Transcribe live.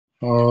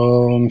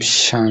ஓம்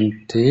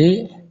சாந்தி.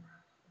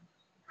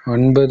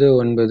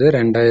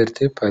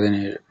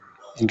 9/9/2017.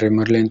 இன்றைய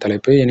முரளியின்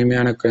தலைப்பு: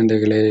 இனிமையான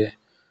குழந்தைகளே,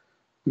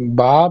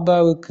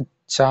 பாபாவுக்கு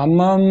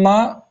சமமா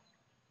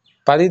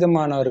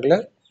பதிதமானவர்களை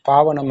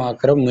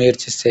பாவனமாக்குற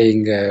முயற்சி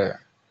செய்யுங்க.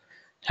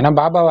 ஏன்னா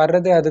பாபா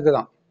வர்றதே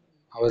அதுக்குதான்.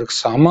 அவருக்கு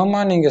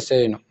சமமா நீங்க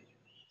செய்யணும்.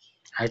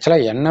 ஆக்சுவலா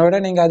என்னை விட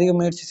நீங்க அதிக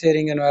முயற்சி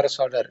செய்றீங்கன்னு வேற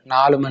சொல்றாரு.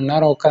 4 மணி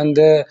நேரம்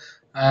உட்காந்து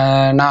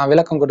நான்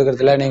விளக்கம்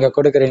கொடுக்கறதுல நீங்க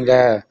கொடுக்குறீங்க,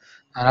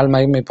 அதனால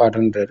மகிமை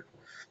பாடுன்றாரு.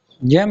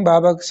 ஏன்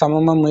பாபாவுக்கு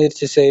சமமா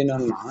முயற்சி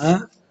செய்யணும்னா,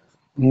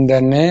 இந்த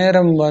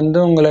நேரம்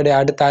உங்களுடைய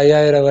அடுத்த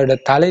 5000 வருட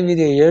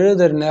தலைவிதியை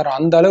எழுதுற நேரம்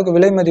அந்த அளவுக்கு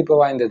விலை மதிப்பு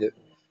வாய்ந்தது.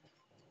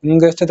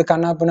 உங்க இஷ்டத்துக்கு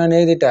கண்ணாப்புன்னு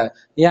எழுதிட்ட,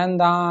 ஏன்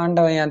தான்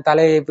ஆண்டவன் என்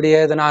தலையை இப்படி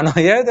எழுதுனானோ?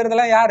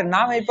 எழுதுறதெல்லாம் யாரு?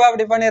 நாம இப்ப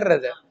அப்படி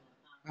பண்ணிடுறது.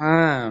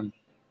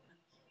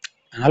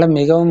 அதனால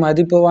மிகவும்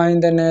மதிப்பு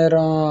வாய்ந்த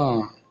நேரம்.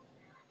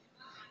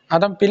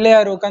 அதான்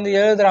பிள்ளையார் உட்காந்து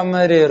எழுதுற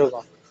மாதிரி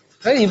இருக்கும்.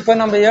 இப்ப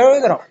நம்ம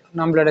எழுதுறோம்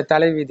நம்மளுடைய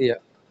தலைவிதிய.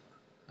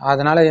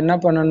 அதனால என்ன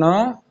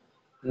பண்ணணும்?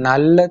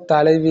 நல்ல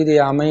தலைவிதி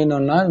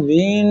அமையணும்னா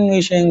வீண்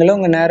விஷயங்களும்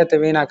உங்க நேரத்தை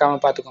வீணாக்காம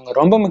பாத்துக்கோங்க.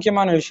 ரொம்ப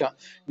முக்கியமான விஷயம்.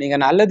 நீங்க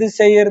நல்லது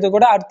செய்யறது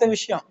கூட அடுத்த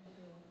விஷயம்.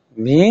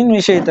 வீண்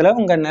விஷயத்துல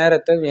உங்க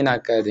நேரத்தை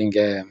வீணாக்காதீங்க,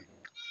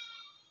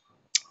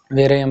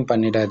 விரயம்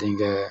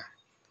பண்ணிடாதீங்க.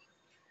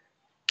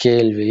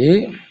 கேள்வி: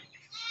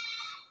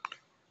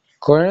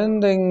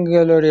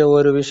 குழந்தைங்களுடைய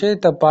ஒரு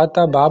விஷயத்த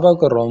பார்த்தா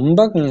பாபாவுக்கு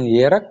ரொம்ப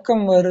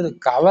இரக்கம் வருது,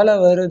 கவலை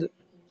வருது.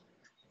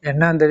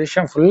 என்ன அந்த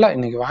விஷயம்? ஃபுல்லா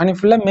இன்னைக்கு வாணி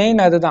ஃபுல்லா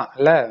மெயின் அதுதான்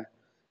இல்ல.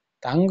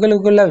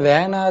 தங்களுக்குள்ள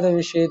வேணாத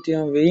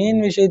விஷயத்தையும் வீண்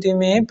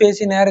விஷயத்தையுமே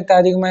பேசி நேரத்தை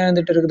அதிகமா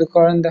இருந்துட்டு இருக்குது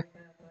குழந்தை.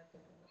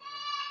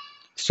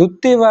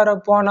 சுத்தி வர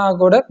போனா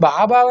கூட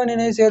பாபாவை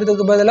நினைவு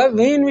செய்யறதுக்கு பதிலா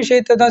வீண்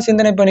விஷயத்தை தான்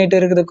சிந்தனை பண்ணிட்டு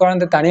இருக்குது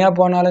குழந்தை. தனியா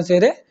போனாலும்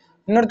சரி,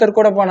 இன்னொருத்தர்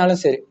கூட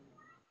போனாலும் சரி.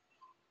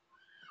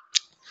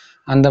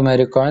 அந்த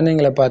மாதிரி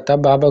குழந்தைங்களை பார்த்தா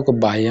பாபாவுக்கு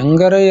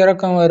பயங்கர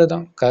இரக்கம்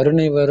வருதான்,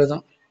 கருணை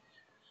வருதான்.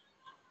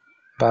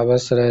 பாபா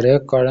சொல்றாரு,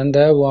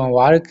 குழந்தை உன்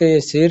வாழ்க்கையை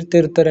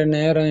சீர்திருத்துற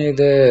நேரம்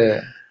இது,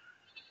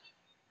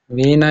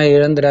 வீணா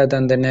இழந்துடாது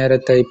அந்த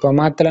நேரத்தை. இப்ப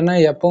மாத்தலன்னா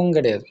எப்பவும்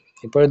கிடையாது,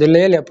 இப்பொழுது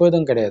இல்லையே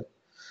எப்பொழுதும் கிடையாது.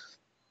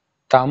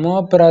 தமோ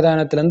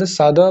பிரதானத்திலிருந்து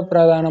சதோ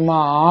பிரதானமா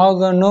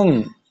ஆகணும்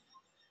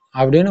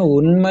அப்படின்னு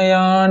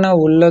உண்மையான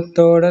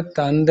உள்ளத்தோட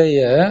தந்தைய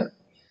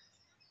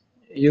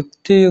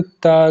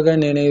யுக்தியுக்தாக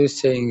நினைவு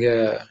செய்யுங்க.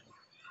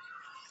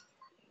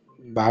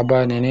 பாபா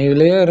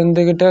நினைவுலயே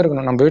இருந்துகிட்டே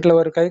இருக்கணும். நம்ம வீட்டுல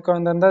ஒரு கை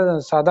குழந்தை இருந்தா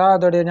சதா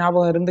அதோடைய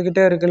ஞாபகம்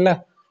இருந்துகிட்டே இருக்குல்ல.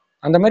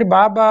 அந்த மாதிரி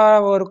பாபா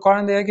ஒரு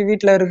குழந்தையாக்கி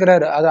வீட்டுல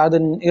இருக்கிறாரு, அது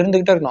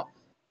இருந்துகிட்டே இருக்கணும்.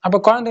 அப்ப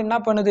குழந்தை என்ன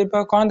பண்ணுது? இப்ப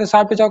குழந்தை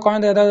சாப்பிட்டா,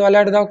 குழந்தை ஏதாவது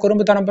விளையாடுதா,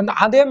 குறும்புத்தனம் பண்ணா,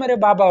 அதே மாதிரி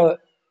பாபாவை.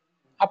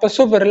 அப்ப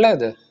சூப்பர் இல்ல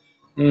அது.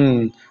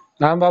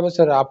 நான் பாபா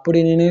சார் அப்படி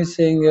நினைவு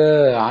செய்யுங்க,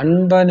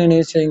 அன்பா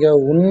நினைவு செய்யுங்க,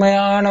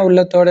 உண்மையான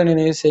உள்ளத்தோட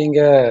நினைவு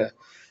செய்யுங்க.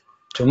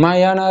 சும்மா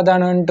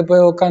ஏனாதானன்ட்டு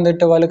போய்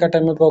உட்காந்துட்டு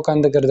வலுக்கட்டாயமா போய்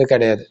உட்காந்துக்கிறது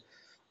கிடையாது.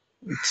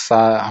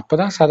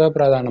 அப்பதான் சதோ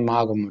பிரதானம்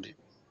ஆக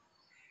முடியும்.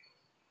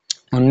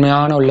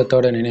 உண்மையான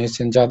உள்ளத்தோட நினைவு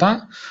செஞ்சாதான்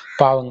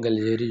பாவங்கள்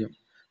எரியும்.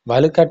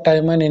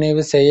 வலுக்கட்டாயமா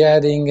நினைவு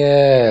செய்யாதீங்க,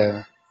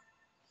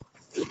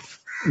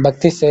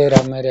 பக்தி செய்யற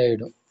மாதிரி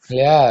ஆயிடும்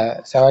இல்லையா?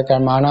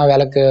 செவ்வாய்க்கிழமை ஆனா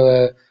விளக்கு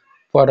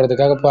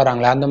போடுறதுக்காக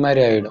போறாங்களே, அந்த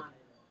மாதிரி ஆயிடும்.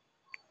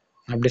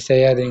 அப்படி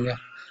செய்யாதீங்க.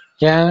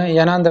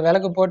 ஏன்னா அந்த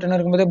விளக்கு போட்டுன்னு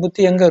இருக்கும்போதே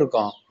புத்தி எங்க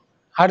இருக்கும்?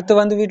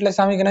 அடுத்து வீட்டுல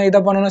சமைக்கணும்,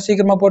 இதை பண்ணணும்,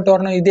 சீக்கிரமா போட்டு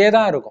வரணும், இதே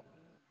தான் இருக்கும்.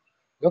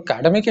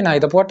 கடமைக்கு நான்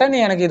இதை போட்டா நீ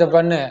எனக்கு இதை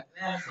பண்ணு.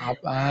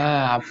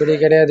 அப்படி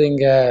கிடையாது.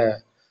 இங்க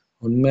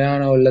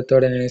உண்மையான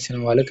உள்ளத்தோட நினைவு,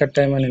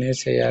 வலுக்கட்டாயமா நினைவு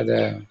செய்யாத.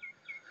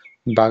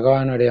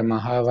 பகவானுடைய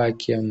மகா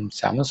வாக்கியம்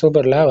செம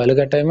சூப்பர்ல.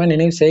 வலுக்கட்டாயமா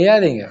நினைவு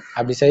செய்யாதீங்க,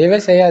 அப்படி செய்யவே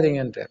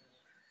செய்யாதீங்கன்ற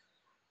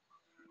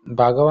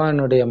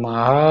பகவானுடைய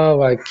மகா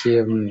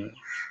வாக்கியம்.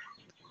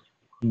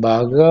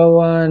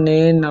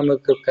 பகவானே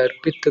நமக்கு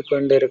கற்பித்து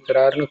கொண்டு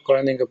இருக்கிறாருன்னு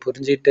குழந்தைங்க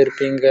புரிஞ்சிட்டு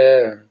இருப்பீங்க.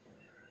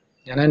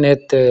 ஏன்னா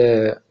நேத்து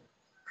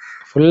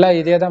ஃபுல்லா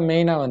இதேதான்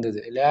மெயினா வந்தது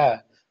இல்லையா?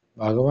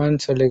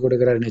 பகவான் சொல்லி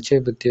கொடுக்கிறார், நிச்சய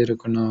புத்தி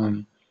இருக்கணும்.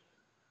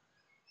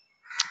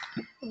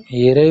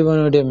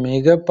 இறைவனுடைய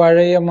மிக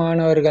பழைய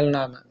மாணவர்கள்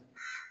நாம.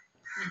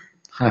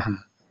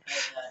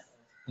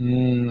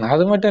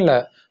 அது மட்டும் இல்ல,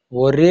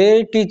 ஒரே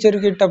டீச்சர்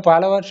கிட்ட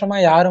பல வருஷமா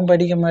யாரும்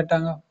படிக்க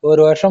மாட்டாங்க.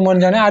 ஒரு வருஷம்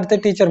முடிஞ்சோடனே அடுத்த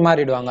டீச்சர்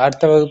மாறிடுவாங்க,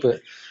 அடுத்த வகுப்பு.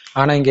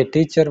 ஆனா இங்க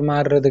டீச்சர்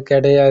மாறுறது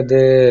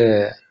கிடையாது.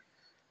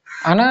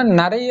 ஆனா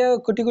நிறைய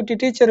குட்டி குட்டி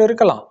டீச்சர்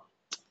இருக்கலாம்,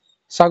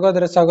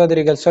 சகோதர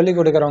சகோதரிகள் சொல்லி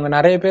கொடுக்கறவங்க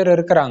நிறைய பேர்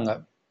இருக்கிறாங்க.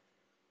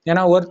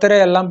 ஏன்னா ஒருத்தரே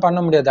எல்லாம் பண்ண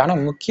முடியாது. ஆனா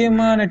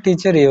முக்கியமான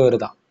டீச்சர் இவர்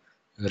தான்.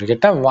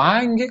 இவர்கிட்ட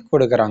வாங்கி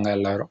கொடுக்கறாங்க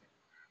எல்லாரும்.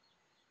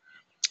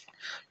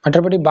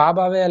 மற்றபடி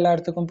பாபாவே எல்லா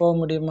இடத்துக்கும் போக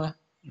முடியுமா?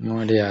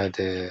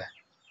 முடியாது.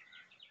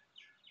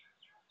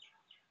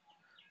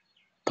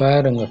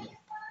 பாருங்க,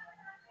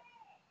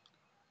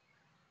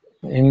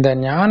 இந்த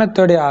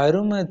ஞானத்துடைய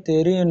அருமை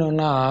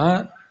தெரியணும்னா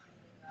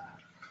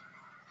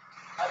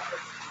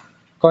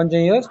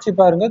கொஞ்சம் யோசிச்சு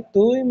பாருங்க.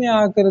 தூய்மை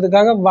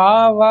ஆக்குறதுக்காக வா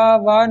வா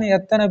வான்னு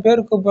எத்தனை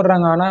பேர்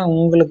கூப்பிடுறாங்க. ஆனா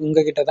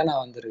உங்ககிட்ட தான்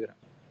நான் வந்திருக்கிறேன்.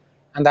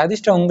 அந்த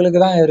அதிர்ஷ்டம்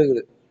உங்களுக்கு தான்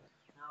இருக்குது.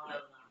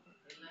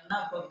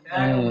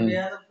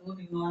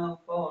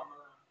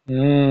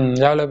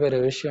 எவ்வளவு பெரிய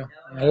விஷயம்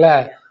இல்ல?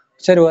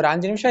 சரி, ஒரு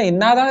 5 நிமிஷம்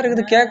என்னதான்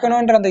இருக்குது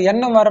கேட்கணும்ன்ற அந்த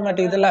எண்ணம் வர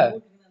மாட்டேங்குதுல்ல.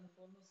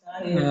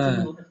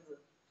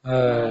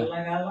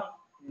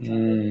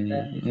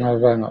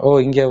 ஓ,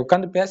 இங்க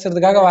உட்காந்து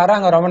பேசுறதுக்காக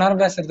வராங்க, ரொம்ப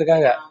நேரம்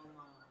பேசுறதுக்காக.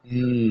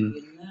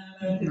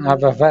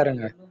 அப்ப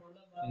பாருங்க.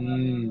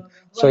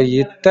 சோ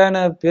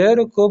இத்தனை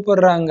பேரு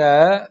கூப்பிடுறாங்க,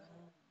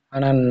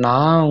 ஆனா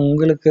நான்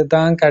உங்களுக்கு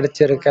தான்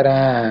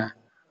கிடைச்சிருக்கிறேன்.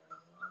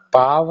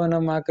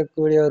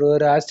 பாவனமாக்கக்கூடிய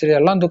ஒரு ஆசிரியர்.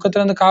 எல்லாம்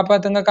துக்கத்துல இருந்து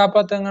காப்பாத்துங்க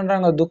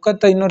காப்பாத்துங்கன்றாங்க.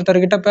 துக்கத்தை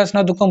இன்னொருத்தர்கிட்ட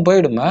பேசினா துக்கம்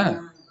போயிடுமா?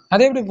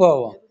 அது எப்படி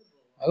போவோம்?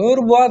 அது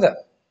ஒரு போதை.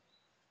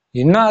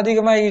 இன்னும்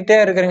அதிகமாகிட்டே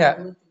இருக்கிறீங்க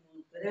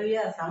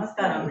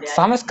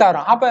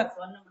சமஸ்காரம். அப்ப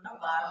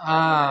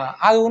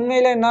அது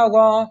உண்மையில என்ன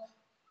ஆகும்?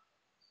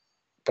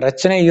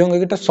 பிரச்சனை இவங்க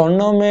கிட்ட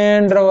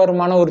சொன்னோமேன்ற ஒரு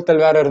மன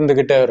உறுத்தல் வேற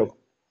இருந்துகிட்டே இருக்கும்.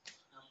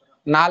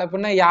 நாளை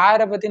பின்ன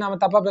யாரை பத்தி நம்ம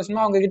தப்பா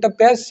பேசணுமோ அவங்க கிட்ட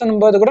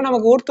பேசணும் போது கூட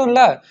நமக்கு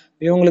உறுத்தும்ல,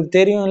 இவங்களுக்கு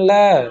தெரியும்ல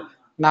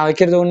நான்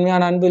வைக்கிறது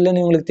உண்மையான அன்பு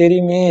இல்லைன்னு இவங்களுக்கு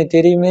தெரியுமே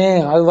தெரியுமே,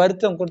 அது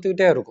வருத்தம்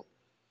கொடுத்துக்கிட்டே இருக்கும்.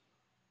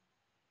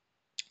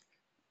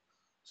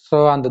 சோ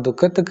அந்த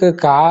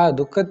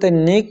துக்கத்தை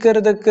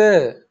நீக்கிறதுக்கு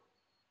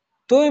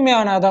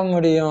தூய்மையானாதான்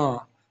முடியும்.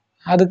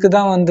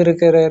 அதுக்குதான்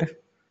வந்திருக்கிறார்.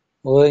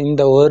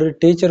 இந்த ஒரு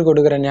டீச்சர்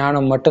கொடுக்குற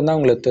ஞானம் மட்டும்தான்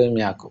உங்களை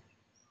தூய்மையாக்கும்.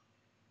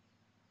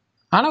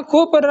 ஆனா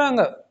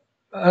கூப்பிடுறாங்க,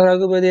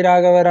 ரகுபதி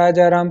ராகவ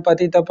ராஜாராம்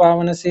பதித்த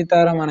பாவன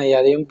சீதாராம். ஆனா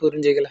எதையும்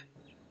புரிஞ்சுக்கல.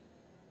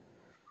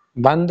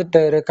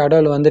 வந்துட்டாரு,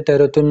 கடவுள்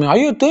வந்துட்டாரு, தூய்மை.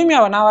 ஐயோ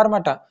தூய்மையாவ நான்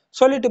வரமாட்டேன்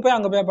சொல்லிட்டு போய்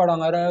அங்க போய்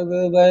பாடுவாங்க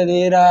ரகுபதி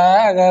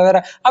ராகவ.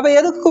 அப்ப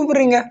எதுக்கு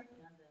கூப்பிடுறீங்க?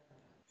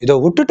 இதை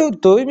விட்டுட்டு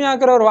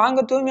தூய்மையாக்குறவர்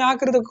வாங்க தூய்மை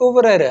ஆக்குறதுக்கு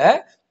கூப்பிடுறாரு.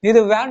 இது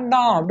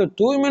வேண்டாம் அப்படி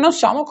தூய்மைனா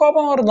சம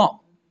கோபம் வருதான்.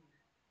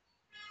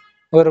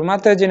 ஒரு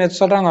மாதாஜி நேத்து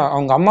சொல்றாங்க,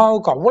 அவங்க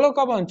அம்மாவுக்கு அவ்வளவு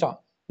கோபம் வந்துச்சான்.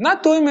 என்ன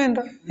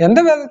தூய்மைன்ற எந்த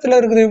வேதத்துல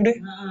இருக்குது இப்படி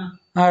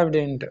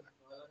அப்படின்ட்டு.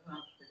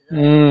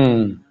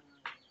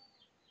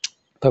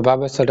 இப்ப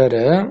பாபா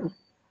சொல்றாரு,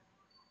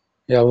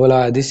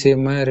 எவ்வளவு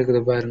அதிசயமா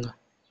இருக்குது பாருங்க.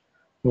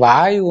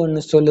 வாய்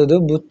ஒண்ணு சொல்லுது,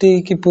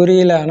 புத்திக்கு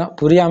புரியல, ஆனா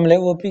புரியாமலே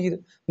ஒப்பிக்குது.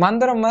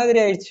 மந்திரம் மாதிரி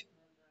ஆயிடுச்சு.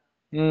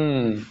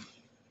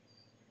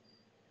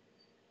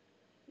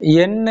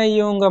 என்னை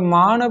இவங்க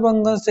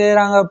மானபங்கம்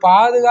செய்யறாங்க,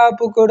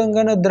 பாதுகாப்பு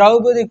கொடுங்கன்னு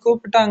திரௌபதி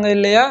கூப்பிட்டாங்க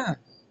இல்லையா?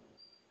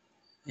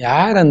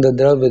 யார் அந்த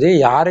திரௌபதி?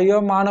 யாரையோ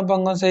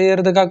மானபங்கம்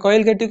செய்யறதுக்கா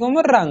கோயில் கட்டி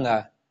கும்பிடுறாங்க?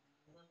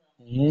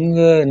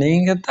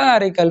 நீங்க தான்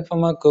அரை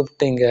கல்பமா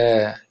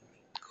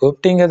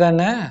கூப்பிட்டீங்க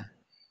தானே?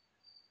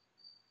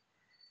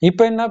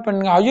 இப்ப என்ன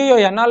பண்ணுங்க? ஐயோ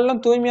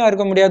என்னாலாம் தூய்மையா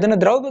இருக்க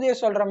முடியாதுன்னு திரௌபதியை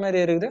சொல்ற மாதிரி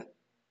இருக்குது.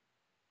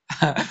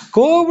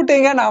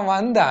 கூப்பிட்டீங்க, நான்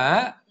வந்தேன்,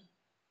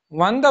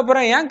 வந்த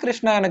அப்புறம் ஏன்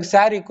கிருஷ்ணா எனக்கு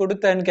சாரி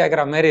கொடுத்தேன்னு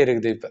கேக்குற மாதிரி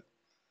இருக்குது இப்ப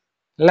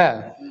இல்ல.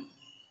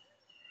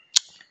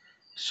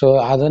 சோ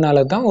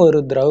அதனாலதான் ஒரு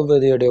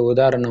திரௌபதியுடைய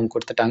உதாரணம்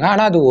கொடுத்துட்டாங்க.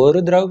 ஆனா அது ஒரு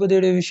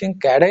திரௌபதியுடைய விஷயம்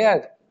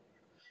கிடையாது.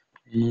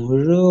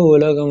 முழு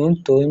உலகமும்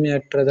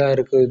தூய்மையற்றதா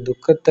இருக்கு,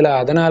 துக்கத்துல.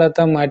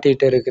 அதனாலதான்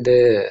மாட்டிட்டு இருக்குது.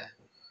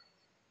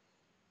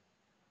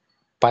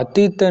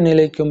 பதித்த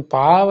நிலைக்கும்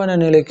பாவன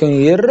நிலைக்கும்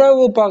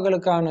இரவு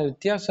பகலுக்கான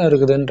வித்தியாசம்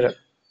இருக்குதுன்ற.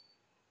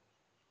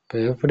 இப்ப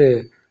எப்படி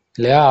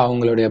இல்லையா?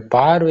 அவங்களுடைய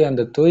பார்வை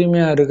அந்த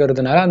தூய்மையா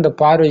இருக்கிறதுனால அந்த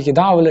பார்வைக்கு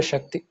தான் அவ்வளவு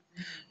சக்தி.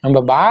 நம்ம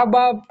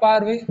பாபா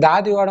பார்வை,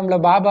 தாதி உடம்புல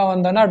பாபா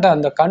வந்தோன்னா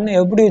அந்த கண்ணு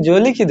எப்படி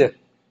ஜொலிக்குது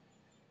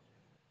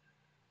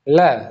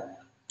இல்ல?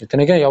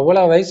 இத்தனைக்கும்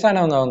எவ்வளவு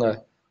வயசானவங்க அவங்க.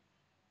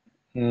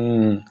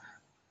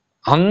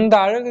 அந்த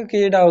அழகுக்கு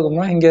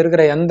ஈடாகுமா இங்க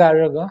இருக்கிற எந்த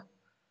அழகும்?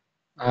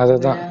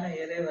 அதுதான்.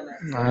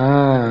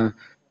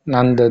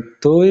 அந்த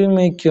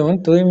தூய்மைக்கும்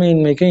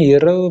தூய்மையின்மைக்கும்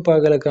இரவு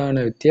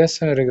பகலுக்கான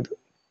வித்தியாசம் இருக்குது.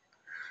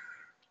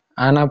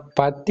 ஆனா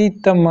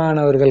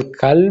பத்தித்தமானவர்கள்,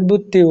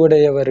 கல்புத்தி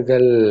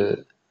உடையவர்கள்,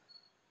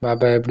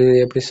 பாபா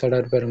எப்படி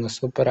சொல்றாரு பாருங்க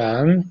சூப்பரா.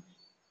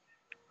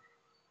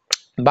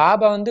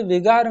 பாபா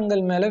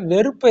விகாரங்கள் மேல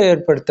வெறுப்பை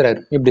ஏற்படுத்துறாரு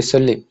இப்படி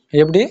சொல்லி.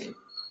 எப்படி?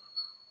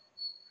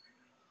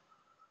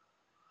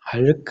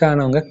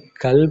 அழுக்கானவங்க,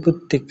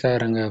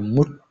 கல்புத்திக்காரங்க,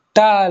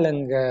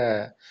 முட்டாளுங்க.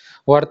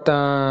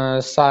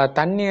 ஒருத்தன்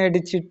தண்ணி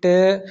அடிச்சிட்டு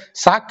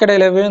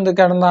சாக்கடையில விழுந்து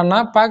கிடந்தான்னா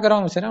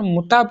பாக்குறவங்க சரி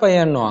முட்டா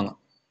பையன்னுவாங்க.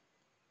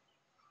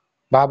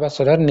 பாபா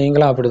சொல்றாரு,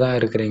 நீங்களும் அப்படிதான்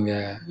இருக்கிறீங்க,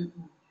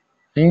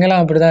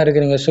 நீங்களும் அப்படிதான்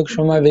இருக்கிறீங்க.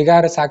 சூக்ஷ்மமா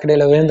விகார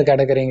சாக்கடையில விழுந்து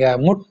கிடக்குறீங்க,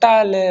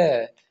 முட்டாளு,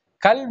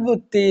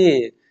 கல்புத்தி.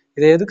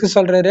 இதை எதுக்கு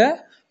சொல்றாரு?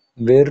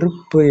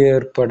 வெறுப்பு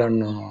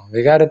ஏற்படணும்,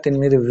 விகாரத்தின்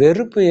மீது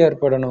வெறுப்பு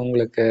ஏற்படணும்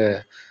உங்களுக்கு,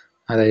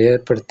 அதை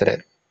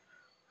ஏற்படுத்துறாரு.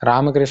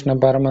 ராமகிருஷ்ண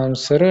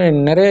பரமஹம்சர்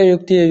நிறைய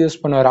யுக்தியை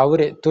யூஸ் பண்ணுவார்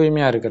அவரே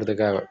தூய்மையா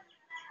இருக்கிறதுக்காக.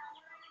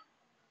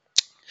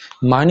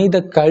 மனித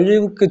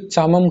கழிவுக்கு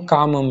சமம்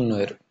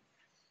காமம்னு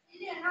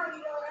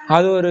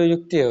அது ஒரு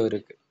யுக்தி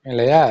அவருக்கு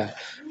இல்லையா?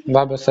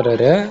 பாபா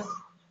சொல்றாரு.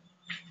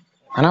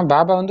 ஆனா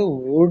பாபா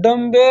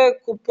உடம்பே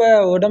குப்பை,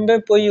 உடம்பே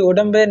போய்,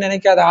 உடம்பே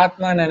நினைக்காத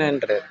ஆத்மா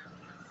நினைன்றாரு.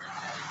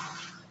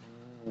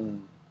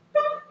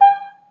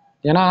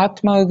 ஏன்னா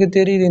ஆத்மாவுக்கு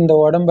தெரியுது இந்த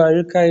உடம்பு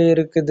அழுக்காய்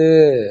இருக்குது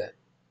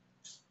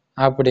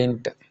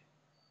அப்படின்ட்டு.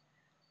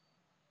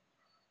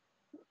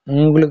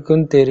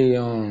 உங்களுக்கும்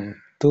தெரியும்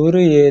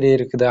துரு ஏறி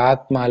இருக்குது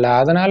ஆத்மால,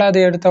 அதனால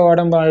அதை எடுத்த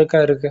உடம்பு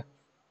அழுக்கா இருக்கு.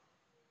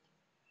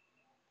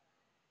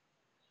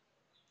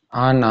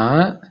 ஆனா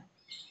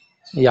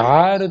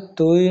யாரு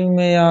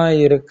தூய்மையா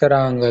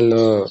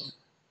இருக்கிறாங்களோ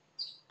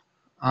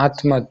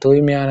ஆத்மா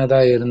தூய்மையானதா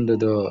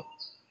இருந்ததோ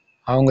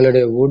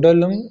அவங்களுடைய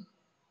உடலும்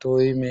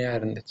தூய்மையா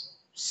இருந்துச்சு.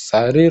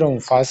 சரீரம்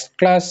ஃபர்ஸ்ட்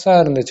கிளாஸா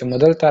இருந்துச்சு,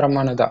 முதல்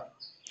தரமானதா.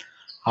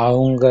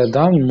 அவங்க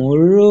தான்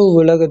முழு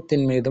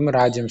உலகத்தின் மீதும்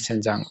ராஜ்யம்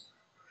செஞ்சாங்க.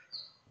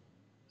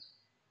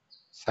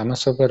 செம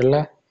சூப்பர்ல.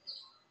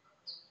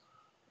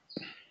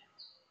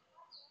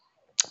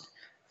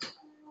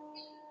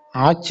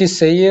 ஆட்சி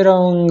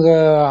செய்யறவங்க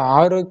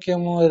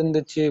ஆரோக்கியமும்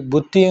இருந்துச்சு,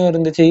 புத்தியும்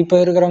இருந்துச்சு. இப்ப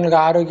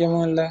இருக்கிறவங்களுக்கு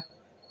ஆரோக்கியமும் இல்லை,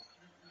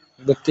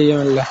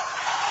 புத்தியும் இல்லை.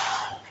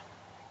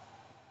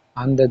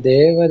 அந்த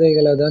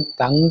தேவதைகளை தான்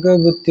தங்க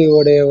புத்தி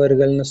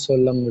உடையவர்கள்னு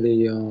சொல்ல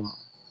முடியும்.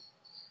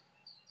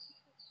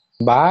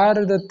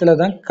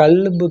 பாரதத்துலதான்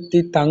கல் புத்தி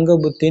தங்க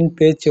புத்தின்னு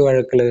பேச்சு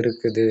வழக்குல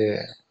இருக்குது.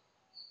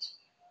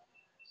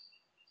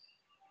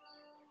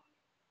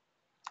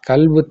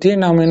 கல் புத்தி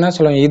நாம என்ன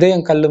சொல்லுவோம்,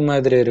 இதயம் கல்லு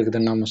மாதிரி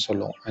இருக்குதுன்னு நாம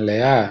சொல்லுவோம்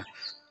இல்லையா?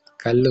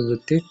 கல்லு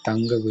புத்தி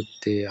தங்க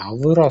புத்தி.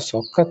 அவரா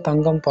சொக்க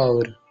தங்கம்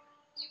அவரு,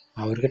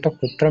 அவர்கிட்ட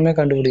குற்றமே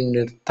கண்டுபிடிக்க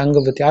முடியாது. தங்க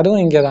புத்தி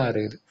அதுவும் இங்கதான்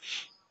இருக்குது.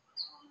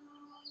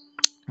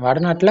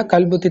 வடநாட்டுல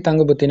கல் புத்தி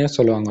தங்க புத்தினே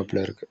சொல்லுவாங்க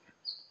அப்படி இருக்கு.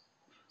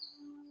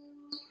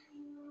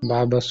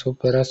 பாபா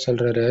சூப்பரா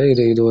சொல்றாரு.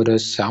 இது ஒரு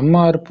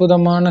செம்ம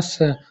அற்புதமான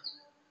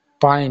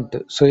பாயிண்ட்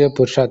சுய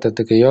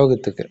புருஷார்த்தத்துக்கு,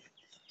 யோகத்துக்கு.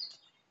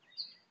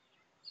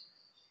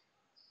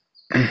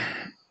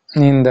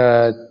 இந்த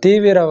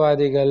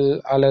தீவிரவாதிகள்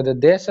அல்லது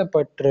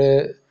தேசப்பற்று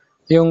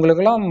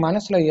இவங்களுக்கெல்லாம்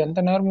மனசுல எந்த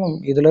நேரமும்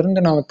இதுல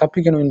இருந்து நாம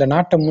தப்பிக்கணும், இந்த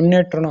நாட்டை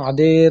முன்னேற்றணும்,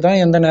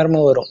 அதேதான் எந்த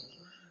நேரமும் வரும்.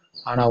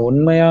 ஆனா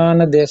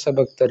உண்மையான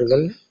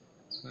தேசபக்தர்கள்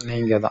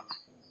நீங்க தான்.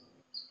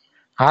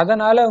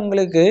 அதனால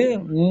உங்களுக்கு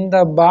இந்த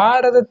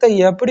பாரதத்தை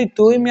எப்படி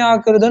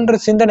தூய்மையாக்குறதுன்ற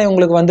சிந்தனை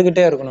உங்களுக்கு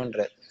வந்துகிட்டே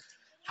இருக்கணும்ன்ற.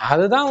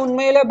 அதுதான்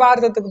உண்மையிலே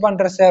பாரதத்துக்கு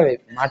பண்ற சேவை.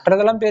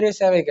 மற்றதெல்லாம் பெரிய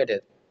சேவை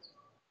கிடையாது.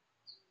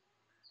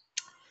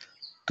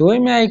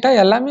 தூய்மை ஆயிட்டா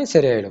எல்லாமே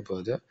சரியாயிடும்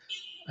போகுது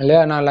இல்லையா?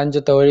 நான்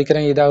லஞ்சத்தை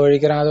ஒழிக்கிறேன், இதை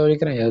ஒழிக்கிறேன், அதை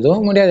ஒழிக்கிறேன்,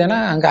 எதுவும் முடியாது. ஏன்னா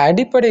அங்க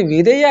அடிப்படை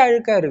விதையே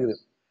அழுக்கா இருக்குது.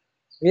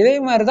 விதை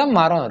மாதிரிதான்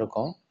மரம்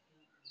இருக்கும்.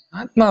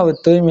 ஆத்மாவை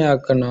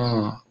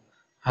தூய்மையாக்கணும்,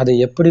 அதை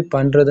எப்படி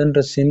பண்றதுன்ற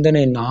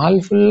சிந்தனை நாள்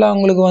ஃபுல்லா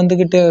உங்களுக்கு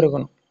வந்துகிட்டே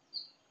இருக்கணும்.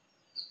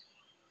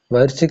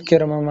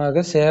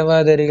 வரிசைக்கிரமமாக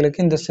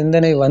சேவாதாரிகளுக்கு இந்த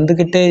சிந்தனை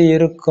வந்துகிட்டே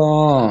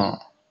இருக்கும்.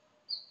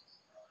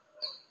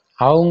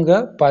 அவங்க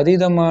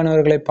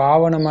பதிதமானவர்களை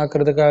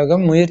பாவனமாக்குறதுக்காக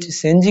முயற்சி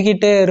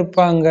செஞ்சுக்கிட்டே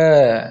இருப்பாங்க.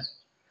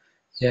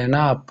 ஏன்னா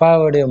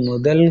அப்பாவுடைய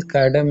முதல்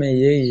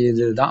கடமையே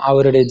இதுதான்.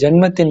 அவருடைய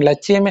ஜென்மத்தின்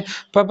லட்சியமே.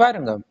 இப்ப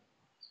பாருங்க,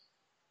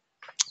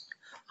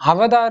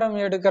 அவதாரம்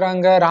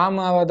எடுக்கிறாங்க,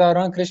 ராம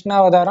அவதாரம், கிருஷ்ண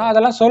அவதாரம்,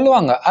 அதெல்லாம்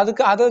சொல்லுவாங்க.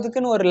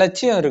 அதுக்குன்னு ஒரு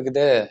லட்சியம்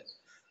இருக்குது.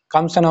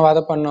 கம்சனை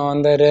வதை பண்ண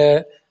வந்தாரு,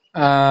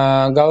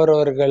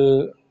 கௌரவர்கள்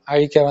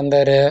அழிக்க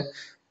வந்தாரு,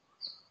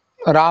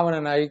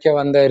 ராவணன் அழிக்க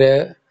வந்தாரு.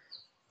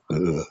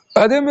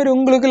 அதே மாதிரி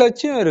உங்களுக்கு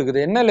லட்சியம் இருக்குது.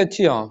 என்ன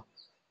லட்சியம்?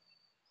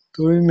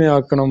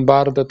 தூய்மையாக்கணும்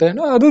பாரதத்தை.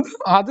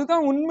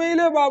 அதுதான்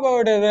உண்மையிலே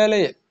பாபாவுடைய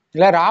வேலையே.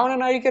 இல்ல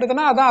ராவணன்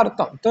அழிக்கிறதுனா அதான்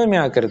அர்த்தம்,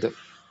 தூய்மையாக்குறது.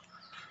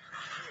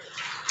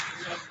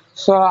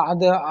 சோ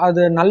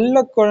அது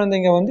நல்ல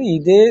குழந்தைங்க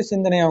இதே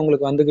சிந்தனை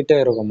அவங்களுக்கு வந்துகிட்டே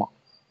இருக்குமா,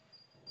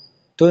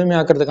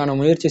 தூய்மையாக்குறதுக்கான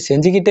முயற்சி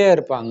செஞ்சுக்கிட்டே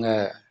இருப்பாங்க.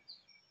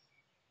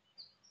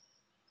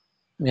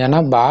 ஏன்னா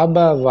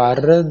பாபா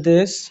வர்றது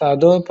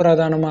சதோ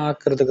பிரதானமா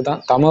ஆக்குறதுக்கு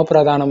தான், தமோ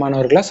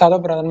பிரதானமானவர்களை சதோ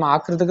பிரதானமா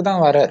ஆக்குறதுக்கு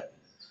தான் வர்றார்.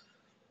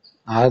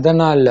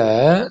 அதனால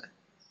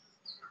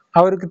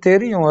அவருக்கு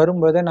தெரியும்,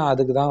 வரும்போதே நான்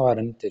அதுக்கு தான்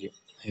வரேன்னு தெரியும்.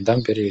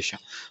 இதுதான் பெரிய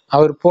விஷயம்.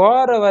 அவர்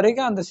போற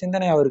வரைக்கும் அந்த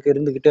சிந்தனை அவருக்கு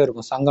இருந்துகிட்டே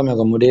இருக்கும்,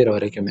 சங்கமேகம் முடியிற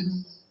வரைக்குமே.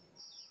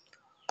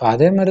 இப்ப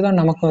அதே மாதிரிதான்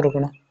நமக்கும்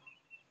இருக்கணும்.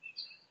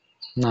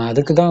 நான்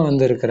அதுக்கு தான்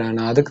வந்திருக்கிறேன்,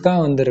 நான் அதுக்கு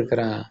தான்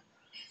வந்திருக்கிறேன்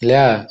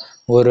இல்லையா?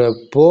 ஒரு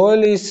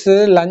போலீஸ்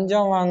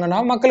லஞ்சம் வாங்கினா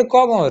மக்களுக்கு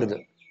கோபம் வருது.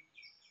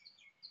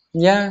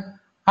 ஏன்?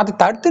 அதை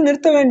தடுத்து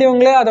நிறுத்த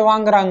வேண்டியவங்களே அதை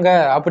வாங்குறாங்க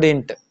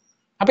அப்படின்ட்டு.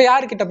 அப்ப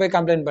யாருக்கிட்ட போய்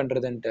கம்ப்ளைண்ட்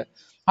பண்றதுன்ட்டு.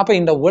 அப்ப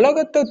இந்த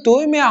உலகத்தை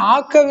தூய்மையா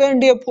ஆக்க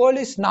வேண்டிய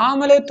போலீஸ்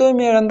நாமளே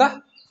தூய்மை இழந்தா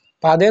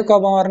அதே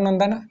கோபம் வரணும்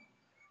தானே?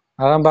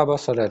 அதான் பாபா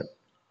சொல்றாரு.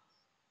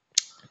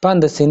 அப்ப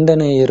அந்த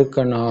சிந்தனை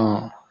இருக்கணும்.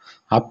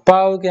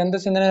 அப்பாவுக்கு எந்த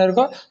சிந்தனை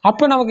இருக்கோ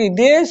அப்ப நமக்கு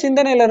இதே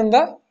சிந்தனையில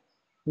இருந்தா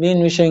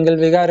வீண் விஷயங்கள்,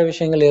 விகார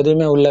விஷயங்கள்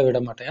எதுவுமே உள்ள விட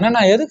மாட்டேன். ஏன்னா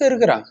நான் எதுக்கு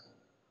இருக்கிறேன்?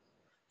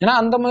 ஏன்னா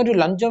அந்த மாதிரி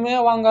லஞ்சமே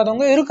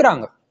வாங்காதவங்க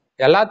இருக்கிறாங்க,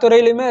 எல்லா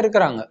துறையிலுமே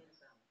இருக்கிறாங்க.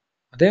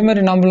 அதே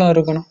மாதிரி நம்மளும்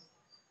இருக்கணும்.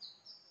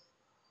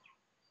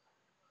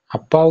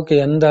 அப்பாவுக்கு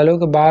எந்த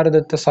அளவுக்கு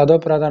பாரதத்தை சதோ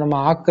பிரதானமா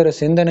ஆக்குற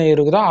சிந்தனை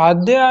இருக்குதோ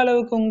அதே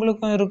அளவுக்கு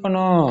உங்களுக்கும்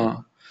இருக்கணும்.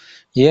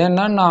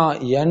 ஏன்னா நான்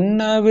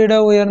என்னை விட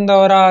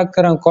உயர்ந்தவரா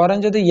ஆக்குறேன்.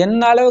 குறைஞ்சது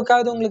என்ன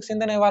அளவுக்காவது உங்களுக்கு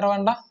சிந்தனை வர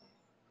வேண்டாம்?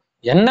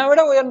 என்னை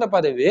விட உயர்ந்த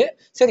பதவி,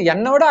 சரி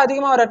என்னை விட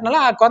அதிகமா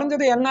வரட்டினாலும்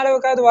குறைஞ்சது என்ன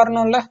அளவுக்காவது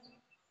வரணும்ல?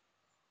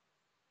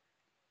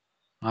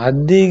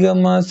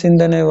 அதிகமா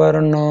சிந்தனை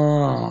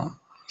வரணும்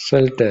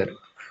சொல்லிட்டாரு.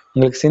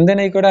 உங்களுக்கு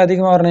சிந்தனை கூட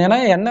அதிகமா வரணும். ஏன்னா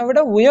என்னை விட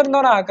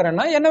உயர்ந்தவரா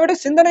ஆக்குறேன்னா என்னை விட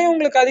சிந்தனையும்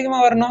உங்களுக்கு அதிகமா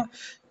வரணும்.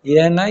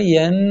 ஏன்னா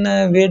என்னை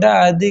விட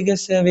அதிக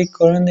சேவை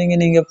குழந்தைங்க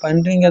நீங்க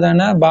பண்றீங்க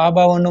தானே.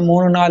 பாபா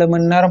 3-4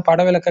 மணி நேரம்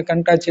படவிளக்க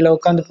கண்காட்சியில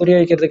உட்காந்து புரிய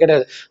வைக்கிறது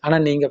கிடையாது. ஆனா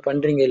நீங்க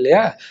பண்றீங்க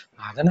இல்லையா?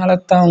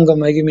 அதனாலதான் உங்க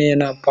மகிமையை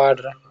நான்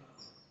பாடுறேன்.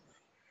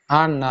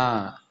 ஆனா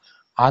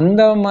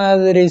அந்த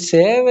மாதிரி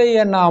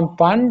சேவையை நான்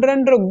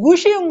பண்றேன்ற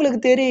குஷி உங்களுக்கு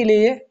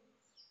தெரியலையே.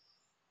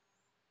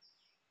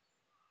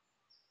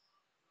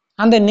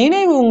 அந்த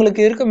நினைவு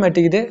உங்களுக்கு இருக்க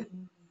மாட்டேங்குது.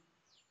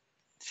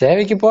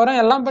 சேவைக்கு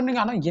போறேன் எல்லாம் பண்ணுங்க,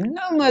 ஆனா என்ன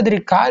மாதிரி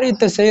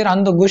காரியத்தை செய்யற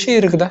அந்த குஷி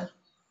இருக்குதா?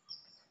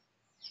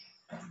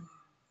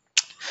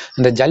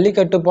 இந்த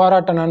ஜல்லிக்கட்டு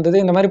போராட்டம் நடந்தது,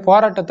 இந்த மாதிரி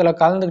போராட்டத்துல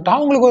கலந்துக்கிட்டா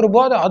அவங்களுக்கு ஒரு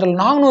போதை, அதுல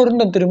நானும்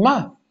இருந்தேன் தெரியுமா.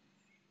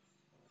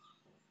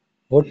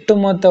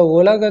 ஒட்டுமொத்த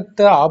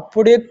உலகத்தை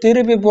அப்படியே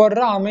திருப்பி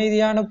போடுற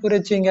அமைதியான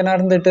புரட்சி இங்க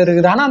நடந்துட்டு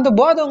இருக்குது. ஆனா அந்த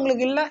போதை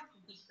உங்களுக்கு இல்ல,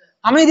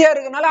 அமைதியா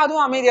இருக்கனால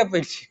அதுவும் அமைதியா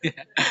போயிடுச்சு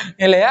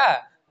இல்லையா.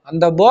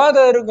 அந்த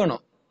போதை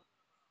இருக்கணும்.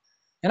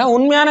 ஏன்னா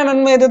உண்மையான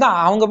நன்மை இதுதான்,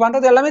 அவங்க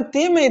பண்றது எல்லாமே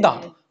தீமை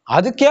தான்.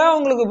 அதுக்கே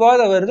அவங்களுக்கு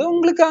போதை வருது,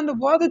 உங்களுக்கு அந்த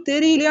போதை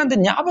தெரியலையே, அந்த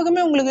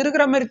ஞாபகமே உங்களுக்கு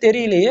இருக்கிற மாதிரி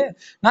தெரியலையே.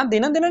 நான்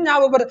தினம் தினம்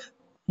ஞாபகப்படுற,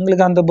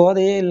 உங்களுக்கு அந்த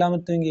போதையே இல்லாம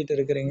தூங்கிட்டு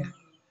இருக்கிறீங்க.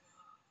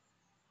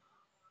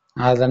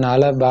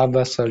 அதனால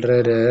பாபா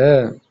சொல்றாரு,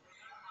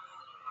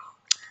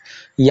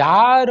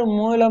 யாரு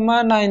மூலமா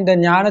நான் இந்த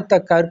ஞானத்தை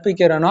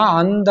கற்பிக்கிறேனோ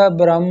அந்த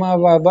பிரம்ம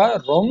பாபா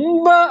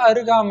ரொம்ப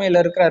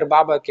அருகாமையில இருக்கிறாரு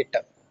பாபா கிட்ட.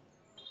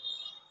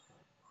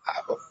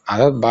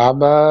 அதாவது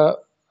பாபா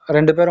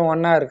ரெண்டு பேரும்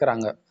ஒன்னா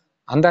இருக்கிறாங்க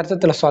அந்த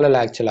அர்த்தத்துல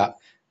சொல்லல, ஆக்சுவலா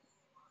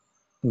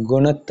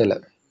குணத்துல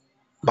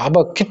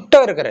பாபா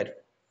கிட்ட இருக்கிறாரு.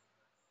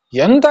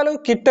 எந்த அளவு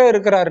கிட்ட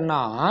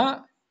இருக்கிறாருன்னா,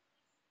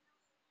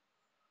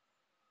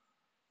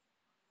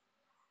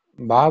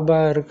 பாபா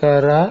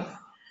இருக்காரா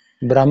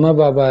பிரம்ம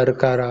பாபா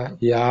இருக்காரா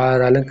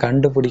யாராலும்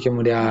கண்டுபிடிக்க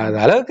முடியாத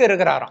அளவுக்கு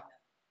இருக்கிறாராம்.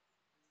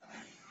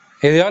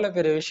 இது எவ்வளவு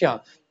பெரிய விஷயம்.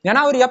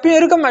 ஏன்னா அவர் எப்பயும்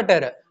இருக்க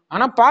மாட்டாரு,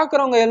 ஆனா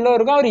பாக்குறவங்க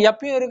எல்லோருக்கும் அவர்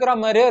எப்பயும் இருக்கிற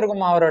மாதிரியே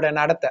இருக்குமா அவரோட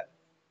நடத்தை.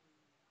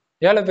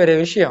 எவ்வளவு பெரிய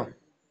விஷயம்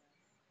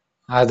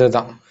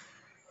அதுதான்.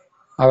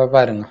 அவ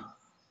பாருங்க,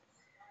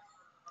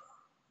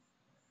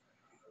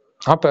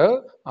 அப்ப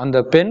அந்த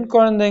பெண்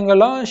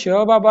குழந்தைங்களும்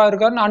சிவபாபா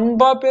இருக்காருன்னு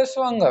அன்பா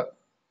பேசுவாங்க.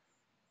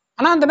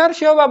 ஆனா அந்த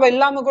நேரம் சிவபாபா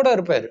இல்லாம கூட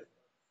இருப்பாரு.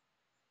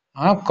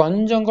 ஆனா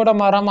கொஞ்சம் கூட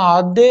மாறாம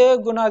அதே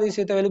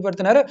குணாதிசயத்தை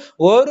வெளிப்படுத்தினாரு.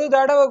 ஒரு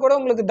தடவை கூட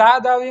உங்களுக்கு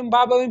தாதாவையும்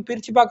பாபாவையும்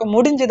பிரிச்சு பார்க்க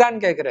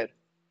முடிஞ்சுதான்னு கேக்குறாரு.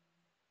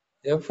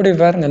 எப்படி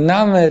பாருங்க, என்ன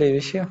மாதிரி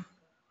விஷயம்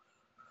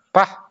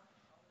பா,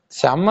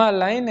 செம்ம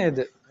லைன்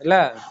இது இல்ல.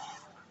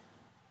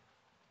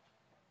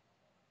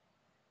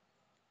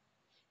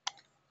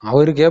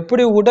 அவருக்கு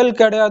எப்படி உடல்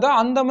கிடையாதோ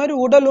அந்த மாதிரி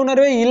உடல்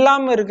உணர்வே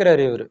இல்லாம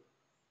இருக்கிறாரு இவரு.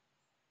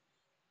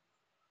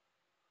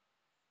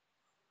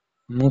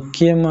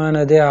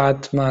 முக்கியமானதே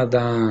ஆத்மா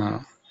தான்.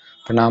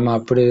 இப்ப நாம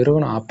அப்படி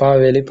இருக்கணும், அப்பாவை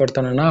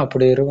வெளிப்படுத்தணும்னா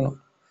அப்படி இருக்கணும்.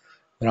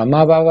 பிரம்மா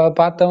பாபாவை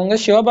பார்த்தவங்க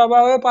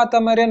சிவபாபாவே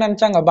பார்த்த மாதிரியே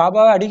நினைச்சாங்க.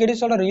 பாபாவை அடிக்கடி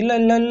சொல்றாரு, இல்ல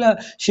இல்ல இல்ல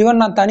சிவன்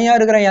நான் தனியா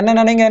இருக்கிறேன், என்ன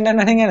நினைங்க என்ன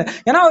நினைங்க.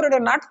 ஏன்னா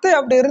அவருடைய நடத்தை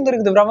அப்படி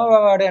இருந்திருக்குது, பிரம்ம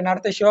பாபாவுடைய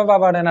நடத்தை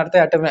சிவபாபாவுடைய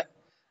நடத்தை ஆட்டுமே.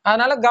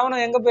 அதனால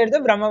கவனம் எங்க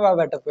போயிடுது, பிரம்ம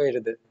பாபாட்ட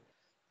போயிடுது.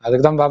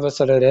 அதுக்குதான் பாபா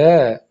சொல்றாரு,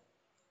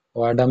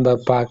 உடம்ப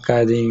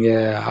பார்க்காதீங்க,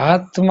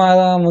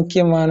 ஆத்மாதான்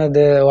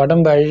முக்கியமானது,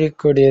 உடம்பு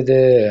அழியக்கூடியது.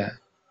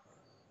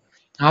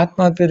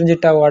 ஆத்மா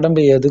பிரிஞ்சிட்டா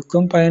உடம்பு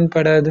எதுக்கும்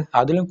பயன்படாது.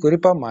 அதிலும்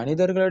குறிப்பா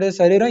மனிதர்களுடைய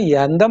சரீரம்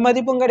எந்த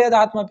மதிப்பும் கிடையாது.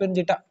 ஆத்மா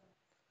பிரிஞ்சிட்டா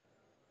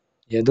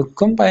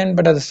எதுக்கும்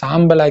பயன்படாது,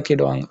 சாம்பல்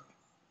ஆக்கிடுவாங்க.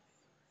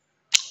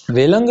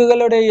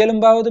 விலங்குகளுடைய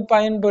எலும்பாவது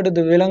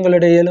பயன்படுது,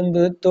 விலங்குகளுடைய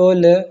எலும்பு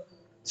தோல்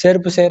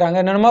செருப்பு செய்யறாங்க,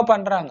 என்னென்னமோ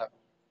பண்றாங்க.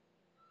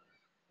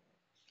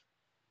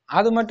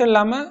 அது மட்டும்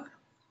இல்லாம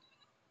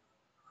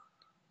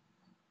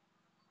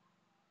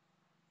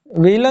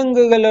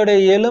விலங்குகளுடைய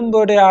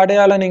எலும்புடைய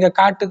அடையாளம் நீங்க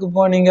காட்டுக்கு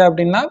போனீங்க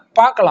அப்படின்னா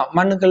பார்க்கலாம்,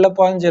 மண்ணுக்குள்ள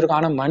புதைஞ்சிருக்கும்.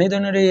 ஆனா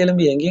மனிதனுடைய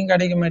எலும்பு எங்கேயும்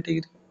கிடைக்க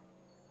மாட்டேங்குது.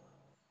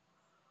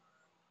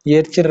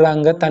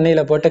 எரிச்சிடுறாங்க,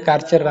 தண்ணியில போட்டு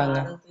கரைச்சிடுறாங்க.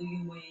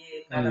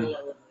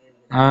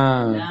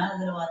 ஆஹ்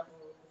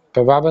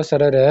இப்ப பாபா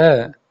சொல்றாரு,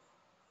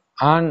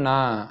 ஆனா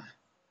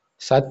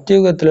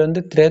சத்தியுகத்துல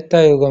இருந்து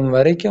திரேத்தா யுகம்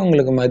வரைக்கும்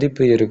உங்களுக்கு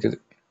மதிப்பு இருக்குது.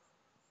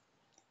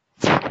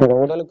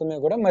 உடலுக்குமே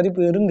கூட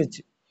மதிப்பு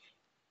இருந்துச்சு.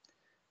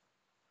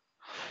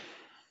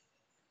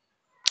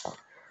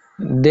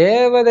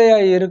 தேவதையா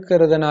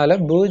இருக்கிறதுனால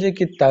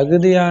பூஜைக்கு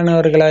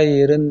தகுதியானவர்களாய்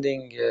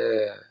இருந்தீங்க.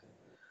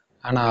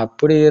 ஆனா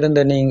அப்படி இருந்த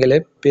நீங்களே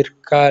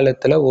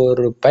பிற்காலத்துல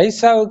ஒரு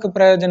பைசாவுக்கு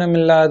பிரயோஜனம்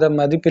இல்லாத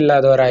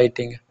மதிப்பில்லாதவர்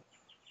ஆயிட்டீங்க.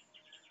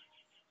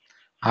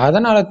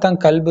 அதனால தான்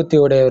கல்புத்தி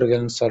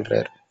உடையவர்கள்னு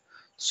சொல்றாரு.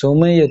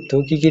 சுமையை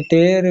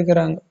தூக்கிக்கிட்டே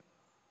இருக்கிறாங்க.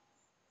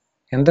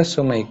 எந்த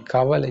சுமை?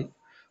 கவலை.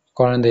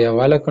 குழந்தைய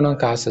வளர்க்கணும்,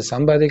 காசு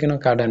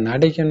சம்பாதிக்கணும், கடன்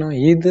அடைக்கணும்,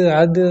 இது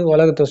அது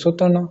உலகத்தை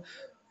சுத்தணும்.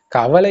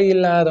 கவலை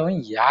இல்லாதவன்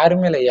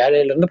யாருமே இல்லை,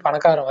 ஏழையில இருந்து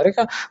பணக்காரன்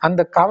வரைக்கும்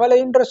அந்த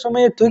கவலைன்ற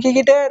சுமையை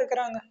தூக்கிக்கிட்டே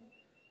இருக்கிறாங்க.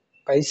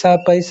 பைசா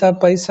பைசா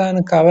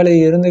பைசான்னு கவலை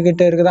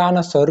இருந்துகிட்டே இருக்குது.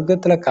 ஆனா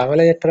சொர்க்கத்துல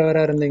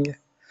கவலையற்றவரா இருந்தீங்க.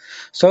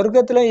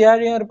 சொர்க்கத்துல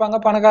ஏழையும் இருப்பாங்க,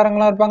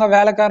 பணக்காரங்களும் இருப்பாங்க,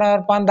 வேலைக்காரன்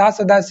இருப்பான்,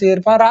 தாசி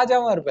இருப்பான்,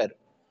 ராஜாவும் இருப்பாரு.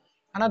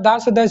 ஆனா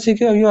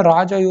தாசிக்கு ஐயோ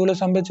ராஜா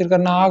இவ்வளவு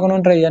சம்பாதிச்சிருக்காருன்னா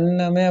ஆகணும்ன்ற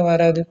எண்ணமே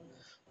வராது.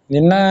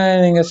 என்ன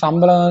நீங்க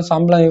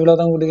சம்பளம்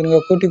இவ்வளவுதான்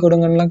கொடுக்குறீங்க, கூட்டி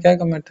கொடுங்கன்னு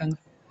கேட்க மாட்டாங்க.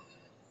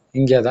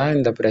 இங்கதான்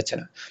இந்த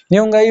பிரச்சனை.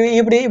 இவங்க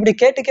இப்படி இப்படி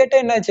கேட்டு கேட்டு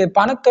என்னாச்சு,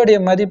 பணத்தோடைய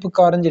மதிப்பு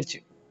குறைஞ்சிருச்சு.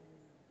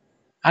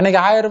 அன்னைக்கு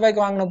 1000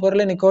 ரூபாய்க்கு வாங்கின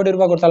பொருள் இன்னைக்கு கோடி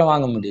ரூபாய் கொடுத்தாலும்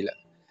வாங்க முடியல.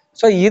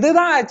 சோ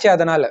இதுதான் ஆச்சு.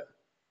 அதனால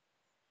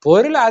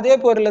பொருள் அதே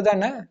பொருள்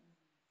தானே.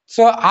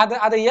 சோ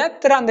அதை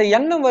ஏத்துற அந்த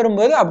எண்ணம்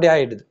வரும்போது அப்படி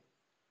ஆயிடுது.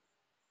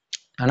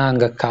 ஆனா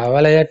அங்க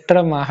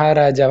கவலையற்ற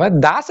மகாராஜாவா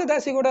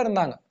தாசி கூட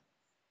இருந்தாங்க.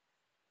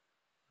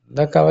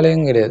 இந்த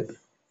கவலையும் கிடையாது.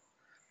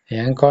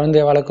 என்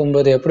குழந்தைய வளர்க்கும்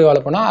போது எப்படி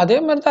வளர்ப்பனோ அதே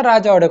மாதிரிதான்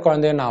ராஜாவோட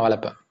குழந்தைய நான்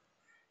வளர்ப்பேன்.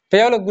 இப்ப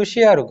எவ்வளவு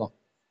குஷியா இருக்கும்.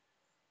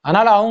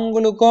 அதனால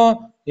அவங்களுக்கும்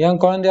என்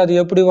குழந்தைய அது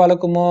எப்படி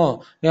வளர்க்குமோ,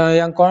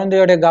 என்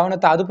குழந்தையோட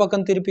கவனத்தை அது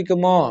பக்கம்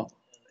திருப்பிக்குமோ,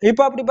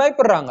 இப்ப அப்படி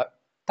பயப்படுறாங்க.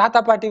 தாத்தா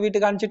பாட்டி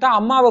வீட்டுக்கு அனுப்பிச்சுட்டா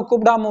அம்மாவை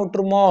கூப்பிடாம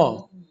விட்டுருமோ,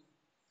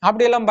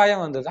 அப்படி எல்லாம்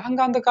பயம் வந்தது. அங்க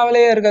அந்த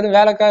கவலையே இருக்காது.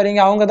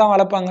 வேலைக்காரிங்க அவங்கதான்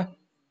வளர்ப்பாங்க.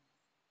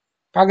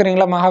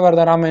 பாக்குறீங்களா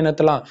மகாபாரத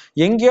ராமாயணத்தெல்லாம்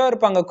எங்கேயோ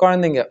இருப்பாங்க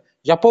குழந்தைங்க,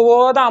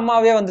 எப்பவோதான்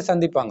அம்மாவே வந்து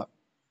சந்திப்பாங்க.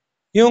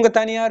 இவங்க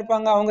தனியா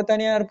இருப்பாங்க, அவங்க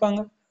தனியா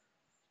இருப்பாங்க,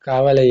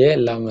 கவலையே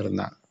இல்லாம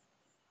இருந்தாங்க.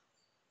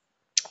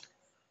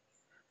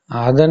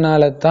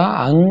 அதனாலதான்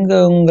அங்க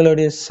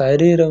உங்களுடைய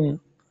சரீரம்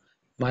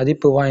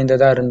மதிப்பு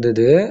வாய்ந்ததா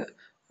இருந்தது.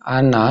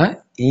 ஆனா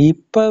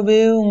இப்பவே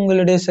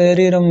உங்களுடைய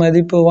சரீரம்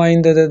மதிப்பு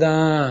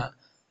வாய்ந்ததுதான்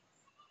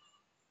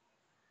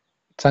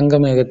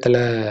சங்கமயுகத்துல.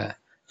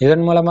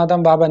 இதன் மூலமா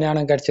தான் பாபா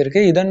ஞானம்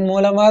கிடைச்சிருக்கு. இதன்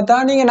மூலமா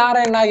தான் நீங்க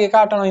நாராயணாகி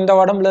காட்டணும் இந்த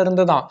உடம்புல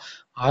இருந்துதான்.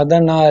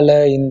 அதனால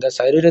இந்த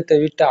சரீரத்தை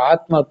விட்டு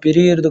ஆத்மா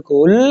பிரியறதுக்கு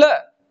உள்ள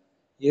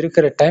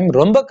இருக்கிற டைம்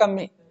ரொம்ப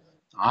கம்மி.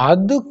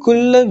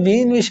 அதுக்குள்ள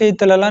வீண்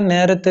விஷயத்துல எல்லாம்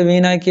நேரத்தை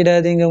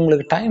வீணாக்கிடாதீங்க.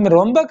 உங்களுக்கு டைம்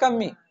ரொம்ப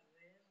கம்மி,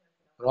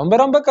 ரொம்ப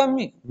ரொம்ப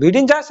கம்மி.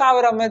 விடிஞ்சா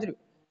சாவற மாதிரி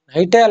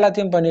நைட்டே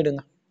எல்லாத்தையும்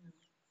பண்ணிடுங்க.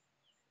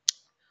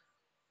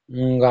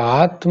 உங்க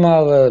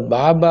ஆத்மாவை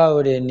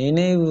பாபாவுடைய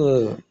நினைவு,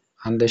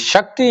 அந்த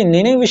சக்தி,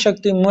 நினைவு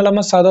சக்தி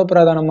மூலமா சதோ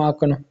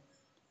பிரதானமாக்கணும்.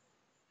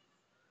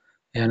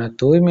 ஏன்னா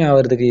தூய்மை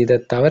ஆவறதுக்கு இதை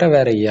தவிர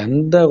வேற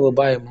எந்த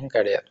உபாயமும்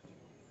கிடையாது.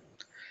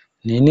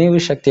 நினைவு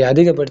சக்தி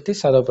அதிகப்படுத்தி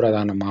சதோ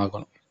பிரதானம்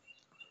ஆகணும்.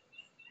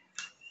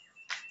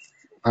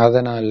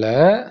 அதனால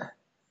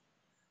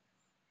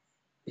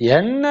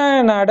என்ன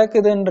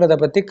நடக்குதுன்றத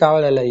பத்தி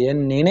கவலை இல்லை,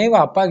 என் நினைவு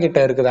அப்பா கிட்ட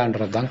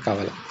இருக்குதான்றதுதான்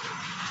கவலை.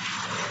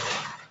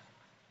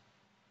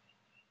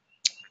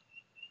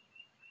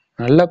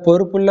 நல்ல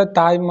பொறுப்புள்ள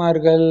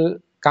தாய்மார்கள்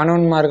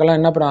கணவன்மார்கள்லாம்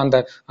என்ன பண்ணுவாங்க, அந்த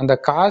அந்த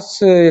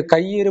காசு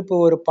கையிருப்பு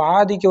ஒரு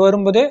பாதிக்கு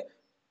வரும்போதே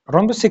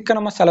ரொம்ப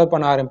சிக்கனமா செலவு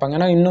பண்ண ஆரம்பிப்பாங்க.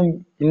 ஏன்னா இன்னும்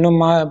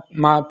இன்னும்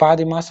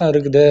பாதி மாசம்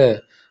இருக்குது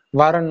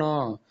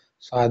வரணும்.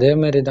 ஸோ அதே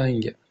மாதிரிதான்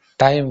இங்க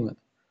டைம்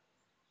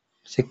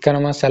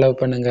சிக்கனமா செலவு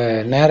பண்ணுங்க,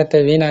 நேரத்தை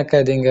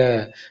வீணாக்காதீங்க.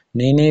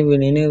 நினைவு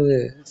நினைவு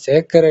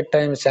சேர்க்கிற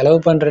டைம், செலவு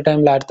பண்ற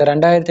டைம்ல அடுத்த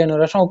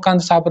 2500 வருஷம்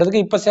உட்கார்ந்து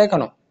சாப்பிட்றதுக்கு இப்ப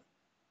சேர்க்கணும்,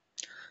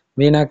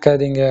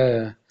 வீணாக்காதீங்க.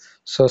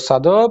 ஸோ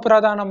சதோ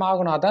பிரதானம்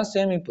ஆகணும், அதான்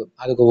சேமிப்பு.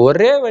 அதுக்கு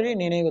ஒரே வழி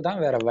நினைவு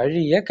தான், வேற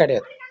வழியே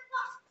கிடையாது.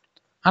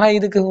 ஆனா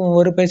இதுக்கு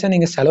ஒரு பைசா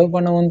நீங்க செலவு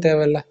பண்ணவும்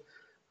தேவையில்ல.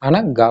 ஆனா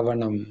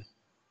கவனம்,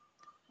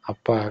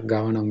 அப்பா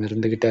கவனம்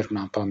இருந்துகிட்டே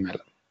இருக்கணும் அப்பா மேல.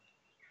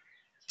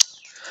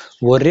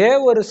 ஒரே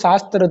ஒரு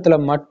சாஸ்திரத்துல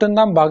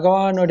மட்டும்தான்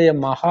பகவானுடைய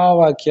மகா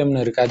வாக்கியம்னு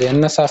இருக்கு. அது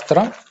என்ன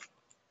சாஸ்திரம்?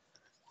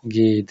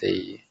 கீதை.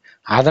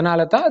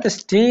 அதனாலதான் அது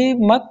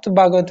ஸ்ரீமத்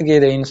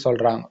பகவத்கீதைன்னு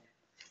சொல்றாங்க.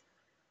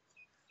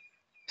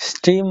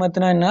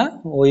 ஸ்ரீமத்னா என்ன?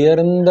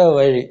 உயர்ந்த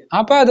வழி.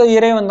 அப்ப அது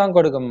இறைவன் தான்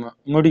கொடுக்க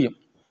முடியும்.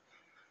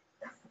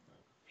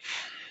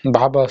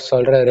 பாபா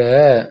சொல்றாரு,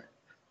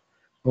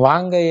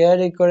 வாங்க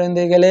ஏழை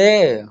குழந்தைகளே,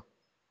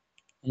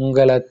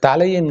 உங்களை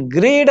தலையின்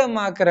கிரீடம்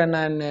ஆக்குறேன்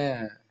நானு.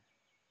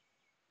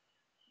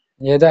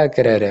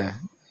 எதாக்குறாரு?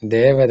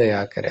 தேவதை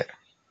ஆக்குறாரு.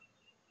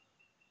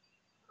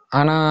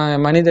 ஆனா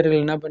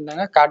மனிதர்கள் என்ன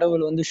பண்ணாங்க,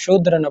 கடவுள் வந்து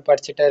சூத்ரனை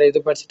படிச்சுட்டாரு, இது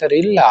படிச்சுட்டாரு.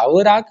 இல்ல,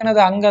 அவர்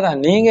ஆக்குனது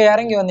அங்கதான். நீங்க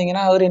இறங்கி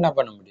வந்தீங்கன்னா அவரு என்ன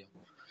பண்ண முடியும்?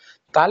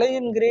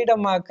 தலையின்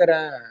கிரீடம்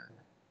ஆக்குறேன்.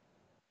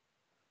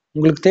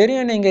 உங்களுக்கு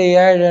தெரியும் நீங்க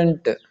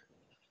ஏழைன்ட்டு.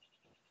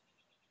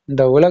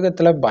 இந்த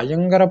உலகத்துல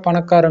பயங்கர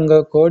பணக்காரங்க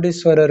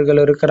கோடீஸ்வரர்கள்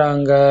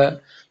இருக்கிறாங்க.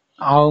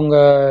 அவங்க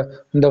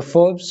இந்த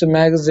ஃபோர்ப்ஸ்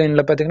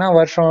மேகசின்ல பாத்தீங்கன்னா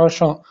வருஷம்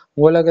வருஷம்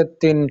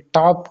உலகத்தின்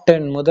டாப்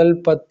 10 முதல்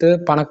 10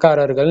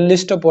 பணக்காரர்கள்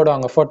லிஸ்ட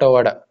போடுவாங்க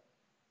போட்டோவோட.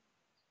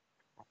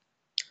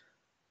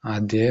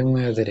 அதே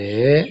மாதிரி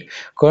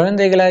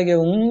குழந்தைகளாகிய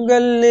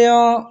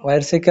உங்களையும்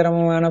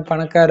வரிசைக்கிரமமான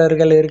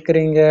பணக்காரர்கள்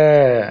இருக்கிறீங்க.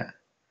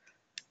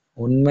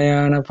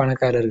 உண்மையான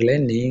பணக்காரர்களே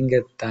நீங்க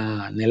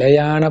தான்,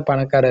 நிலையான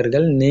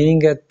பணக்காரர்கள்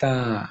நீங்க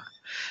தான்.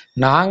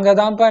 நாங்க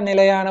தான்ப்பா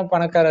நிலையான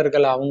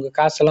பணக்காரர்கள், அவங்க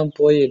காசெல்லாம்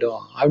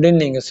போயிடும்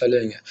அப்படின்னு நீங்க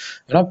சொல்லுவீங்க.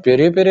 ஏன்னா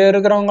பெரிய பெரிய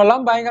இருக்கிறவங்க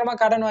எல்லாம் பயங்கரமா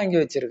கடன் வாங்கி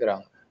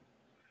வச்சிருக்கிறாங்க.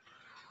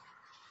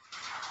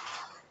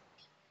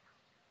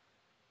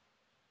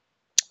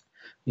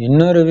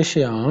 இன்னொரு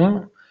விஷயம்,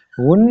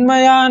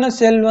 உண்மையான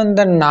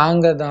செல்வந்தன்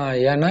நாங்க தான்.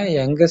 ஏன்னா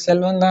எங்க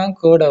செல்வம் தான்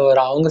கூட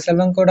வரும், அவங்க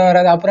செல்வம் கூட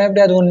வராது. அப்புறம்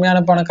எப்படி அது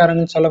உண்மையான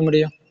பணக்காரன்னு சொல்ல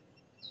முடியும்?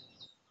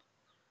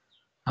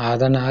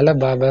 அதனால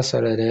பாபா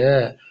சொல்றாரு,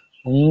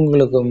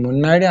 உங்களுக்கு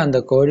முன்னாடி அந்த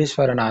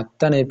கோடீஸ்வரன்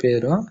அத்தனை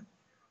பேரும்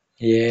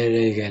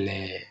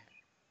ஏழைகளே.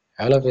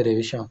 எவ்வளவு பெரிய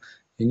விஷயம்.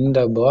 இந்த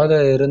போதை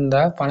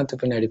இருந்தா பணத்து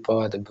பின்னாடி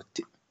போகாத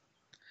புத்தி.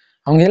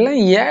 அவங்க எல்லாம்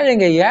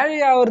ஏழைங்க. ஏழை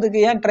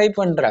ஆகுறதுக்கு ஏன் ட்ரை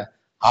பண்ற?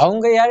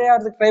 அவங்க ஏழை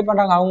ஆகுறதுக்கு ட்ரை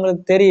பண்றாங்க,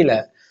 அவங்களுக்கு தெரியல.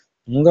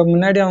 உங்க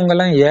முன்னாடி அவங்க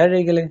எல்லாம்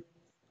ஏழைகளே.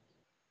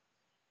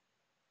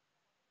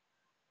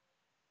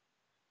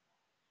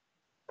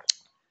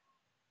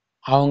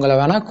 அவங்கள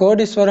வேணா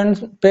கோடீஸ்வரன்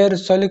பேர்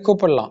சொல்லி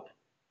கூப்பிடலாம்,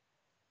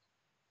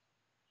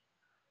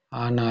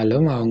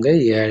 ஆனாலும் அவங்க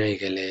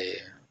ஏழைகளே.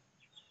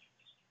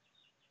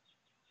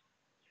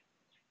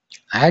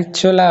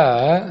 ஆக்சுவலா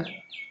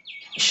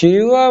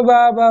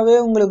சிவபாபாவே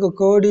உங்களுக்கு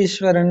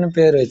கோடீஸ்வரன்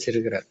பேர்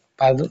வச்சிருக்கிறார்.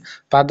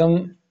 பதம்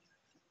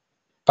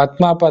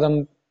பத்மா பதம்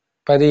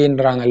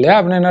பதின்றாங்க இல்லையா,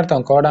 அப்படின்னு என்ன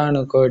அர்த்தம்? கோடானு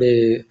கோடி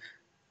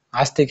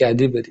ஆஸ்திக்கு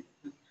அதிபதி.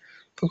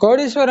 இப்போ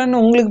கோடீஸ்வரன்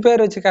உங்களுக்கு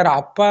பேர் வச்சுக்காரு,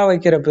 அப்பா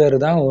வைக்கிற பேரு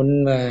தான்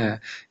உண்மை.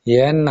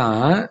 ஏன்னா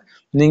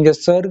நீங்க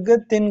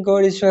சொர்க்கத்தின்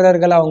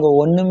கோடீஸ்வரர்கள், அவங்க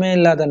ஒண்ணுமே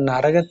இல்லாத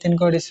நரகத்தின்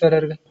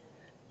கோடீஸ்வரர்கள்.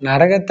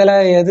 நரகத்துல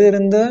எது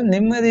இருந்தும்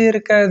நிம்மதி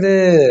இருக்காது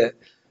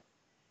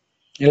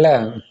இல்ல.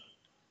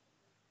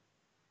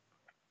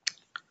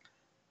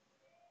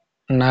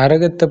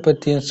 நரகத்தை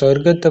பத்தியும்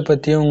சொர்க்கத்தை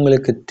பத்தியும்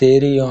உங்களுக்கு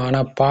தெரியும், ஆனா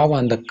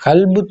பாவம் அந்த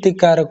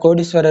கல்புத்திக்கார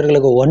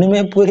கோடீஸ்வரர்களுக்கு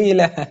ஒண்ணுமே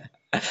புரியல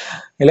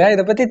இல்லையா,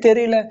 இதை பத்தி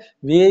தெரியல.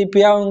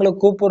 விஐபியா அவங்களை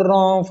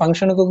கூப்பிடுறோம்,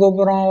 ஃபங்க்ஷனுக்கு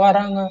கூப்பிடுறோம்,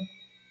 வராங்க.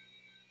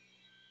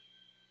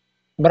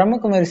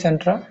 பிரம்மகுமாரி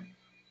சென்டரா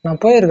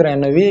நான் போயிருக்கிறேன்,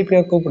 என்ன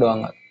விஐபியா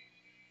கூப்பிடுவாங்க.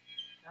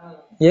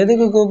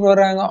 எதுக்கு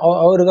கூப்பிடுறாங்க?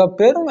 அவருக்கு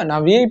பெருமை,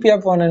 நான் விஐபியா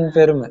போனேன்னு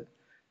பெருமை.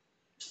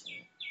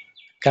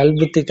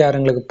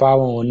 கல்புத்திக்காரங்களுக்கு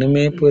பாவம்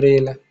ஒண்ணுமே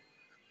புரியல.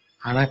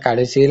 ஆனா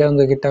கடைசியில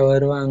உங்ககிட்ட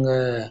வருவாங்க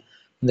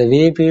இந்த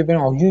விஐபி.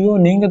 ஐயோ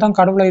நீங்க தான்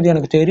கடவுளை, இது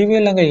எனக்கு தெரியவே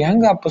இல்லைங்க,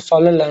 ஏங்க அப்ப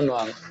சொல்லலன்னு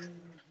வாங்க.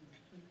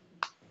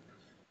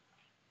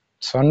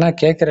 சொன்னா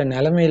கேட்கிற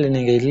நிலைமையில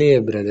நீங்க இல்லையே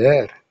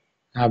பிரதர்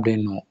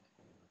அப்படின்னும்.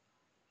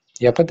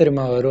 எப்ப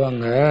தெரியுமா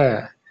வருவாங்க?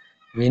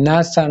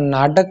 விநாசம்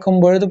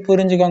நடக்கும் பொழுது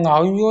புரிஞ்சுக்கோங்க,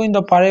 ஐயோ இந்த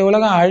பழைய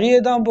உலகம்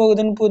அழியதான்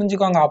போகுதுன்னு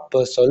புரிஞ்சுக்கோங்க.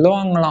 அப்ப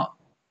சொல்லுவாங்களாம்,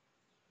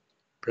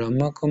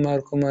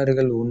 பிரம்மகுமார்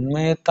குமாரிகள்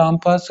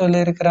உண்மையத்தான்ப்பா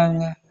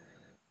சொல்லியிருக்கிறாங்க,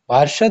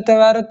 வருஷத்தை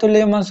வேற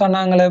துல்லியமா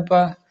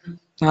சொன்னாங்களேப்பா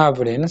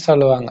அப்படின்னு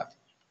சொல்லுவாங்க.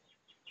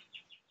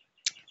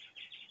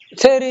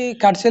 சரி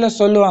கடைசியில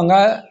சொல்லுவாங்க.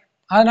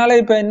 அதனால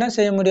இப்ப என்ன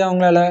செய்ய முடியும்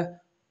அவங்களால?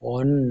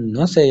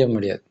 ஒன்னும் செய்ய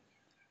முடியாது.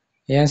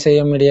 ஏன் செய்ய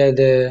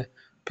முடியாது?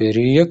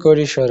 பெரிய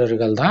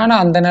கோடீஸ்வரர்கள் தான். ஆனா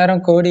அந்த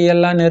நேரம் கோடி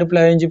எல்லாம்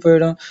நெருப்புல அழிஞ்சு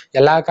போயிடும்.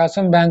 எல்லா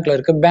காசும் பேங்க்ல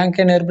இருக்கு,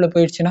 பேங்கே நெருப்புல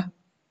போயிடுச்சுன்னா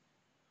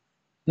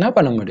என்ன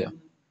பண்ண முடியும்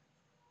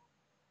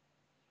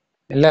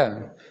இல்ல?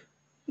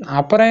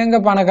 அப்புறம் எங்க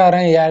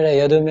பணக்காரன் ஏழை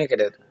எதுவுமே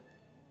கிடையாது,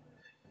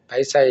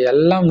 பைசா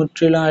எல்லாம்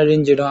முற்றிலும்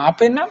அழிஞ்சிடும்.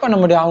 அப்ப என்ன பண்ண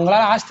முடியும்?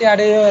 அவங்களால ஆஸ்தி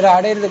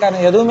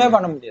அடையிறதுக்கான எதுவுமே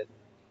பண்ண முடியாது.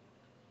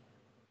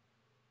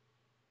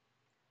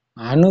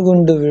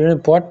 அணுகுண்டு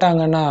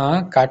போட்டாங்கன்னா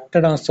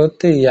கட்டடம்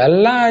சொத்து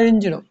எல்லாம்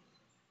அழிஞ்சிடும்.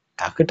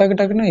 டக்கு டக்கு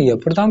டக்குன்னு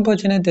எப்படிதான்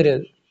போச்சுன்னே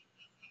தெரியாது.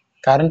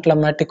 கரண்ட்ல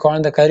மாட்டி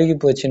குழந்தை கருகி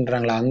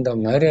போச்சுன்றாங்களா, அந்த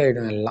மாதிரி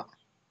ஆயிடும் எல்லாம்.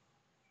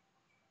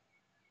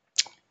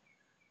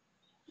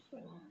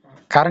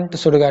 கரண்ட்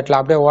சுடுகாட்டுல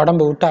அப்படியே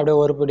உடம்பு விட்டு அப்படியே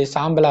ஒரு பிடி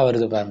சாம்பலா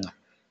வருது பாருங்க,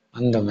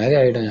 அந்த மாதிரி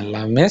ஆயிடும்.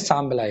 எல்லாமே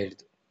சாம்பல்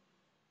ஆயிடுது,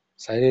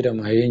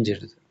 சரீரம்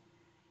அழிஞ்சிடுது.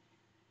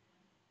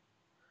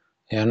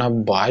 ஏன்னா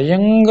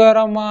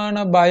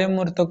பயங்கரமான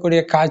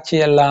பயமுறுத்தக்கூடிய காட்சி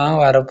எல்லாம்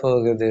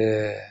வரப்போகுது,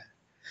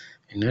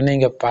 இன்னும்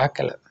நீங்க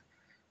பார்க்கல.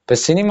 இப்ப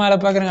சினிமால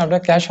பாக்குறீங்க,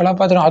 அப்படியே கேஷுவலா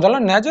பாத்துரும்.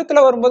 அதெல்லாம்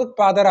நிஜத்துல வரும்போது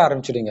பதற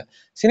ஆரம்பிச்சிடுங்க.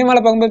 சினிமால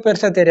பார்க்கும்போது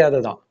பெருசா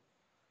தெரியாதுதான்,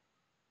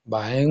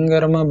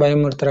 பயங்கரமா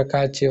பயமுறுத்துற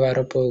காட்சி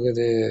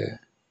வரப்போகுது.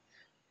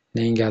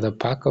 நீங்க அதை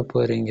பார்க்க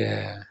போறீங்க.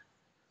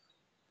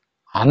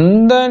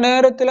 அந்த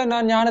நேரத்துல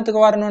நான் ஞானத்துக்கு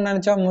வரணும்னு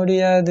நினைச்சா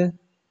முடியாது,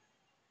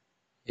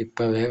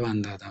 இப்பவே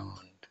வந்தாதான்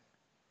உண்டு.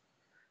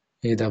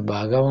 இத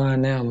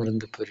பகவானே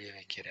அமர்ந்து புரிய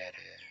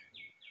வைக்கிறாரு.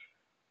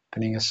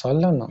 இப்ப நீங்க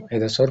சொல்லணும்,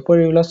 இத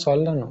சொற்பொழிவுல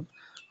சொல்லணும்.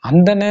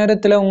 அந்த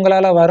நேரத்துல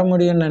உங்களால வர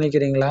முடியும்னு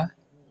நினைக்கிறீங்களா?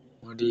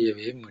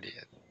 முடியவே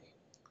முடியாது.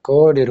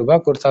 கோடி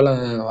ரூபாய்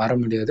கொடுத்தாலும் வர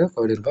முடியாது,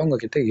 கோடி ரூபாய்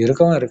உங்ககிட்ட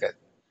இருக்கவும் இருக்காது,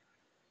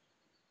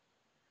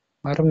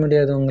 வர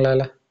முடியாது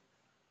உங்களால.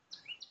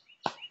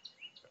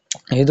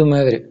 இது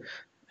மாதிரி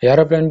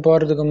ஏரோப்ளேன்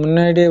போறதுக்கு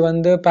முன்னாடி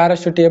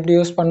பேராஷூட் எப்படி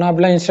யூஸ் பண்ணா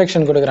அப்படிலாம்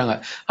இன்ஸ்ட்ரக்ஷன் கொடுக்குறாங்க.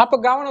 அப்ப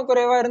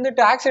கவனக்குறைவா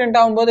இருந்துட்டு ஆக்சிடென்ட்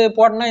ஆகும்போது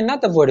போடனா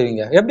என்னத்த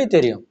போடுவீங்க? எப்படி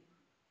தெரியும்?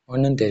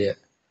 ஒன்றும்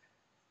தெரியாது.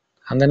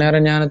 அந்த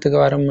நேரம் ஞானத்துக்கு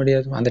வர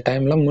முடியாது, அந்த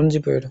டைம்ல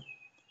முடிஞ்சு போயிடும்.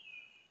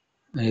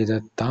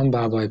 இதைத்தான்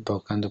பாபா இப்ப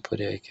உட்காந்து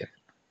புரிய வைக்கிறேன்.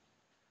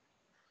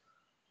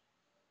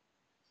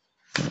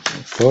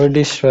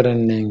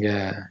 கோடீஸ்வரன் நீங்க.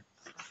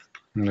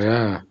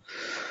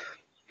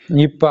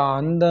 இப்ப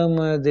அந்த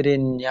மாதிரி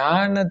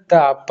ஞானத்தை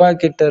அப்பா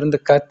கிட்ட இருந்து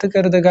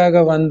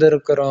கத்துக்கிறதுக்காக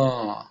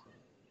வந்திருக்கிறோம்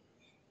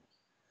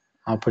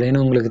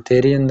அப்படின்னு உங்களுக்கு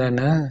தெரியும்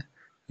தானே?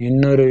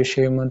 இன்னொரு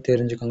விஷயமும்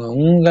தெரிஞ்சுக்கோங்க,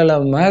 உங்களை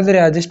மாதிரி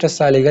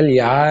அதிர்ஷ்டசாலிகள்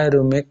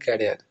யாருமே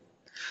கிடையாது.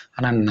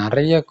 ஆனா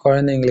நிறைய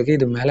குழந்தைங்களுக்கு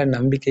இது மேல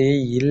நம்பிக்கையே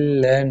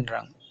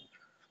இல்லைன்றாங்க.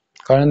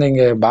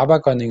 குழந்தைங்க, பாபா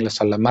குழந்தைங்களை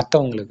சொல்ல,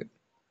 மத்தவங்களுக்கு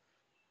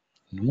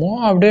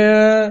இன்னமும் அப்படியே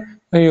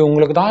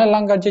இவங்களுக்கு தான்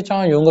எல்லாம்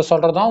கிடைச்சிச்சான், இவங்க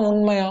சொல்றதுதான்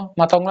உண்மையா,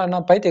 மத்தவங்களாம்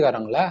என்ன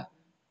பைத்தியக்காரங்களா?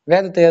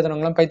 வேதத்தை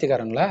எழுதுனவங்களாம்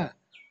பைத்தியக்காரங்களா?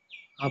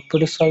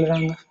 அப்படி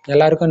சொல்றாங்க.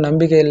 எல்லாருக்கும்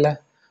நம்பிக்கை இல்லை.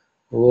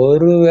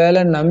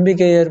 ஒருவேளை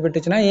நம்பிக்கை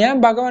ஏற்பட்டுச்சுன்னா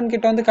ஏன் பகவான்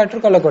கிட்ட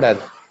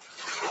கற்றுக்கொள்ளக்கூடாது?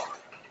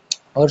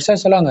 ஒரு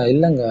சார் சொல்லுவாங்க,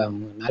 இல்லைங்க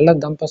அவங்க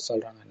நல்லதுதான்ப்பா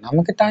சொல்றாங்க,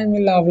 நமக்கு டைம்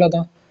இல்லை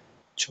அவ்வளவுதான்.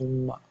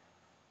 சும்மா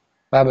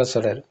பாபா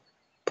சொல்றாரு,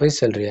 பொய்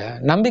சொல்றியா?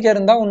 நம்பிக்கை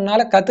இருந்தா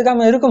உன்னால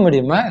கத்துக்காம இருக்க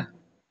முடியுமா?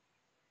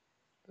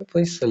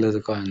 பொய்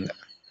சொல்லுதுக்கோ. அங்க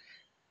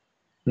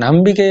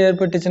நம்பிக்கை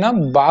ஏற்பட்டுச்சுன்னா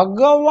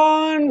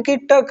பகவான்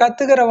கிட்ட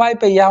கத்துக்கிற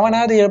வாய்ப்பை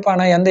எவனாவது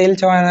இழப்பானா? எந்த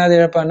இழிச்சவனாவது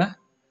இழப்பானா?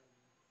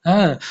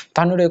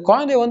 தன்னுடைய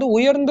குழந்தைய வந்து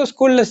உயர்ந்த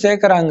ஸ்கூல்ல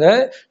சேர்க்கறாங்க,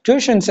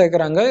 tuition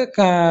சேர்க்கறாங்க,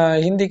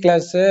 Hindi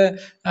class,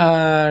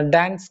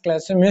 dance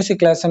class,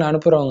 music கிளாஸ்ன்னு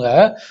அனுப்புறவங்க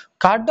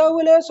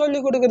கடவுளே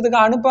சொல்லி கொடுக்கறதுக்கு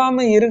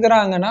அனுப்பாம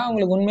இருக்கிறாங்கன்னா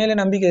அவங்களுக்கு உண்மையிலே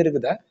நம்பிக்கை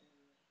இருக்குதா?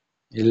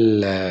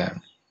 இல்ல.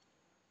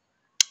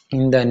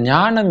 இந்த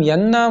ஞானம்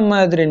என்ன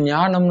மாதிரி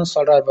ஞானம்னு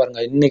சொல்றாரு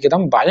பாருங்க.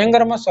 இன்னைக்குதான்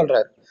பயங்கரமா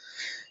சொல்றாரு.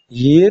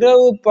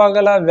 இரவு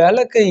பகலா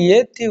விளக்கை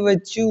ஏத்தி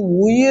வச்சு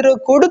உயிரை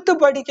கொடுத்து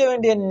படிக்க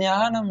வேண்டிய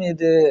ஞானம்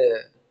இது.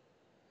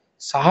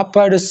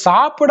 சாப்பாடு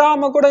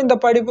சாப்பிடாம கூட இந்த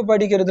படிப்பு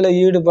படிக்கிறதுல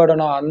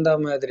ஈடுபடணும், அந்த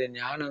மாதிரி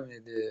ஞானம்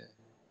இது.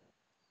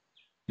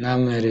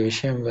 நான் மாதிரி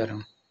விஷயம்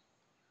பாருங்க.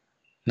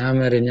 நான்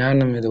மாதிரி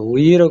ஞானம் இது.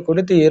 உயிரை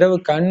கொடுத்து இரவு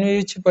கண்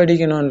விழிச்சு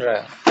படிக்கணும்ன்ற.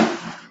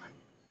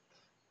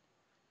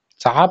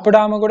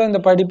 சாப்பிடாம கூட இந்த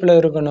படிப்புல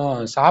இருக்கணும்,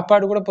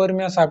 சாப்பாடு கூட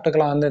பொறுமையா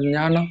சாப்பிட்டுக்கலாம், அந்த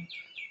ஞானம்.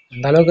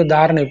 அந்த அளவுக்கு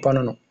தாரணை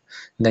பண்ணணும்.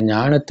 இந்த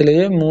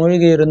ஞானத்திலேயே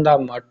மூழ்கி இருந்தா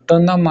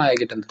மட்டும்தான் மாயை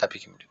கிட்ட இருந்து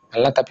தப்பிக்க முடியும்.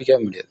 எல்லாம்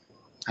தப்பிக்கவே முடியாது,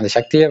 அந்த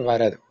சக்தியே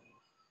வராது.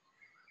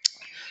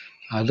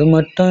 அது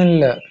மட்டும்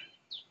இல்ல,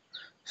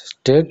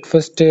 ஸ்டேட்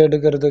ஃபர்ஸ்ட்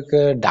எடுக்கிறதுக்கு,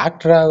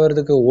 டாக்டர்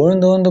ஆகிறதுக்கு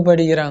உழுந்து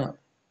படிக்கிறாங்க.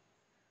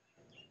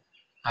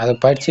 அதை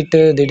படிச்சுட்டு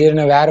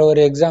திடீர்னு வேற ஒரு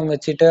எக்ஸாம்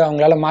வச்சுட்டு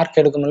அவங்களால மார்க்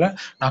எடுக்க முடியல,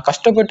 நான்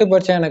கஷ்டப்பட்டு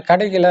படிச்சேன் எனக்கு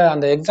கிடைக்கல,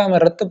 அந்த எக்ஸாமை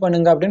ரத்து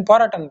பண்ணுங்க அப்படின்னு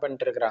போராட்டம்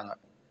பண்ணிட்டு இருக்கிறாங்க.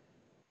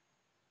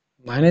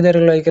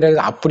 மனிதர்கள் வைக்கிறது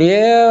அப்படியே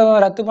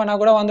ரத்து பண்ணா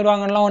கூட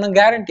வந்துடுவாங்கன்னா ஒன்றும்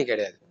கேரண்டி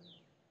கிடையாது.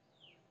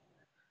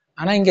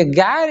 ஆனா இங்க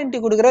கேரண்டி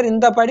கொடுக்குறாரு,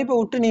 இந்த படிப்பை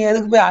விட்டு நீ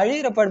எதுக்கு போய்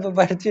அழியிற படிப்பை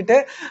படிச்சுட்டு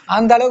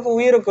அந்த அளவுக்கு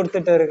உயிரை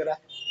கொடுத்துட்டு இருக்கிற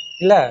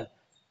இல்ல.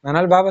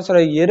 அதனால பாபா சொல்ற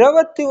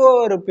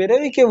 21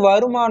 பிறவிக்கு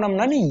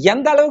வருமானம்னா நீ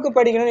எந்த அளவுக்கு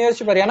படிக்கணும்னு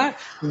யோசிச்சு பாரு. ஏன்னா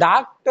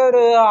டாக்டர்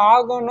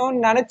ஆகணும்னு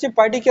நினைச்சு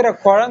படிக்கிற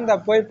குழந்தை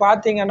போய்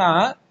பாத்தீங்கன்னா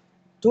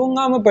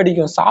தூங்காம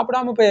படிக்கும்,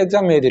 சாப்பிடாம போய்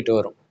எக்ஸாம் எழுதிட்டு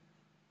வரும்.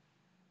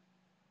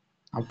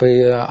 அப்ப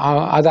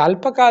அது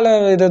அல்ப கால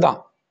இதுதான்.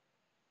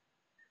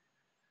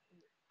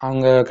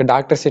 அவங்களுக்கு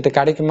டாக்டர் சீட்டு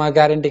கிடைக்குமா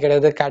கேரண்டி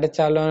கிடையாது,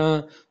 கிடைச்சாலும்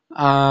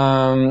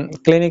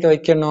கிளினிக்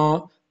வைக்கணும்,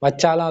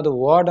 வச்சாலும் அது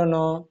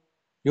ஓடணும்,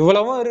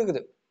 இவ்வளவும்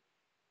இருக்குது.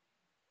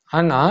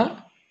 ஆனா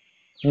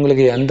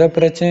உங்களுக்கு எந்த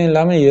பிரச்சனையும்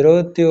இல்லாம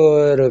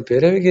 21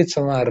 பிறவிக்கு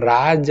சும்மா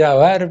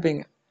ராஜாவா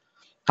இருப்பீங்க.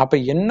 அப்ப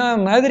என்ன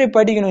மாதிரி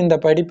படிக்கணும் இந்த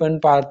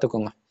படிப்புன்னு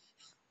பார்த்துக்கோங்க.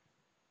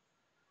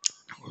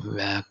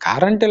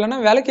 கரண்ட் இல்லைன்னா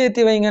விளக்கு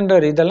ஏத்தி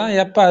வைங்கன்றாரு. இதெல்லாம்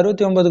எப்ப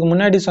 69க்கு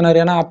முன்னாடி சொன்னாரு,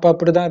 ஏன்னா அப்ப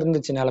அப்படிதான்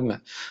இருந்துச்சு நிலைமை.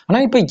 ஆனா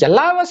இப்ப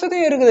எல்லா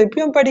வசதியும் இருக்குது,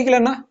 இப்பயும்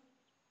படிக்கலன்னா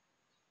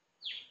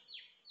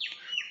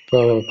இப்போ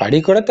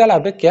படிக்க கூட தேவை,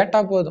 அப்படியே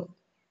கேட்டா போதும்,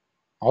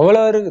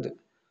 அவ்வளவு இருக்குது.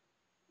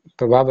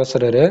 இப்ப பாபா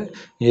சொல்றாரு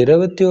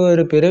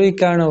 21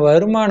 பிறவிக்கான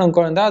வருமானம்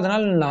குழந்தை,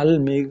 அதனால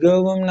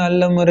மிகவும்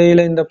நல்ல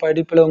முறையில இந்த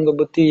படிப்புல உங்க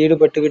புத்தி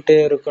ஈடுபட்டுக்கிட்டே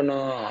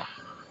இருக்கணும்.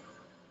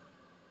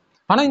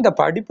 ஆனா இந்த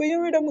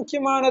படிப்பையும் விட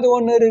முக்கியமானது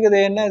ஒண்ணு இருக்குது,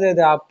 என்னது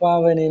அது?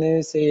 அப்பாவை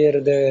நினைவு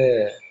செய்யறது.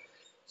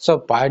 சோ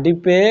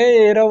படிப்பே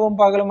இரவும்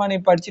பகலுமா நீ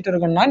படிச்சுட்டு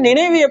இருக்கணும்னா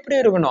நினைவு எப்படி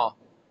இருக்கணும்?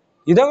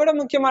 இதை விட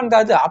முக்கியமானது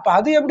அது. அப்ப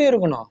அது எப்படி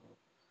இருக்கணும்?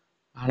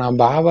 ஆனா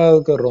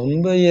பாபாவுக்கு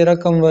ரொம்ப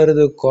இரக்கம்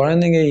வருது,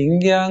 குழந்தைங்க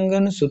இங்க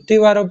அங்கன்னு சுத்தி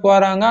வர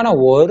போறாங்க, ஆனா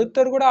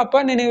ஒருத்தர் கூட அப்பா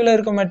நினைவுல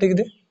இருக்க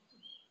மாட்டேங்குது.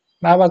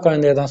 பாபா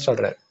குழந்தையதான்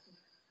சொல்றாரு.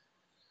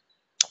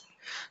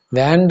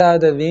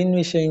 வேண்டாத வீண்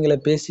விஷயங்களை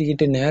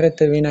பேசிக்கிட்டு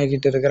நேரத்தை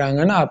வீணாக்கிட்டு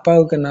இருக்கிறாங்கன்னு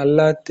அப்பாவுக்கு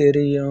நல்லா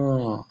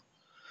தெரியும்.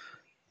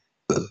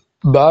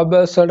 பாபா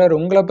சொல்றாரு,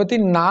 உங்களை பத்தி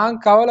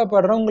நான்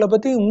கவலைப்படுறேன், உங்களை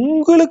பத்தி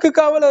உங்களுக்கு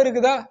கவலை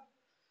இருக்குதா?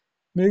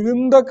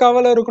 மிகுந்த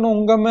கவலை இருக்கணும்,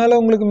 உங்க மேல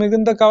உங்களுக்கு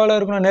மிகுந்த கவலை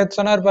இருக்கணும். நேற்று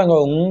சொன்னா இருப்பாங்க,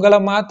 உங்களை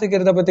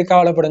மாத்திக்கிறத பத்தி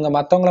கவலைப்படுங்க,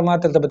 மத்தவங்களை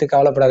மாத்துறத பத்தி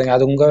கவலைப்படாதீங்க,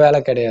 அது உங்க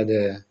வேலை கிடையாது.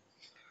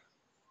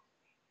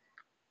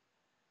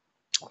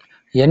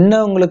 என்ன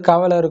உங்களுக்கு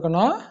கவலை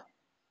இருக்கணும்?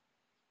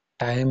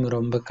 டைம்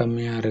ரொம்ப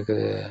கம்மியா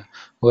இருக்குது.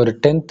 ஒரு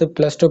 10th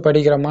 +2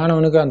 படிக்கிற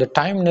மாணவனுக்கு அந்த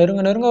டைம்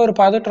நெருங்க ஒரு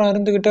பதற்றம்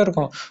இருந்துகிட்டே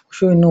இருக்கும்.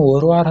 இன்னும்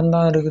ஒரு வாரம்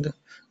தான் இருக்குது,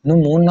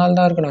 இன்னும் 3 நாள்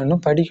தான் இருக்கு, நான்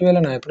இன்னும் படிக்கவே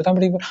இல்லை, நான் எப்படித்தான்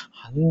படிப்பேன்,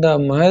 அந்த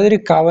மாதிரி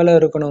கவலை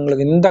இருக்கணும்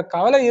உங்களுக்கு. இந்த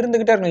கவலை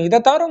இருந்துகிட்டே இருக்கணும். இதை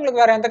தவிர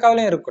உங்களுக்கு வேற எந்த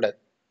கவலையும் இருக்கக்கூடாது.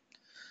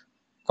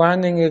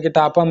 குழந்தைங்க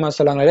கிட்ட அப்பா அம்மா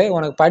சொல்லுவாங்களே,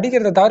 உனக்கு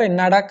படிக்கிறத தவிர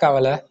என்னடா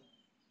கவலை,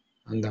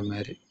 அந்த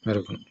மாதிரி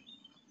இருக்கணும்.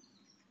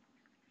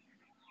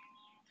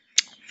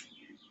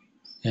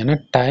 ஏன்னா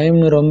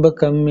டைம் ரொம்ப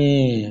கம்மி,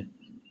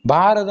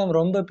 பாரதம்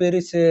ரொம்ப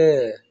பெருசு,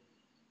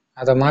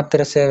 அதை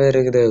மாத்திர சேவை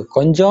இருக்குது.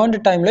 கொஞ்சோண்டு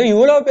டைம்ல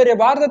இவ்வளவு பெரிய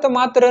பாரதத்தை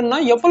மாத்துறதுன்னா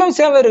எவ்வளவு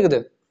சேவை இருக்குது.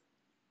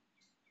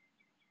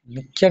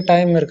 மிக்க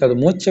டைம் இருக்காது,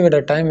 மூச்சு விட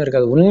டைம்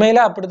இருக்காது.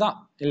 உண்மையில அப்படிதான்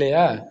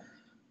இல்லையா?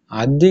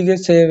 அதிக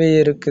சேவை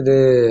இருக்குது.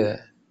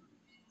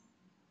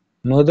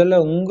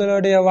 முதல்ல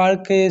உங்களுடைய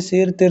வாழ்க்கையை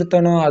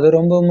சீர்திருத்தணும், அது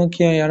ரொம்ப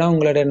முக்கியம். ஏன்னா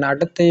உங்களுடைய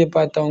நடத்தையை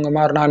பார்த்தவங்க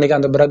மாறினா. அன்னைக்கு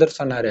அந்த பிரதர்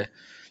சொன்னாரு,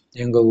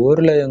 எங்க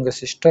ஊர்ல எங்க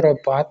சிஸ்டரை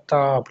பார்த்தா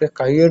அப்படியே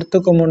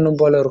கையெடுத்துக்க முன்னும்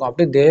போல இருக்கும்,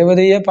 அப்படியே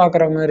தேவதையே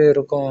பாக்குற மாதிரி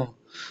இருக்கும்.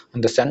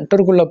 அந்த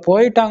சென்டருக்குள்ள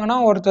போயிட்டாங்கன்னா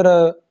ஒருத்தர்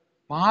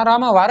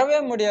மாறாம வரவே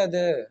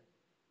முடியாது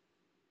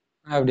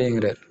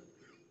அப்படிங்கிறார்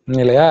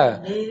இல்லையா?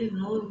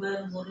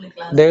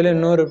 டெய்லி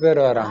 100 பேர்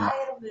வராங்க.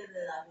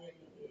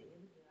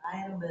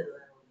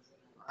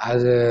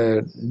 அது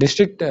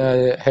டிஸ்ட்ரிக்ட்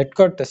ஹெட்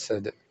குவார்ட்டர்ஸ்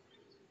அது,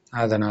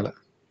 அதனால.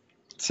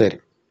 சரி,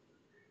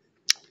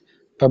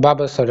 இப்ப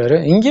பாபா சொல்றாரு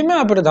இங்கேயுமே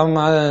அப்படிதான்,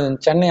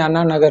 சென்னை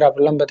அண்ணா நகர்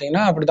அப்படிலாம்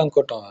பாத்தீங்கன்னா அப்படிதான்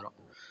கூட்டம் வரும்.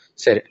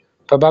 சரி,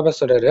 இப்ப பாபா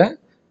சொல்றாரு,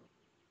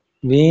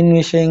 வீண்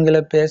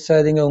விஷயங்களை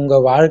பேசாதீங்க, உங்க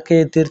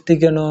வாழ்க்கையை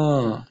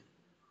திருத்திக்கணும்.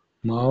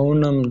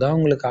 மௌனம் தான்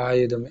உங்களுக்கு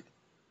ஆயுதமே.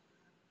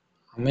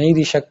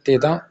 அமைதி சக்தி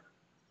தான்.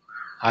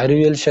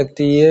 அறிவியல்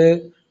சக்தியே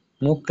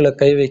மூக்குல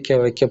கை வைக்க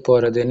வைக்க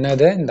போறது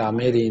என்னது? இந்த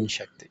அமைதியின்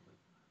சக்தி.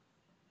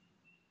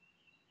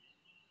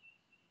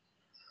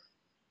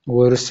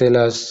 ஒரு சில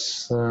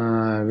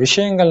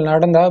விஷயங்கள்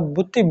நடந்தா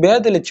புத்தி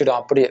பேதலிச்சிடும்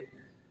அப்படியே.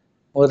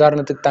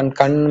 உதாரணத்துக்கு தன்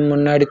கண்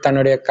முன்னாடி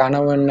தன்னுடைய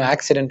கணவன்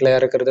ஆக்சிடென்ட்ல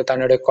இறக்குறது,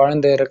 தன்னுடைய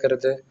குழந்தை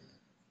இறக்குறது.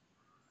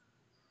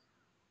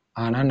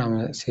 ஆனா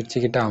நம்ம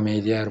சிரிச்சுக்கிட்டு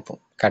அமைதியா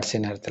இருப்போம் கடைசி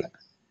நேரத்துல.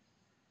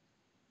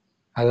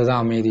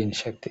 அதுதான் அமைதியின்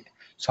சக்தி.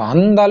 ஸோ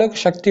அந்த அளவுக்கு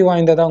சக்தி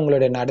வாய்ந்ததா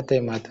உங்களுடைய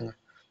நடத்தையை மாத்துங்க.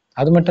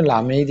 அது மட்டும் இல்ல,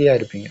 அமைதியா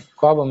இருப்பீங்க,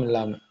 கோபம்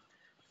இல்லாம.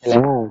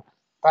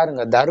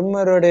 பாருங்க,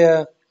 தர்மருடைய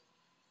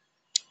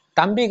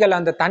தம்பிகள்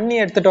அந்த தண்ணி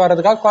எடுத்துட்டு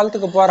வர்றதுக்காக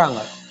குளத்துக்கு போறாங்க.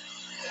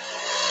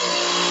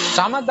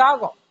 சம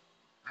தாகம்.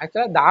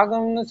 ஆக்சுவலா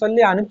தாகம்னு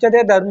சொல்லி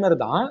அனுப்பிச்சதே தர்மர்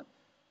தான்.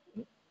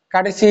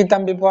 கடைசி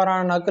தம்பி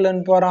போறான்,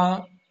 நக்குலன் போறான்.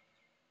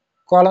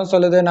 குளம்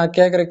சொல்லுது, நான்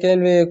கேட்குற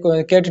கேள்வி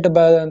கேட்டுட்டு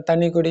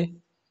தண்ணி குடி.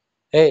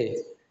 ஏய்,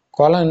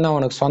 குளம் என்ன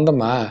உனக்கு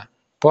சொந்தமா?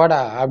 போடா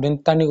அப்படின்னு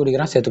தண்ணி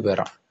குடிக்கிறான், செத்து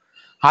போயிடறான்.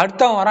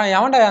 அடுத்தவன் வரான்,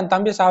 எவன்டா என்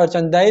தம்பி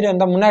சாவடிச்சான், தைரியம்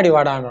இருந்தா முன்னாடி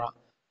வாடான்றான்.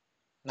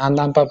 நான்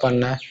தான்ப்பா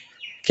பண்ணேன்,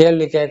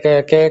 கேள்வி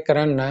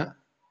கேட்கறேன்னு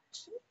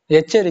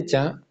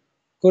எச்சரிச்சேன்,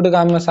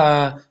 கொடுக்காம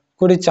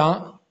குடிச்சான்,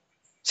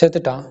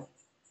 செத்துட்டான்.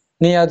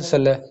 நீ யாவது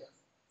சொல்லு.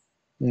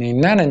 நீ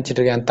என்ன நினைச்சிட்டு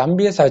இருக்க? என்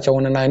தம்பியே சாச்சா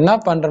உன்னை நான் என்ன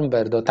பண்றேன்னு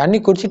பாருதோ, தண்ணி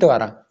குடிச்சிட்டு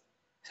வரேன்,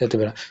 செத்து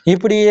போயிடான்.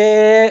 இப்படியே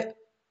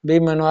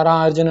பீமன்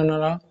வரான், அர்ஜுனன்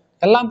வரான்,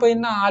 எல்லாம் போய்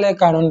என்ன ஆளே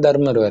காணும்னு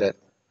தர்மர் வர்றாரு.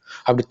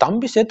 அப்படி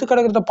தம்பி செத்து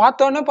கிடக்கிறத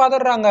பார்த்தோன்னே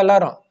பதறாங்க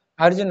எல்லாரும்.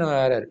 அர்ஜுன்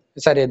வர்றாரு,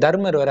 சரி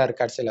தர்மர் வர்றாரு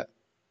கடைசியில.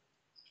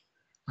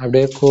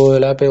 அப்படியே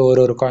கூலா போய் ஒரு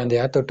ஒரு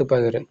குழந்தையா தொட்டு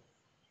பாக்குறாரு,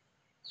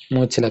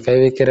 மூச்சுல கை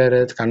வைக்கிறாரு,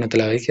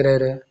 கன்னத்துல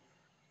வைக்கிறாரு,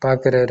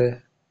 பாக்குறாரு.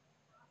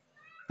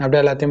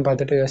 அப்படியே எல்லாத்தையும்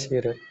பார்த்துட்டு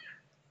யோசிக்கிறாரு,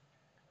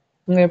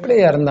 இங்க எப்படி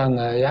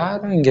இறந்தாங்க,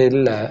 யாரும் இங்க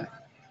இல்ல.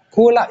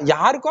 கூலா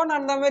யாருக்கோ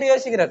நடந்த மாதிரி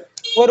யோசிக்கிறார்.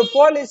 ஒரு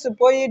போலீஸ்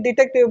போய்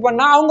டிடெக்டிவ்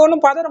பண்ணா அவங்க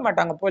ஒன்றும் பதற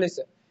மாட்டாங்க. போலீஸ்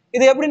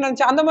இது எப்படி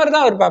நினைச்சு அந்த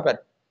மாதிரிதான் அவர் பார்ப்பார்.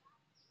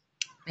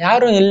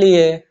 யாரும்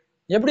இல்லையே,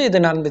 எப்படி இது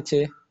நடந்துச்சு,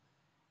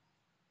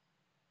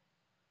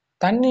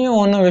 தண்ணியும்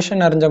ஒன்றும்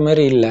விஷம் நிறைஞ்ச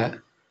மாதிரி இல்லை,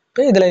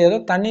 இப்போ இதுல ஏதோ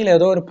தண்ணியில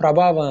ஏதோ ஒரு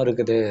பிரபாவம்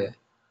இருக்குது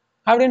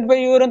அப்படின்னு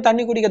போய் இவரும்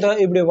தண்ணி குடிக்க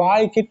இப்படி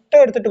வாய்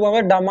கிட்ட எடுத்துட்டு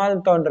போவே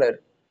டமால் தோன்றாரு.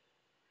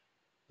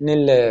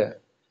 நில்லு,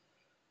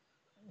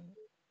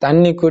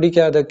 தண்ணி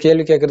குடிக்காத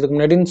கேள்வி கேட்கறதுக்கு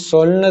முன்னாடின்னு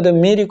சொன்னதை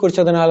மீறி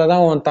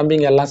குடிச்சதுனாலதான் உன்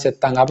தம்பிங்க எல்லாம்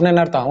செத்தாங்க. அப்படின்னு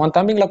என்ன அர்த்தம்? உன்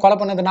தம்பிங்களை கொலை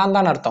பண்ணது நான்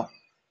தான் அர்த்தம்.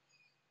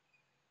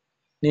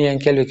 நீ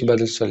என் கேள்விக்கு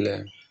பதில் சொல்லு.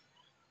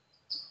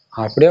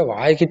 அப்படியே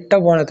வாய்கிட்ட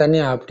போன தண்ணி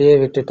அப்படியே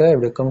விட்டுட்டு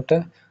இப்படி கும்பிட்டு,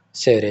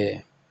 சரி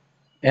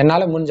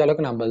என்னால முடிஞ்ச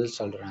அளவுக்கு நான் பதில்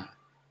சொல்றேன்.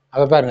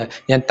 அப்ப பாருங்க,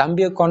 என்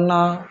தம்பியை கொன்னா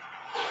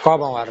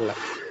கோபம் வரல.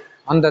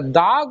 அந்த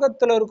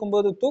தாகத்துல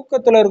இருக்கும்போது,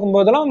 தூக்கத்துல இருக்கும்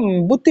போதெல்லாம்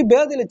புத்தி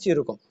பேதலிச்சு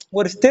இருக்கும்,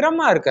 ஒரு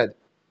ஸ்திரமா இருக்காது.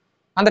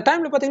 அந்த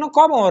டைம்ல பாத்தீங்கன்னா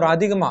கோபம் வரும்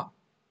அதிகமா.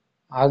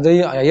 அது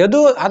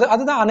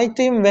அதுதான்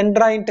அனைத்தையும்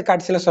வென்றாயின்ட்டு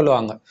கடைசியில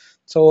சொல்லுவாங்க.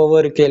 சோ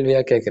ஒவ்வொரு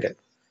கேள்வியா கேட்கிறேன்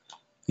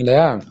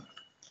இல்லையா?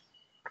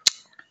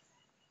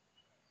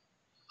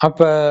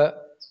 அப்ப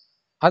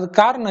அது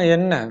காரணம்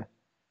என்ன?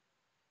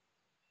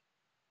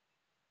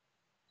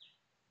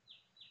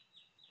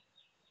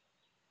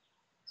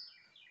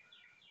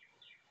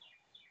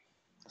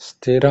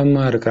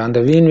 ஸ்திரமா இருக்கிற அந்த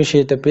வீண்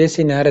விஷயத்த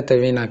பேசி நேரத்தை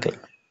வீணாக்கல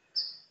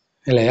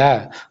இல்லையா?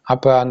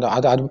 அப்ப அந்த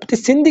அதை பத்தி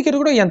சிந்திக்கிறது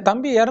கூட, என்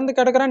தம்பி இறந்து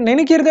கிடக்குறான்னு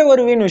நினைக்கிறதே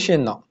ஒரு வீண்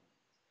விஷயம்தான்.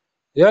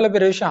 எவ்வளவு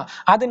பெரிய விஷயம்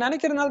அது.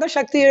 நினைக்கிறதுனால தான்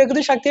சக்தி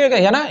இழக்குது, சக்தி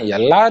இழக்க. ஏன்னா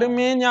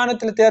எல்லாருமே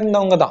ஞானத்துல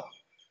தேர்ந்தவங்க தான்.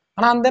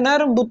 ஆனா அந்த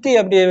நேரம் புத்தி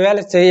அப்படி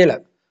வேலை செய்யல.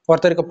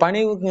 ஒருத்தருக்கு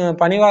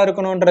பணிவா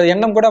இருக்கணும்ன்ற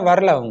எண்ணம் கூட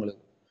வரல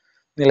அவங்களுக்கு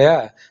இல்லையா?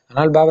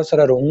 ஆனால் பாபா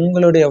சொல்றாரு,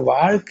 உங்களுடைய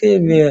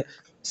வாழ்க்கையை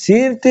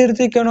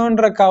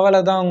சீர்திருத்திக்கணும்ன்ற கவலை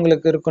தான்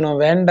உங்களுக்கு இருக்கணும்.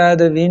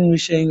 வேண்டாத வீண்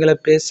விஷயங்களை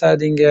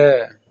பேசாதீங்க.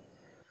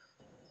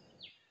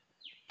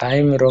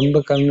 டைம் ரொம்ப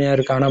கம்மியா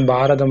இருக்கு, ஆனா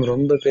பாரதம்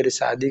ரொம்ப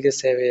பெருசு, அதிக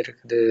சேவை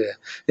இருக்குது.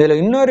 இதுல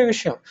இன்னொரு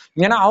விஷயம்,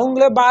 ஏன்னா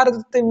அவங்களே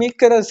பாரதத்தை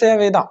மீட்கிற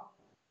சேவை தான்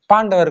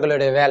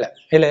பாண்டவர்களுடைய வேலை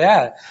இல்லையா?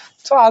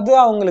 சோ அது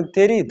அவங்களுக்கு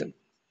தெரியுது.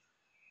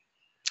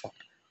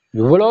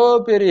 இவ்வளோ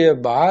பெரிய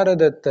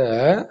பாரதத்தை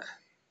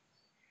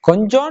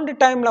கொஞ்சோண்டு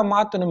டைம்ல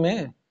மாத்தணுமே.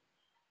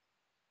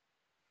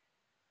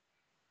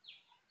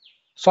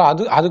 சோ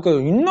அதுக்கு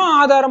இன்னும்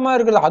ஆதாரமா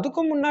இருக்குது.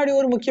 அதுக்கும் முன்னாடி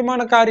ஒரு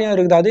முக்கியமான காரியம்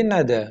இருக்குது. அது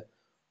என்னது?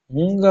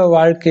 உங்க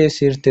வாழ்க்கையை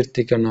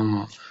சீர்திருத்திக்கணும்,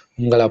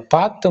 உங்களை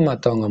பார்த்து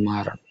மத்தவங்க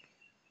மாறணும்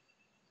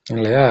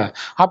இல்லையா?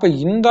 அப்ப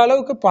இந்த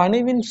அளவுக்கு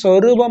பணிவின்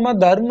சொரூபமா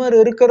தர்மர்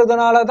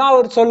இருக்கிறதுனாலதான்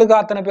அவர் சொல்லுக்கு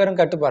அத்தனை பேரும்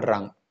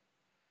கட்டுப்படுறாங்க.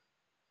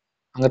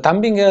 அங்க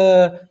தம்பிங்க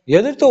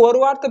எதிர்த்து ஒரு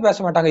வார்த்தை பேச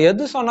மாட்டாங்க,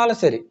 எது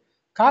சொன்னாலும் சரி.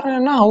 காரணம்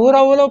என்ன? அவர்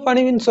அவ்வளவு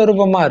பணிவின்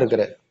சொரூபமா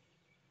இருக்கிறார்.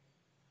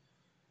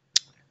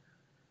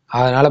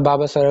 அதனால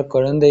பாபா சொல்ற,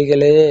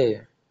 குழந்தைகளே,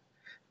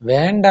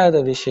 வேண்டாத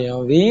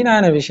விஷயம்,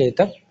 வீணான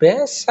விஷயத்த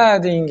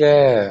பேசாதீங்க.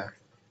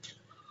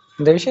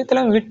 இந்த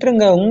விஷயத்தெல்லாம்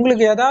விட்டுருங்க.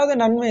 உங்களுக்கு ஏதாவது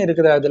நன்மை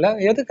இருக்குதா அதுல?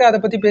 எதுக்கு அதை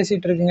பத்தி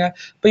பேசிட்டு இருக்கீங்க?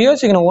 இப்ப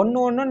யோசிக்கணும்.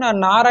 ஒண்ணு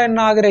நான்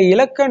நாராயணன் ஆகிற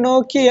இலக்க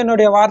நோக்கி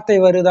என்னுடைய வார்த்தை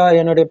வருதா,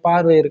 என்னுடைய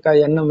பார்வை இருக்கா,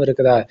 எண்ணம்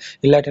இருக்குதா?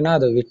 இல்லாட்டினா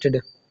அதை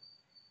விட்டுடு.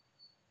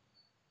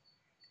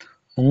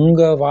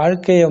 உங்க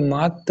வாழ்க்கைய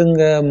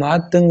மாத்துங்க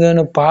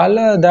மாத்துங்கன்னு பல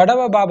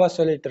தடவை பாபா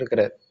சொல்லிட்டு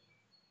இருக்கிறார்.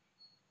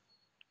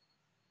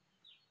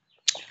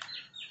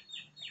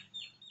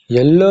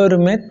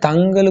 எல்லோருமே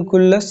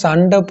தங்களுக்குள்ள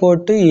சண்டை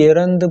போட்டு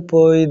இறந்து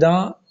போய்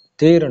தான்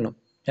தீரணும்.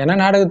 ஏன்னா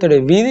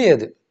நாடகத்துடைய விதி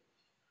அது.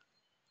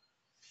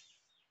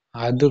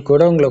 அது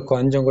கூட உங்களை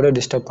கொஞ்சம் கூட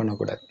டிஸ்டர்ப்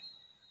பண்ணக்கூடாது.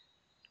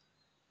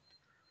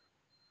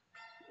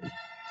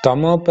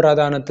 தமோ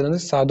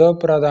பிரதானத்திலிருந்து சதோ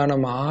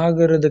பிரதானம்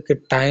ஆகுறதுக்கு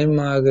டைம்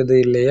ஆகுது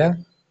இல்லையா?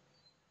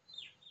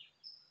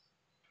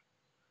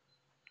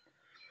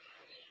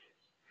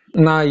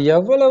 நான்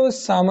எவ்வளவு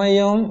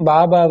சமயம்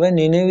பாபாவை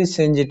நினைவு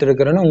செஞ்சிட்டு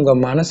இருக்கிறேன்னு உங்க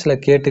மனசுல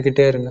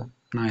கேட்டுக்கிட்டே இருங்க.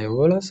 நான்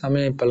எவ்வளவு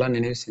சமயம் இப்பெல்லாம்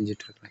நினைவு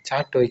செஞ்சிட்டு இருக்கிறேன்.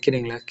 சாட்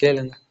வைக்கிறீங்களா?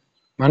 கேளுங்க,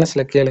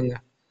 மனசுல கேளுங்க.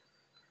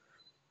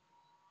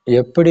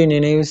 எப்படி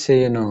நினைவு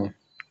செய்யணும்?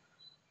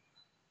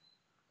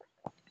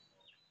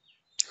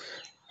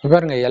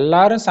 பாருங்க,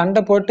 எல்லாரும்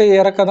சண்டை போட்டு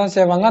இறக்கதான்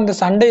செய்வாங்க. அந்த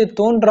சண்டையை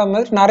தூண்டுற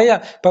மாதிரி நிறைய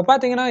இப்ப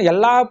பாத்தீங்கன்னா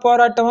எல்லா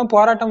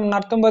போராட்டம்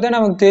நடத்தும் போதே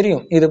நமக்கு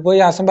தெரியும் இது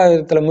போய்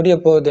அசம்பாவிதத்துல முடிய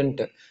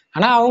போகுதுன்ட்டு.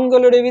 ஆனா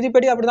அவங்களுடைய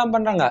விதிப்படி அப்படிதான்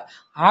பண்றாங்க.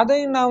 அதை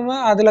நாம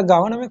அதுல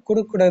கவனமே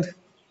கொடுக்க கூடாது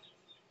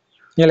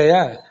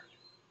இல்லையா?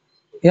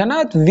 ஏன்னா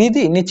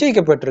விதி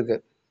நிச்சயிக்கப்பட்டிருக்கு.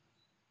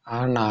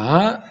 ஆனா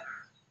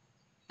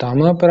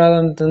தமோ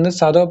பிரதானத்திலிருந்து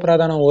சதோ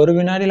பிரதானம் ஒரு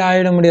வினாடியில்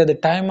ஆயிட முடியாது.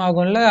 டைம்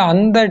ஆகும்ல.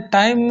 அந்த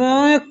டைம்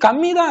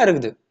கம்மி தான்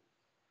இருக்குது.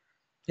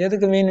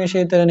 எதுக்கு வீண்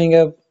விஷயத்துல நீங்க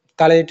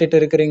தலையிட்டு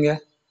இருக்கிறீங்க?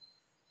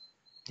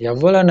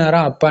 எவ்வளவு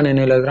நேரம் அப்பா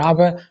நினைவுல இருக்கிறான்.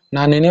 அப்ப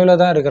நான் நினைவுல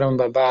தான் இருக்கிறேன்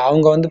பாப்பா.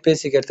 அவங்க வந்து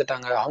பேசிக்க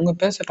எடுத்துட்டாங்க. அவங்க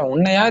பேசட்டும்.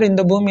 உன்னை யார்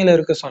இந்த பூமியில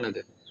இருக்க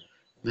சொன்னது?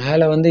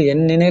 மேல வந்து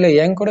என் நினைவுல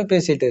என் கூட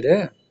பேசிட்டு இரு.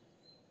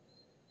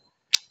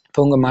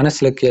 இப்ப உங்க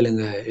மனசுல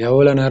கேளுங்க.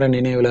 எவ்வளவு நேரம்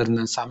நினைவுல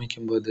இருந்தேன்?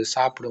 சமைக்கும் போது,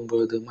 சாப்பிடும்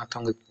போது,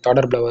 மத்தவங்க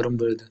தொடர்புல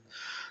வரும்பொழுது.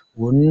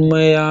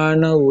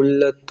 உண்மையான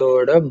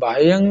உள்ளத்தோட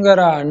பயங்கர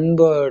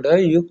அன்போட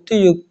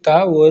யுக்தா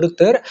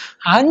ஒருத்தர்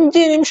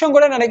 5 நிமிஷம்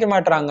கூட நினைக்க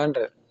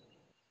மாட்டாங்கன்ற.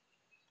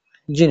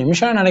 5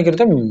 நிமிஷம்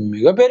நினைக்கிறது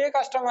மிகப்பெரிய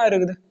கஷ்டமா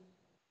இருக்குது.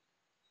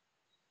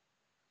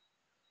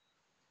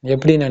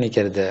 எப்படி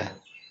நினைக்கிறது?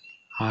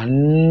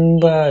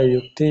 அன்பா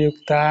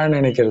யுக்தா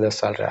நினைக்கிறத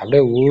சொல்ற.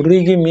 அப்படியே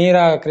உருகி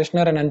மீரா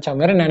கிருஷ்ணரை நினைச்ச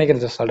மாதிரி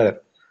நினைக்கிறத சொல்றாரு.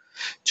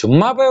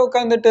 சும்மா போய்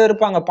உட்கார்ந்துட்டு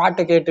இருப்பாங்க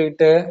பாட்டு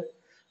கேட்டுக்கிட்டு.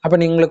 அப்ப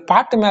நீங்களுக்கு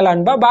பாட்டு மேல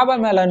அன்பா, பாபா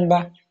மேல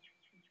அன்பா?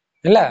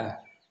 இல்ல.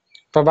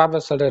 இப்ப பாபா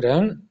சொல்றாரு,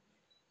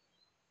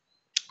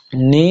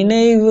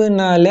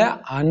 நினைவுனால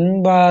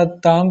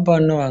அன்பாத்தான்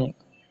பண்ணுவாங்க.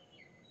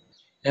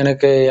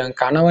 எனக்கு என்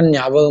கணவன்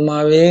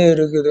ஞாபகமாவே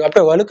இருக்குது.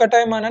 அப்ப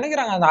வலுக்கட்டாயமா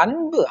நினைக்கிறாங்க.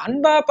 அந்த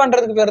அன்பா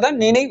பண்றதுக்கு பேர்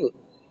தான் நினைவு.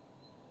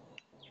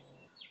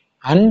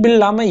 அன்பு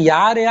இல்லாம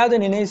யாரையாவது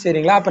நினைவு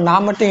செய்றீங்களா? அப்ப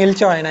நான் மட்டும்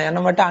இழிச்ச வாயினா, என்ன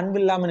மட்டும் அன்பு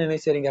இல்லாம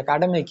நினைவு செய்றீங்க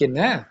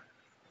கடமைக்குன்னு.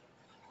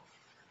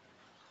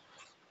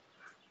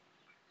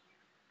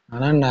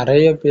 ஆனா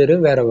நிறைய பேரு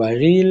வேற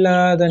வழி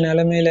இல்லாத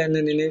நிலைமையில என்ன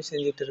நினைவு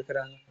செஞ்சுட்டு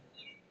இருக்கிறாங்க.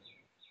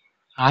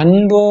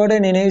 அன்போட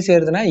நினைவு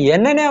செய்யறதுன்னா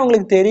என்னன்னே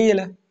அவங்களுக்கு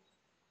தெரியல.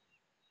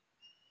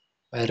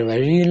 வேற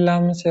வழி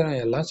இல்லாம செய்யறோம்.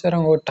 எல்லாம்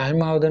செய்யறாங்க. ஒரு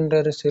டைம்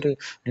ஆகுதுன்றாரு. சரி,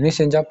 நினைவு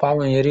செஞ்சா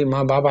பாவம் எரியுமா?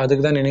 பாபா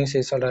அதுக்குதான் நினைவு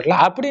செய்ய சொல்றாருல.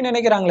 அப்படி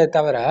நினைக்கிறாங்களே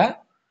தவிர,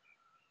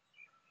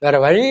 வேற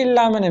வழி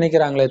இல்லாம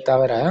நினைக்கிறாங்களே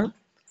தவிர,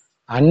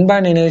 அன்பா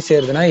நினைவு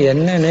செய்யறதுன்னா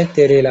என்னன்னே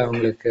தெரியல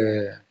அவங்களுக்கு.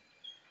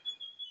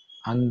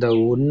 அந்த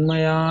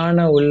உண்மையான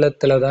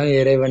உள்ளத்துலதான்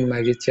இறைவன்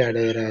மகிழ்ச்சி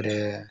அடைகிறாரு.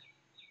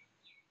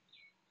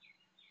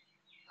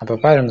 அப்ப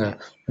பாருங்க,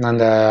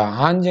 அந்த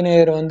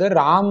ஆஞ்சநேயர் வந்து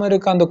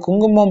ராமருக்கு அந்த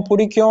குங்குமம்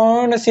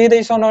பிடிக்கும்னு சீதை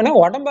சொன்னோடனே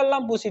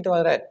உடம்பெல்லாம் பூசிட்டு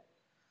வர்றாரு.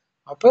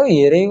 அப்போ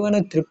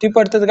இறைவனை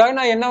திருப்திப்படுத்துறதுக்காக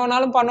நான் என்ன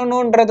வேணாலும்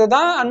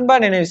பண்ணணும்ன்றதுதான் அன்பா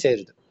நினைவு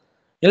செய்யுது.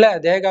 இல்ல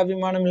தேக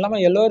அபிமானம் இல்லாம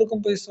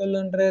எல்லோருக்கும் போய்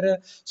சொல்லுன்றாரு.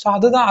 சோ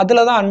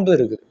அதுலதான் அன்பு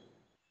இருக்கு.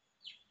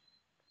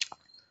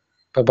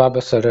 இப்ப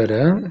பாபா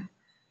சொல்றாரு,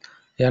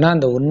 ஏன்னா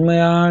அந்த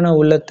உண்மையான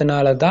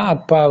உள்ளத்தினாலதான்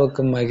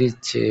அப்பாவுக்கு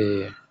மகிழ்ச்சி.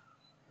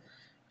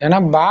 ஏன்னா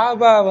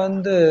பாபா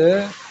வந்து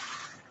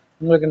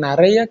உங்களுக்கு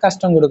நிறைய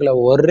கஷ்டம் கொடுக்கல.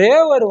 ஒரே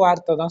ஒரு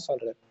வார்த்தை தான்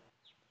சொல்றாரு,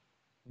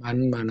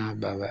 மன்மனா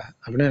பவ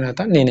அப்படின்னு.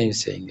 என்னத்தான் நினைவு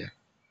செய்யுங்க.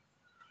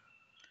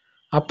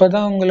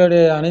 அப்பதான்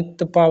உங்களுடைய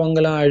அனைத்து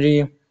பாவங்களும்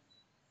அழியும்.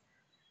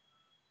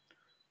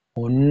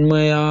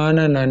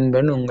 உண்மையான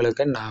நண்பன்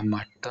உங்களுக்கு நான்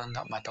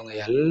மட்டும்தான். மத்தவங்க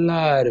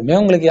எல்லாருமே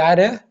உங்களுக்கு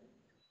யாரு?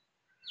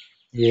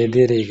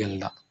 எதிரிகள்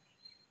தான்.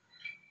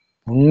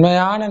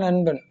 உண்மையான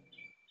நண்பன்,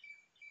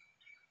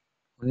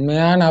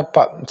 உண்மையான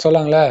அப்பா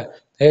சொல்லுவாங்களே,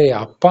 ஏய்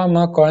அப்பா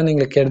அம்மா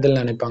குழந்தைங்களுக்கு கெடுதல்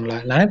நினைப்பாங்களா?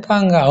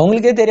 நினைப்பாங்க.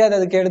 அவங்களுக்கே தெரியாது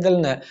அது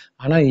கெடுதல்னு.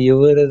 ஆனா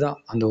இவருதான்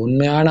அந்த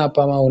உண்மையான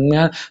அப்பா அம்மா.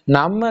 உண்மையான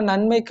நம்ம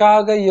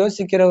நன்மைக்காக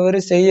யோசிக்கிறவர்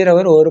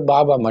செய்யறவர் ஒரு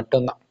பாபா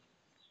மட்டும்தான்.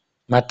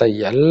 மத்த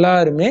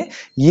எல்லாருமே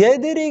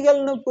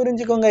எதிரிகள்னு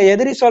புரிஞ்சுக்கோங்க.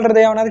 எதிரி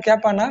சொல்றதை எவனாவது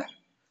கேட்பானா?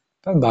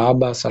 இப்ப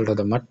பாபா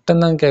சொல்றத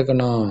மட்டும்தான்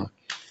கேட்கணும்.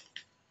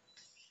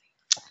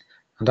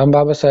 அதான்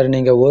பாபா சார்,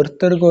 நீங்க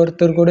ஒருத்தருக்கு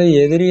ஒருத்தர் கூட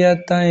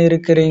எதிரியாத்தான்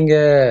இருக்கிறீங்க.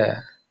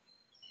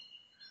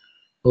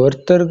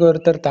 ஒருத்தருக்கு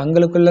ஒருத்தர்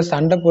தங்களுக்குள்ள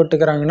சண்டை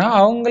போட்டுக்கிறாங்கன்னா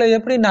அவங்கள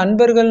எப்படி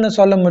நண்பர்கள்னு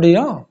சொல்ல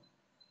முடியும்?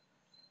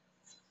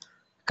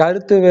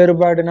 கருத்து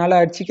வேறுபாடுனால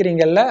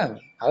அடிச்சுக்கிறீங்கல்ல,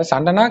 அது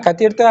சண்டைனா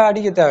கத்தி எடுத்தா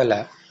அடிக்க தேவையில்ல.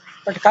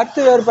 பட்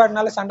கருத்து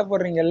வேறுபாடுனால சண்டை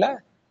போடுறீங்கல்ல,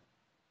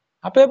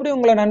 அப்ப எப்படி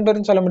உங்களை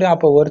நண்பர்னு சொல்ல முடியும்?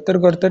 அப்போ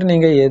ஒருத்தருக்கு ஒருத்தர்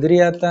நீங்க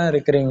எதிரியாத்தான்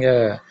இருக்கிறீங்க.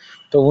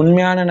 இப்போ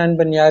உண்மையான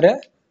நண்பன் யாரு?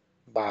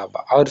 பாபா.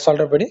 அவர்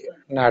சொல்றபடி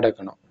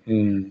நடக்கணும்.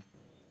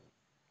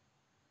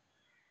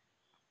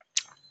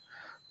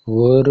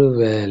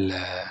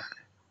 ஒருவேளை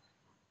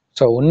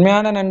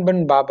உண்மையான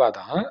நண்பன் பாபா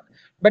தான்.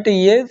 பட்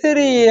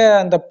எதிரிய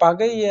அந்த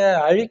பகைய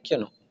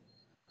அழிக்கணும்.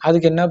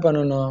 அதுக்கு என்ன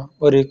பண்ணணும்?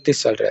 ஒரு யுக்தி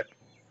சொல்றார்.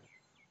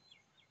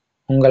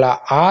 உங்களை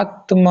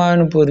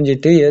ஆத்மான்னு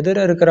புரிஞ்சுட்டு எதிர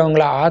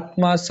இருக்கிறவங்கள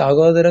ஆத்மா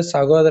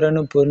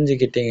சகோதரன்னு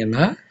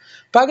புரிஞ்சுக்கிட்டீங்கன்னா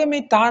பகைமை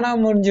தானா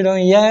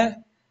முடிஞ்சிடும். ஏன்?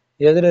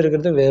 எதிர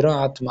இருக்கிறது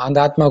வெறும் ஆத்மா. அந்த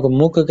ஆத்மாவுக்கு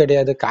மூக்கு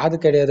கிடையாது, காது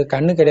கிடையாது,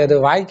 கண்ணு கிடையாது,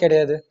 வாய்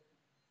கிடையாது.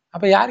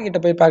 அப்ப யார்கிட்ட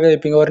போய் பகை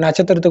வைப்பீங்க? ஒரு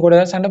நட்சத்திரத்து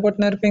கூட சண்டை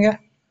போட்டுன்னு இருப்பீங்க?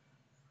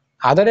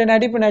 அதோட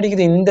நடிப்பு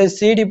நடிக்குது. இந்த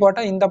சிடி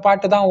போட்டா இந்த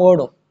பாட்டு தான்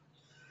ஓடும்,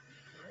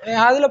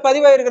 அதுல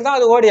பதிவாயிருக்கிறதா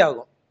அது ஓடி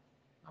ஆகும்.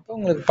 அப்ப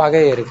உங்களுக்கு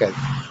பகை இருக்காது.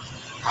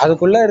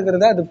 அதுக்குள்ள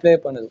இருக்கிறத அது பிளே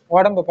பண்ணுது,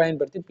 உடம்ப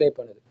பயன்படுத்தி பிளே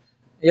பண்ணுது.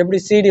 எப்படி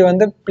சிடி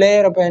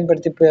பிளேயரை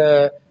பயன்படுத்தி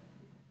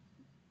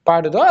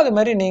பாடுதோ அது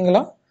மாதிரி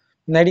நீங்களும்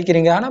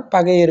நடிக்கிறீங்க. ஆனா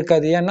பகை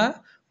இருக்காது. ஏன்னா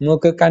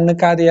மூக்கு கண்ணு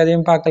காது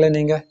எதையும் பார்க்கல.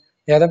 நீங்க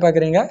எதை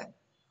பாக்குறீங்க?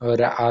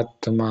 ஒரு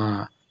ஆத்மா.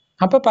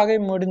 அப்ப பகை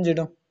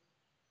முடிஞ்சிடும்.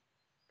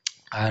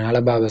 அதனால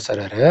பாபா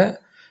சொல்றாரு,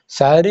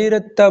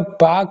 சரீரத்தை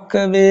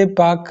பார்க்கவே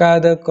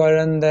பார்க்காத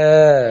குழந்தை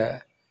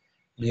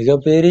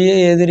மிகப்பெரிய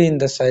எதிரி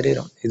இந்த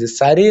சரீரம். இது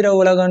சரீர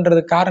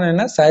உலகம்ன்றது காரணம்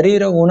என்ன?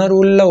 சரீர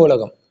உணர்வுள்ள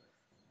உலகம்.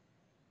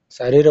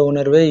 சரீர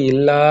உணர்வே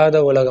இல்லாத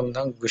உலகம்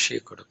தான் குஷி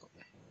கொடுக்கும்.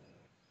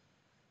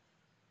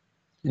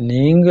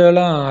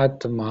 நீங்களும்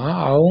ஆத்மா,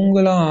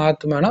 அவங்களும்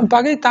ஆத்மானா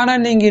பகை தானா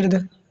நீங்கிடுது.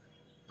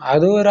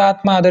 அது ஒரு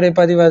ஆத்மா அதோடைய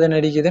பதிவு அதை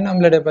நடிக்குது,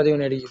 நம்மளுடைய பதிவு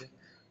நடிக்குது.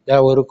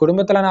 ஒரு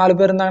குடும்பத்துல 4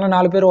 பேர் இருந்தாங்கன்னா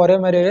 4 பேர் ஒரே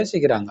மாதிரி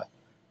யோசிக்கிறாங்க,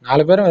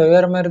 4 பேரும்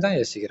வெவ்வேறு மாதிரி தான்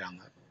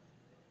யோசிக்கிறாங்க.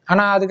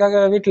 ஆனா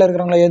அதுக்காக வீட்டுல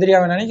இருக்கிறவங்கள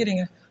எதிரியாவை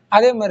நினைக்கிறீங்க?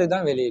 அதே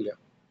மாதிரிதான் வெளியில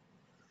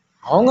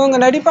அவங்கவுங்க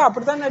நடிப்பா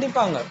அப்படித்தான்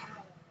நடிப்பாங்க.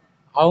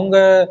 அவங்க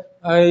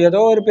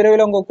ஏதோ ஒரு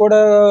பிரிவில் உங்க கூட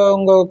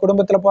உங்க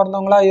குடும்பத்துல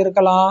பிறந்தவங்களா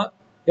இருக்கலாம்,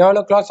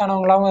 எவ்வளவு க்ளோஸ்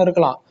ஆனவங்களாவும்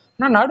இருக்கலாம்.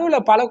 ஆனா நடுவுல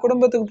பல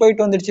குடும்பத்துக்கு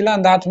போயிட்டு வந்துடுச்சுல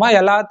அந்த ஆத்மா,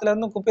 எல்லாத்துல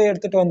இருந்தும் குப்பையை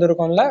எடுத்துட்டு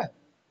வந்திருக்கோம்ல.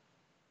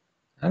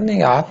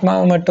 நீங்க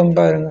ஆத்மாவை மட்டும்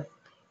பாருங்க,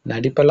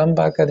 நடிப்பெல்லாம்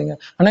பார்க்காதீங்க.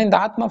 ஆனா இந்த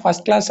ஆத்மா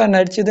ஃபர்ஸ்ட் கிளாஸா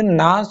நடிச்சதுன்னு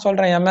நான்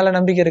சொல்றேன், என் மேல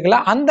நம்பிக்கை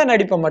இருக்குல்ல, அந்த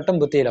நடிப்பை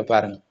மட்டும் புத்தியில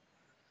பாருங்க.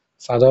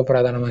 சதோ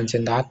பிரதானமா இருந்துச்சு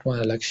இந்த ஆத்மா,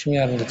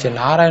 லட்சுமியா இருந்துச்சு,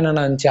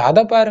 நாராயணனா இருந்துச்சு,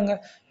 அதை பாருங்க.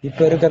 இப்ப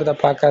இருக்கிறத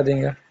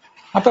பார்க்காதீங்க.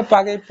 அப்ப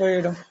பகை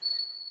போயிடும்.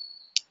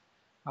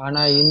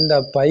 ஆனா இந்த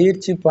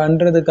பயிற்சி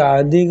பண்றதுக்கு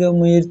அதிக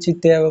முயற்சி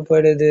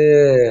தேவைப்படுது.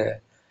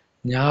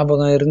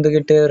 ஞாபகம்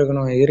இருந்துகிட்டே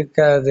இருக்கணும்,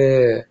 இருக்காது.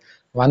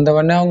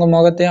 வந்தவொடனே அவங்க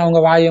முகத்தையும்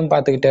அவங்க வாயும்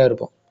பார்த்துக்கிட்டே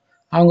இருப்போம்.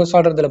 அவங்க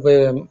சொல்றதுல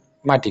போய்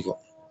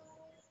மாட்டிக்கும்,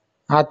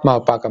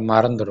 ஆத்மாவை பார்க்க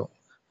மறந்துடும்.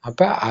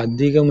 அப்ப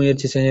அதிக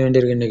முயற்சி செய்ய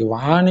வேண்டியிருக்கு. இன்னைக்கு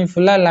வாணி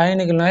ஃபுல்லா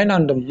லைனுக்கு லைன்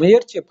அந்த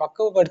முயற்சியை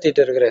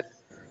பக்குவப்படுத்திட்டு இருக்கிறார்.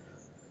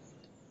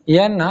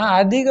 ஏன்னா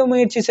அதிக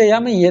முயற்சி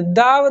செய்யாம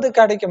ஏதாவது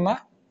கிடைக்குமா?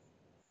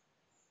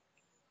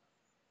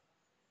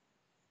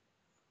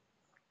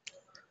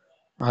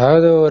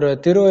 அதாவது ஒரு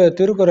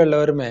திருக்குறள்ல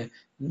வருமே,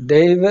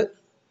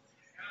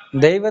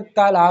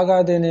 தெய்வத்தால்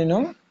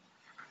ஆகாதெனினும்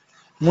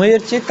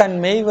முயற்சி தன்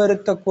மெய்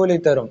வருத்த கூலி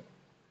தரும்.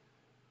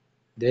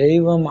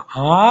 தெய்வம்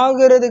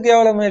ஆகுறதுக்கு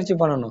எவ்வளவு முயற்சி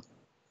பண்ணணும்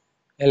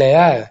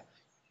இல்லையா?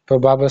 இப்ப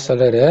பாபா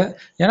சொல்றாரு,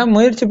 ஏன்னா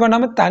முயற்சி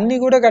பண்ணாம தண்ணி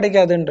கூட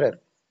கிடைக்காதுன்றார்.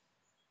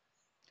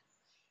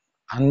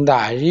 அந்த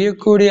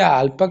அழியக்கூடிய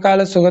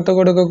அல்பகால சுகத்தை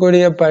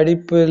கொடுக்கக்கூடிய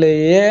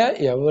படிப்புலயே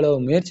எவ்வளவு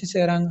முயற்சி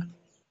செய்யறாங்க.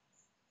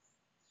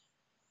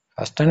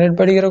 ஃபர்ஸ்ட் ஸ்டாண்டர்ட்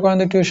படிக்கிற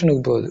குழந்தை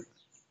டியூஷனுக்கு போகுது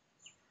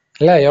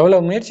இல்ல,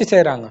 எவ்வளவு முயற்சி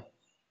செய்யறாங்க.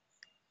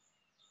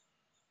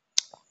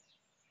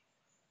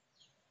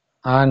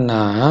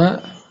 ஆனா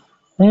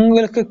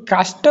உங்களுக்கு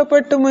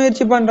கஷ்டப்பட்டு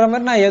முயற்சி பண்ற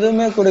மாதிரி நான்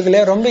எதுவுமே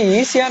கொடுக்கல, ரொம்ப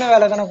ஈஸியான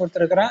வேலை தானே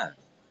கொடுத்துருக்குறேன்.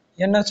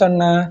 என்ன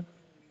சொன்ன?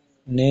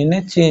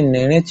 நினைச்சு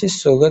நினைச்சு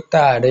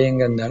சுகத்தை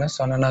அடையுங்கன்னு தானே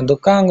சொன்னேன்.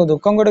 அங்க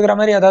துக்கம் கொடுக்குற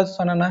மாதிரி ஏதாவது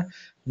சொன்னேன்னா?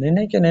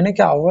 நினைக்க நினைக்க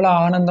அவ்வளவு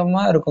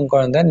ஆனந்தமா இருக்கும்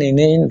குழந்தை,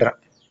 நினைன்ற.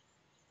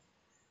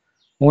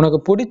 உனக்கு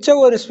பிடிச்ச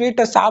ஒரு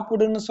ஸ்வீட்டை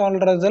சாப்பிடுன்னு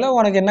சொல்றதுல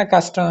உனக்கு என்ன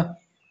கஷ்டம்?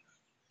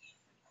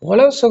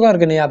 அவ்வளவு சுகம்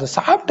இருக்கு, நீ அதை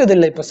சாப்பிட்டது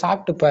இல்லை, இப்ப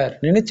சாப்பிட்டு பார்,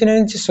 நினைச்சு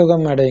நினைச்சு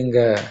சுகம்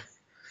அடையுங்க.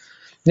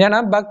 ஏன்னா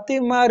பக்தி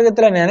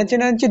மார்க்கத்துல நினைச்சு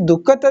நினைச்சு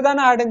துக்கத்தை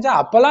தானே அடைஞ்சா.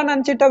 அப்பெல்லாம்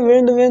நினைச்சிட்டா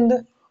விழுந்து விழுந்து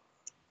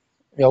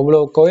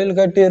எவ்வளவு கோயில்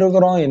கட்டி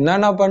இருக்கிறோம்,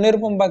 என்னென்ன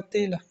பண்ணிருப்போம்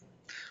பக்தியில.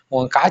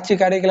 உன் காட்சி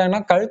கிடைக்கலன்னா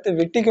கழுத்து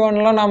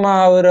வெட்டிக்குவோம்லாம் நம்ம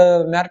ஒரு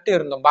மிரட்டி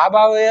இருந்தோம்,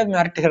 பாபாவையே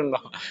மிரட்டி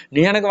இருந்தோம்,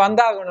 நீ எனக்கு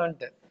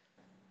வந்தாகணும்ட்டு.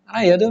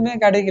 ஆனா எதுவுமே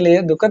கிடைக்கலையே,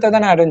 துக்கத்தை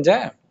தானே அடைஞ்ச.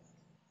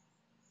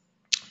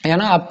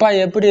 ஏன்னா அப்பா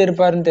எப்படி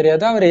இருப்பாருன்னு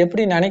தெரியாது, அவர்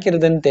எப்படி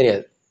நினைக்கிறதுன்னு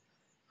தெரியாது.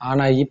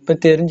 ஆனா இப்ப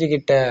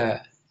தெரிஞ்சுக்கிட்ட,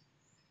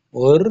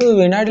 ஒரு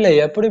வினாடியில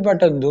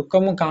எப்படிப்பட்ட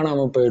துக்கமும்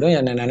காணாம போயிடும்.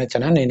 என்ன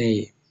நினைச்சனா நினை,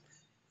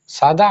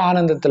 சதா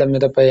ஆனந்தத்துல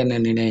மிதப்ப என்ன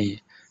நினை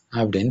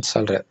அப்படின்னு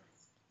சொல்ற.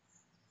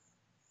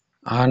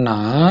 ஆனா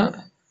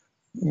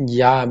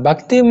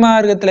பக்தி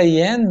மார்க்கத்துல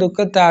ஏன்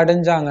துக்கத்தை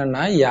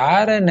அடைஞ்சாங்கன்னா,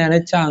 யார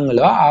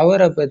நினைச்சாங்களோ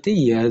அவரை பத்தி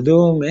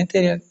எதுவுமே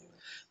தெரியாது.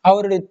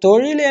 அவருடைய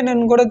தொழில்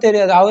என்னன்னு கூட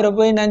தெரியாது. அவரை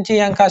போய் நினைச்சு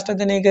என்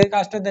கஷ்டத்தை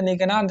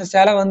நீக்குனா அந்த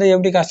சிலை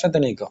எப்படி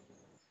கஷ்டத்தை நீக்கும்?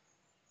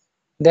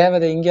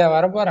 தேவதை இங்க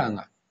வர போறாங்க.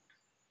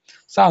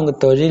 அவங்க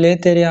தொழிலே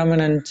தெரியாம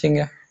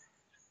நினைச்சீங்க.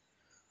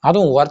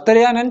 அதுவும்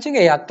ஒருத்தரையா நினைச்சீங்க,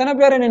 எத்தனை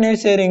பேரை நினைவு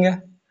செய்றீங்க?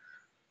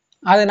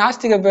 அது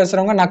நாஸ்திக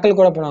பேசுறவங்க நக்கல்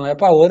கூட பண்ணுவாங்க.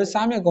 எப்பா ஒரு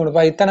சாமியை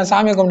கும்பிடுப்பா, இத்தனை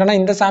சாமியை கும்பிட்டோன்னா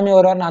இந்த சாமி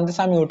வருவாருன்னு அந்த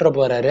சாமி விட்டுற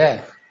போறாரு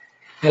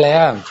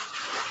இல்லையா?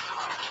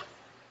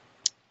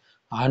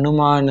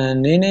 அனுமான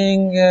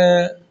நினைங்க,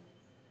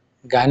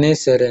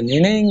 கணேசரை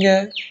நினைங்க,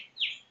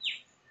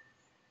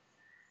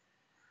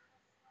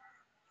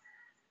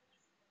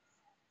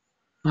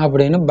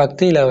 அப்படின்னு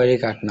பக்தியில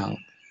வழிகாட்டினாங்க.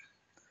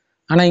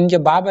 ஆனா இங்க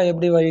பாபா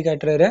எப்படி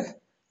வழிகாட்டுறாரு?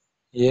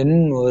 என்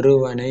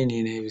ஒருவனை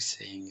நினைவு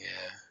செய்யுங்க.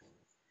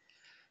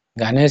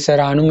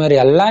 கணேசர், அனுமர்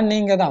எல்லாம்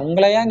நீங்க தான்.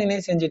 உங்களையா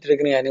நினைவு செஞ்சுட்டு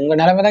இருக்கிறீங்க. உங்க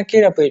நிலைமைதான்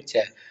கீழே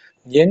போயிடுச்சு.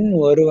 என்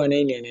ஒருவனை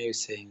நினைவு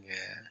செய்யுங்க.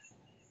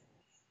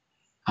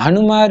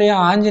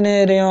 அனுமாரையும்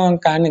ஆஞ்சநேயரையும்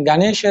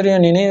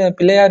கணேசரையும்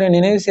பிள்ளையாரையும்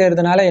நினைவு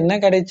செய்யறதுனால என்ன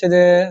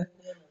கிடைச்சது?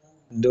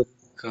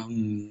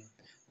 துக்கம்.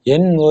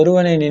 என்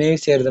ஒருவனை நினைவு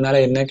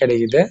செய்யறதுனால என்ன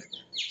கிடைக்குது?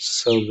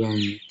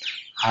 சுகம்.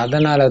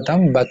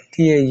 அதனாலதான்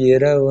பக்தியை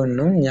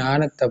இரவுன்னும்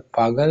ஞானத்தை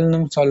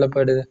பகல்னும்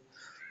சொல்லப்படுது.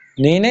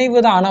 நினைவு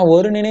தான். ஆனா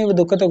ஒரு நினைவு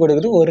துக்கத்தை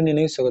கொடுக்குது, ஒரு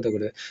நினைவு சுகத்தை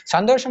கொடுக்குது.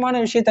 சந்தோஷமான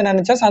விஷயத்த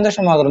நினைச்சா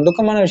சந்தோஷமாகறோம்,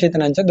 துக்கமான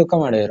விஷயத்த நினைச்சா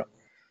துக்கம் அடையிறோம்.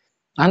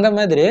 அந்த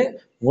மாதிரி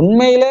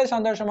உண்மையிலே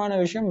சந்தோஷமான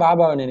விஷயம்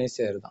பாபாவை நினைவு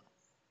செய்யறதுதான்.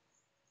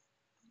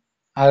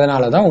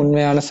 அதனாலதான்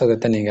உண்மையான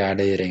சுகத்தை நீங்க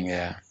அடையிறீங்க.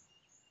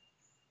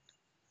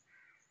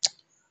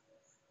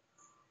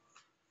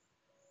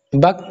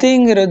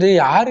 பக்திங்கிறது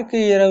யாருக்கு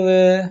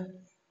இரவு?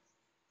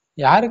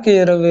 யாருக்கு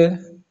இரவு?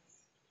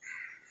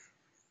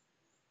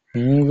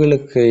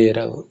 உங்களுக்கு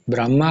இரவு,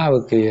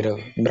 பிரம்மாவுக்கு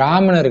இரவு,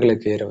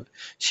 பிராமணர்களுக்கு இரவு.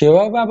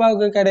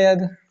 சிவபாபாவுக்கு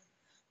கிடையாது.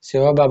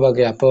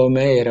 சிவபாபாவுக்கு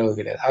எப்பவுமே இரவு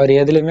கிடையாது. அவர்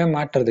எதுலையுமே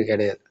மாற்றுறது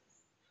கிடையாது.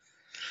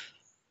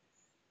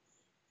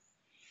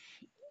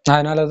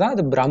 அதனாலதான்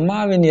அது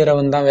பிரம்மாவின்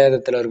இரவுன்னு தான்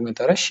வேதத்துல இருக்குமே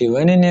தவிர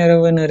சிவனின்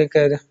இரவுன்னு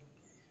இருக்காது.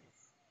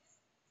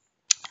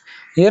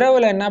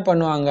 இரவுல என்ன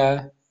பண்ணுவாங்க?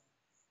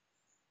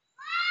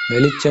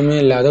 வெளிச்சமே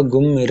இல்லாத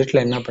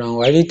இருட்டுல என்ன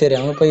பண்ணுவாங்க? வழி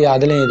தெரியாம போய்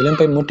அதுலயும் இதுலயும்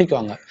போய்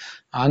முட்டிக்குவாங்க.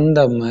 அந்த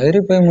மாதிரி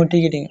போய்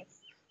முட்டிக்கிட்டீங்க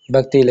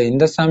பக்தியில.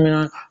 இந்த சாமி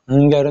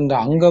இங்க இருந்து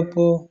அங்க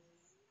போ,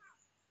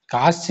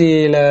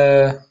 காசியில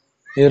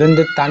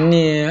இருந்து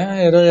தண்ணிய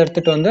ஏதோ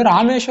எடுத்துட்டு வந்து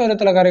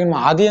ராமேஸ்வரத்துல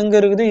கரைக்கணுமா? அது எங்க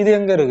இருக்குது, இது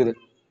எங்க இருக்குது?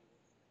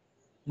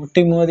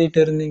 முட்டி மோதிட்டு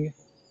இருந்தீங்க.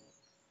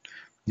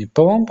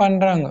 இப்பவும்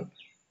பண்றாங்க.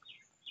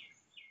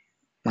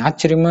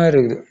 ஆச்சரியமா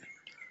இருக்குது.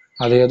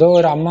 அது ஏதோ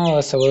ஒரு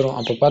அமாவாசை வரும்,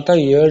 அப்ப பார்த்தா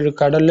 7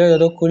 கடல்ல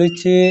ஏதோ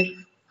குளிச்சு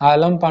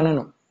அதெல்லாம்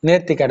பண்ணணும்,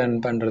 நேர்த்தி கடன்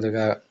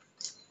பண்றதுக்காக.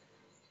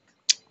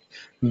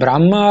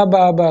 பிரம்மா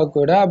பாபா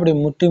கூட அப்படி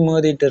முட்டி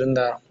மோதிட்டு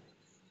இருந்தாராம்.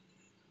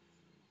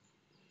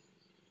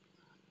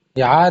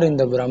 யார்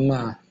இந்த பிரம்மா?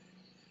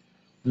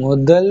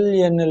 முதல்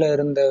எண்ணுல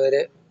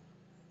இருந்தவரே.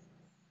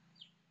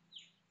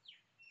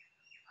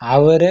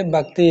 அவரே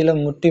பக்தியில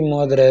முட்டி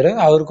மோதுறாரு.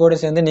 அவர் கூட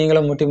சேர்ந்து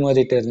நீங்களும் முட்டி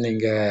மோதிட்டு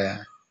இருந்தீங்க.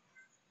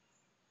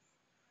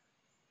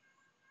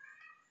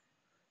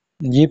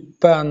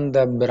 இப்ப அந்த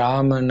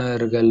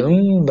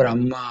பிராமணர்களும்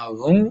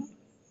பிரம்மாவும்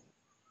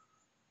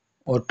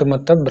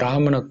ஒட்டுமொத்த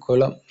பிராமண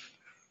குலம்,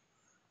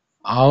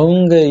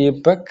 அவங்க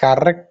இப்ப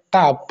கரெக்டா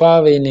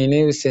அப்பாவை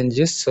நினைவு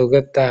செஞ்சு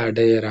சுகத்தை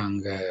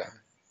அடையிறாங்க.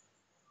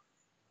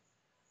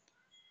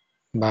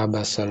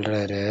 பாபா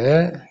சொல்றாரு,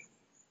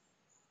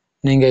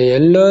 நீங்க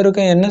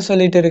எல்லோருக்கும் என்ன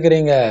சொல்லிட்டு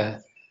இருக்கிறீங்க?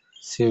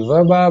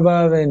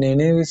 சிவபாபாவை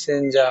நினைவு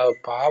செஞ்சா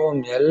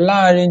பாவம்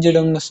எல்லாம்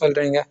அழிஞ்சிடும்னு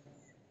சொல்றீங்க.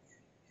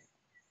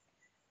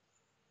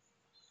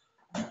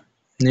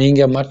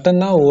 நீங்க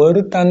மட்டும்தான்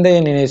ஒரு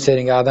தந்தையை நினைவு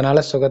செய்றீங்க, அதனால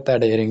சுகத்தை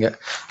அடையிறீங்க.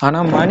 ஆனா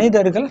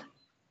மனிதர்கள்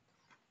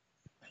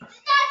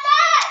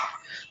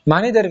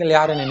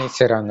யாரை நினைவு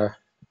செய்றாங்க?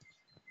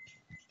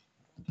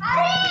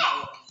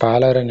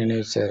 பலரை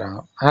நினைவு செய்றாங்க.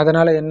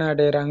 அதனால என்ன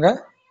அடையிறாங்க?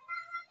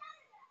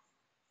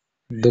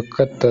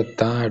 துக்கத்தை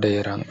தான்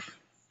அடையிறாங்க.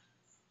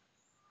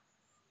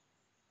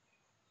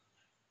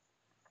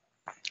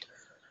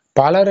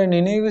 பலரை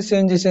நினைவு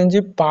செஞ்சு செஞ்சு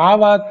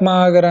பாவாத்மா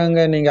ஆகுறாங்க.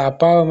 நீங்க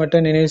அப்பாவை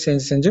மட்டும் நினைவு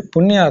செஞ்சு செஞ்சு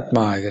புண்ணிய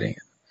ஆத்மா ஆகுறீங்க.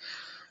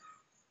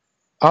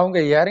 அவங்க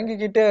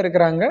இறங்கிக்கிட்டே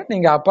இருக்கிறாங்க,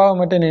 நீங்க அப்பாவை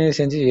மட்டும் நினைவு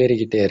செஞ்சு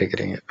ஏறிக்கிட்டே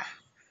இருக்கிறீங்க.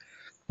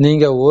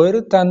 நீங்க ஒரு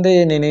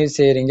தந்தையை நினைவு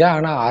செய்றீங்க,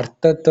 ஆனா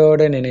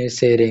அர்த்தத்தோட நினைவு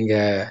செய்றீங்க.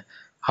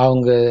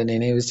 அவங்க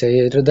நினைவு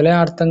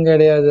செய்யறதுலயும் அர்த்தம்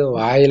கிடையாது,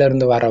 வாயில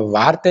இருந்து வர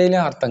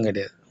வார்த்தையிலயும் அர்த்தம்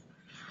கிடையாது.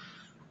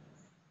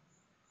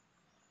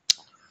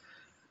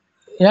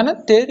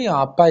 எனக்கு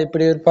தெரியும் அப்பா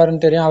இப்படி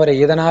இருப்பாருன்னு தெரியும், அவரை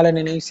இதனால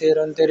நினைவு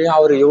செய்யறோம்னு தெரியும்,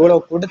 அவரு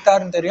இவ்வளவு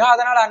கொடுத்தாருன்னு தெரியும்,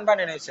 அதனால அன்பா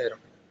நினைவு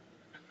செய்யறோம்.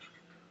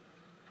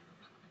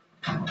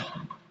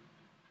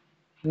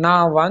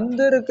 நான்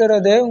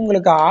வந்திருக்கிறதே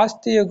உங்களுக்கு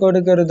ஆஸ்தியை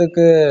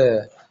கொடுக்கறதுக்கு,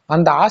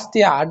 அந்த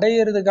ஆஸ்தியை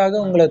அடையிறதுக்காக,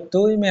 உங்களை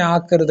தூய்மை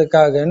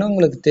ஆக்குறதுக்காகன்னு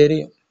உங்களுக்கு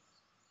தெரியும்.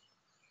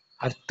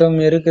 அர்த்தம்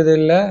இருக்குது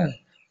இல்ல?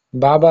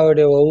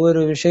 பாபாவுடைய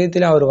ஒவ்வொரு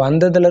விஷயத்திலும் அவர்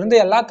வந்ததுல இருந்து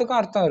எல்லாத்துக்கும்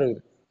அர்த்தம்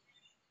இருக்குது.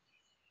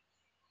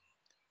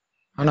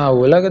 ஆனா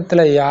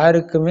உலகத்துல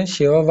யாருக்குமே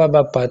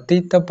சிவபாபா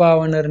பத்தித்த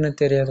பாவனர்னு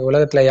தெரியாது.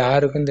 உலகத்துல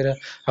யாருக்கும் தெரியாது.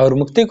 அவர்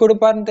முக்தி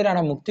கொடுப்பாருன்னு தெரியும்.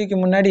 ஆனா முக்திக்கு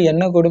முன்னாடி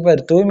என்ன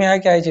கொடுப்பாரு,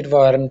 தூய்மையாக்கி அழைச்சிட்டு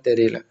போவாருன்னு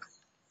தெரியல.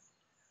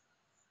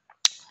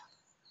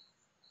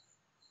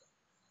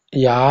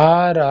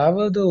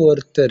 யாராவது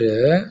ஒருத்தர்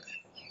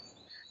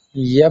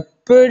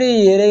எப்படி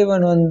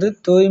இறைவன்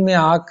தூய்மை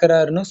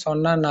ஆக்குறாருன்னு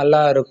சொன்னா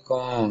நல்லா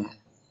இருக்கும்.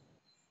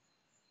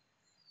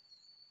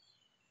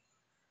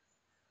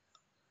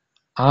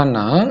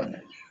 ஆனா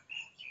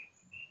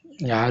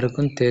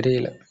யாருக்கும்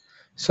தெரியல.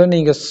 சோ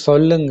நீங்க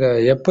சொல்லுங்க,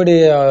 எப்படி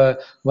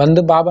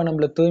பாபா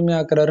நம்மள தூய்மை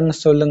ஆக்குறாருன்னு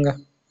சொல்லுங்க.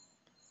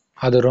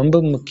 அது ரொம்ப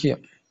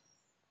முக்கியம்.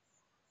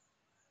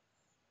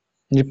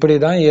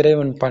 இப்படிதான்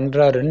இறைவன்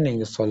பண்றாருன்னு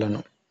நீங்க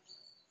சொல்லணும்.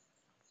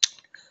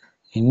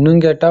 இன்னும்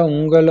கேட்டா,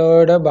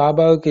 உங்களோட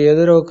பாபாவுக்கு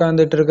எதிர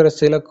உட்கார்ந்துட்டு இருக்கிற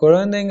சில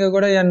குழந்தைங்க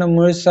கூட என்ன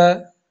முழுசா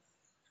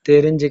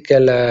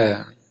தெரிஞ்சுக்கல.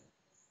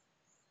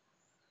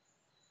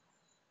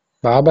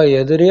 பாபா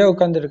எதிரியே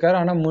உட்கார்ந்துருக்காரு,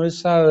 ஆனா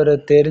முழுசா அவரை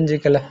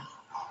தெரிஞ்சுக்கல.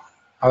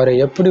 அவரை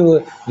எப்படி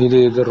இது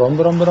இது ரொம்ப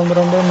ரொம்ப ரொம்ப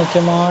ரொம்ப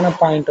முக்கியமான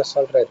பாயிண்ட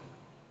சொல்றாரு.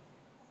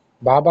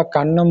 பாபா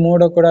கண்ணை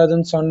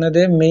மூடக்கூடாதுன்னு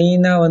சொன்னதே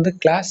மெயினா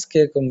கிளாஸ்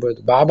கேட்கும்போது,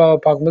 பாபாவை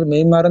பார்க்கும்போது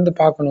மெய் மறந்து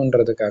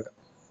பார்க்கணுன்றதுக்காக.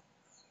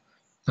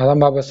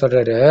 அதான் பாபா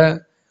சொல்றாரு,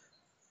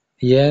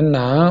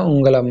 ஏன்னா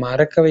உங்களை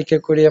மறக்க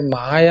வைக்கக்கூடிய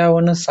மாயா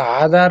ஒண்ணும்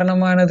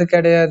சாதாரணமானது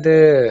கிடையாது.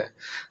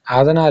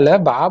 அதனால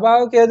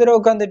பாபாவுக்கு எதிர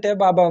உட்காந்துட்டே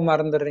பாபாவை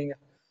மறந்துடுறீங்க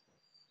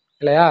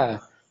இல்லையா?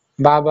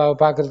 பாபாவை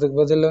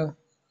பாக்குறதுக்கு பதில்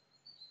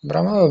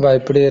பிரம்ம பாபா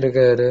இப்படி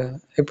இருக்காரு,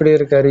 இப்படி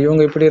இருக்காரு,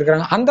 இவங்க இப்படி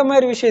இருக்காங்க, அந்த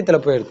மாதிரி விஷயத்துல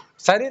போயிடுது.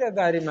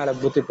 சரீரதாரி மேல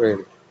புத்தி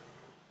போயிடுது.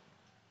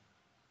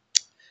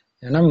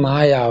 ஏன்னா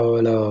மாயா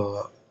அவ்வளோ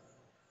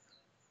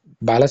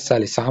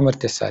பலசாலி,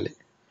 சாமர்த்தியசாலி.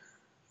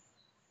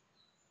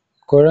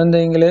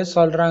 குழந்தைங்களே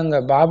சொல்றாங்க,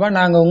 பாபா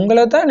நாங்க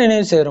உங்களை தான்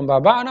நினைவு செய்யறோம்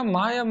பாபா, ஆனா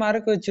மாயா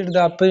மறக்க வச்சிடுது.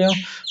 அப்பயும்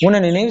உன்னை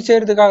நினைவு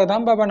செய்யறதுக்காக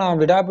தான் பாபா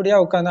நான் விடாப்பிடியா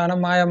உட்காந்து, ஆனா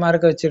மாயா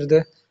மறக்க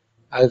வச்சிருது.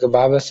 அதுக்கு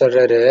பாபா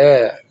சொல்றாரு,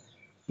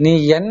 நீ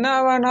என்ன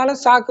வேணாலும்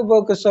சாக்கு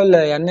போக்கு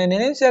சொல்லு, என்ன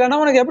நினைவு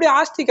செய்யலன்னா உனக்கு எப்படி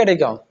ஆஸ்தி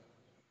கிடைக்கும்?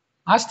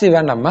 ஆஸ்தி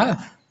வேண்டாமா?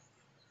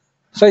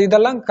 சோ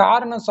இதெல்லாம்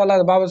காரணம்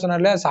சொல்லாது. பாபா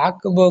சொன்னார்ல,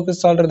 சாக்கு போக்கு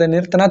சொல்றதை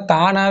நிறுத்தினா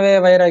தானாவே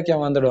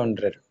வைராக்கியம்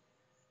வந்துடும்ன்றாரு.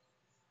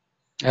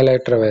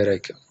 எல்லையற்ற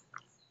வைராக்கியம்.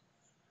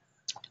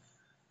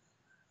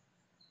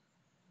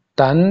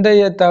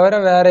 தந்தையை தவிர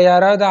வேற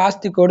யாராவது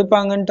ஆஸ்தி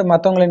கொடுப்பாங்கன்ட்டு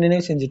மத்தவங்களை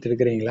நினைவு செஞ்சுட்டு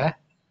இருக்கிறீங்களா?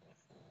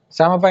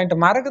 சம பாயிண்ட்.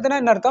 மறக்குதுன்னா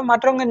என்ன அர்த்தம்?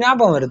 மற்றவங்க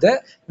ஞாபகம் வருது.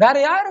 வேற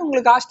யாரு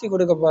உங்களுக்கு ஆஸ்தி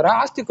கொடுக்க போறா?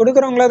 ஆஸ்தி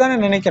கொடுக்கறவங்கள தானே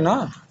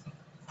நினைக்கணும்.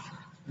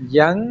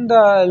 எந்த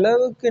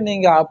அளவுக்கு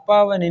நீங்க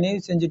அப்பாவை நினைவு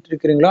செஞ்சுட்டு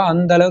இருக்கிறீங்களோ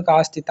அந்த அளவுக்கு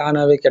ஆஸ்தி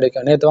தானாவே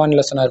கிடைக்கும். நேத்து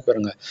வானிலை சொன்னார்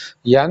பாருங்க,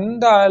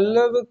 எந்த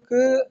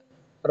அளவுக்கு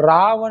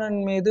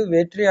ராவணன் மீது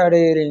வெற்றி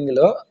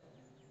அடைகிறீங்களோ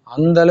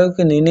அந்த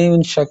அளவுக்கு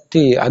நினைவின்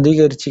சக்தி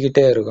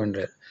அதிகரிச்சுக்கிட்டே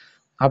இருக்குன்ற.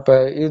 அப்ப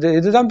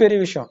இதுதான் பெரிய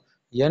விஷயம்.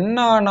 என்ன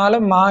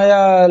ஆனாலும்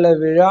மாயால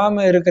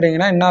விழாம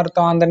இருக்கிறீங்கன்னா என்ன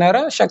அர்த்தம்? அந்த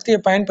நேரம் சக்தியை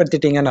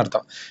பயன்படுத்திட்டீங்கன்னு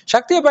அர்த்தம்.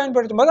 சக்தியை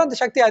பயன்படுத்தும் போது அந்த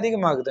சக்தி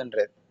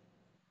அதிகமாகுதுன்றது.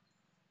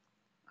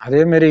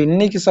 அதே மாதிரி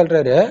இன்னைக்கு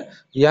சொல்றாரு,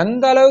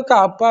 எந்த அளவுக்கு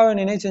அப்பாவை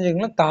நினைவு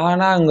செஞ்சீங்களோ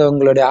தானா அங்க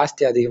உங்களுடைய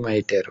ஆஸ்தி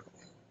அதிகமாயிட்டே இருக்கும்.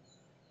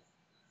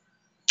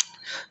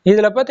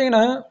 இதுல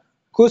பாத்தீங்கன்னா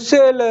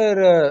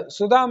குசேலர்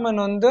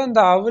சுதாமன் அந்த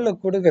அவலை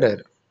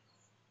கொடுக்கிறாரு.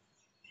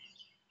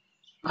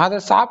 அதை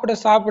சாப்பிட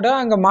சாப்பிட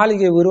அங்க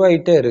மாளிகை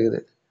உருவாயிட்டே இருக்குது.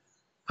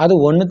 அது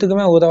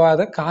ஒண்ணுத்துக்குமே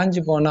உதவாத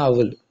காஞ்சி போன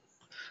அவல்.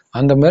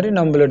 அந்த மாதிரி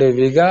நம்மளுடைய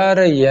விகார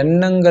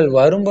எண்ணங்கள்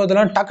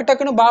வரும்போதெல்லாம் டக்கு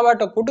டக்குன்னு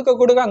பாபாட்ட கொடுக்க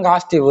கொடுக்க அங்க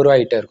ஆஸ்தி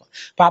உருவாயிட்டே இருக்கும்.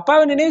 இப்ப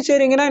அப்பாவை நினைவு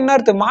செய்றீங்கன்னா என்ன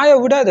அர்த்தம்? மாய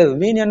விடாது,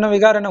 வீண் எண்ணம்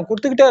விகாரம் நான்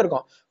கொடுத்துக்கிட்டே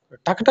இருக்கும்.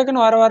 டக்கு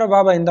டக்குன்னு வர வர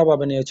பாபா இந்த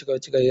பாபா நீ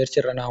வச்சுக்க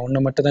எரிச்சிடுறேன், நான்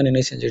உன்னை மட்டும் தான்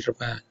நினைவு செஞ்சுட்டு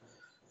இருப்பேன்.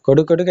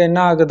 கொடுக்க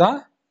என்ன ஆகுதான்?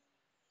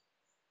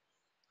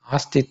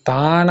 ஆஸ்தி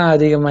தானா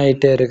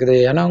அதிகமாயிட்டே இருக்குது.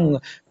 ஏன்னா உங்க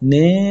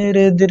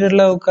நேர்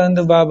எதிரில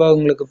உட்கார்ந்து பாபா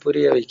உங்களுக்கு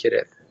புரிய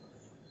வைக்கிறார்,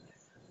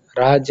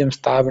 ராஜ்யம்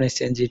ஸ்தாபனை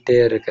செஞ்சிட்டே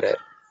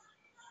இருக்கிறார்.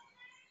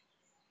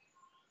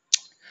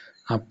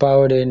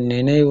 அப்பாவுடைய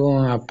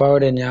நினைவும்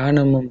அப்பாவுடைய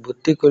ஞானமும்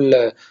புத்திக்குள்ள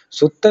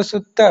சுத்த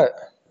சுத்த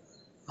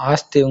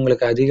ஆஸ்தி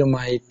உங்களுக்கு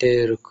அதிகமாயிட்டே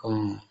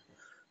இருக்கும்.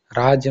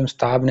 ராஜ்யம்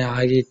ஸ்தாபனை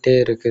ஆகிட்டே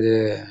இருக்குது.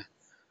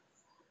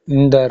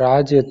 இந்த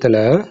ராஜ்யத்துல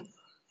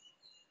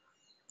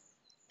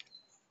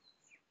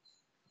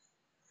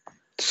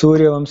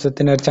சூரிய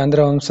வம்சத்தினர்,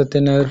 சந்திர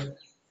வம்சத்தினர்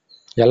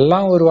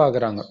எல்லாம்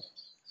உருவாகுறாங்க.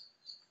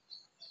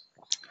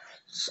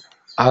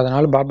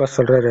 அதனால பாபா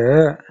சொல்றாரு,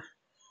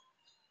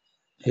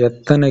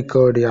 எத்தனை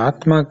கோடி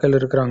ஆத்மாக்கள்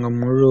இருக்கிறாங்க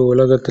முழு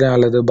உலகத்திலயும்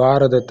அல்லது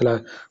பாரதத்துல,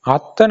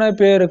 அத்தனை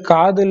பேரு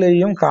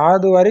காதுலையும்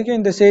காது வரைக்கும்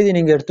இந்த செய்தி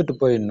நீங்க எடுத்துட்டு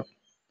போயிடணும்.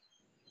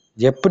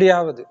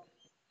 எப்படியாவது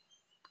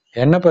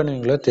என்ன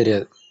பண்ணுவீங்களோ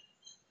தெரியாது.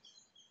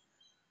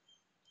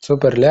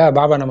 சூப்பர் இல்லையா?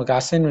 பாபா நமக்கு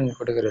அசைன்மெண்ட்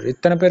கொடுக்குறாரு.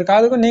 இத்தனை பேர்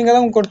காதுக்கும் நீங்க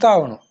தான்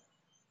கொடுத்தாகணும்.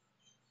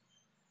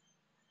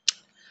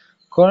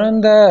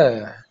 குழந்தை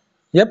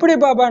எப்படி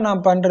பாபா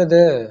நான்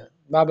பண்றது?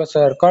 பாபா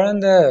சார்,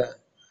 குழந்தை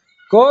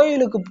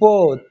கோயிலுக்கு போ,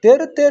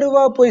 தெரு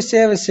தெருவா போய்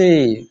சேவை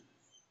செய்,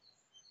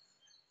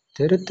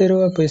 தெரு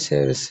தெருவா போய்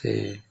சேவை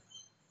செய்.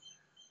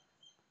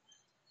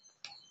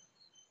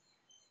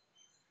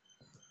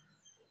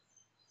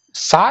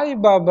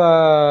 சாய்பாபா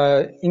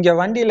இங்க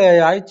வண்டியில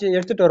அழைச்சு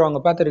எடுத்துட்டு வருவாங்க,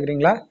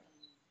 பாத்துருக்கீங்களா?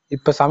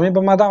 இப்ப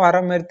சமீபமா தான் வர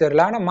மாதிரி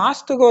தெரியல, ஆனா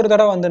மாசத்துக்கு ஒரு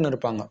தடவை வந்துன்னு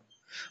இருப்பாங்க.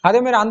 அதே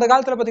மாதிரி அந்த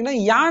காலத்துல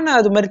பாத்தீங்கன்னா யானை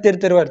அது மாதிரி தெரு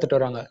தெருவா எடுத்துட்டு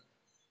வருவாங்க.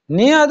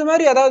 நீ அது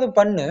மாதிரி ஏதாவது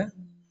பண்ணு,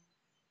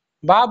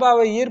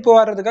 பாபாவை ஈர்ப்பு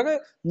வர்றதுக்காக.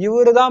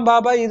 இவருதான்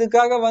பாபா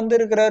இதுக்காக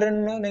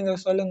வந்திருக்கிறாருன்னு நீங்க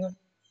சொல்லுங்க.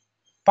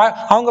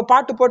 அவங்க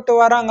பாட்டு போட்டு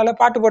வராங்கல்ல,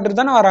 பாட்டு போட்டுட்டு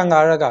தானே வராங்க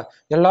அழகா.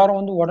 எல்லாரும்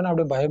வந்து உடனே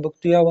அப்படியே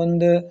பயபக்தியா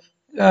வந்து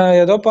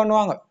ஏதோ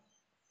பண்ணுவாங்க.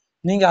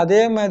 நீங்க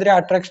அதே மாதிரி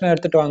அட்ராக்ஷன்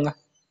எடுத்துட்டு வாங்க.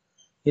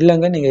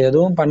 இல்லைங்க, நீங்க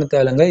எதுவும் பண்ண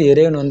தேவையில்லைங்க,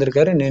 இறைவன்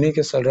வந்திருக்காரு,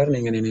 நினைக்க சொல்றாரு,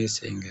 நீங்க நினைவு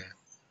செய்யுங்க.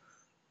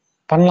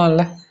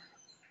 பண்ணலாம்ல.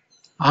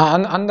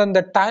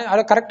 அந்தந்த டைம்,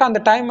 அது கரெக்டா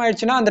அந்த டைம்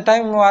ஆயிடுச்சுன்னா அந்த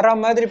டைம் வர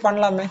மாதிரி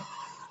பண்ணலாமே.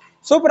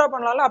 சூப்பரா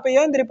பண்ணலாம்ல. அப்ப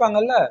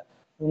ஏந்திருப்பாங்கல்ல,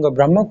 இவங்க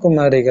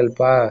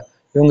பிரம்மகுமாரிகள்ப்பா,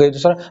 இவங்க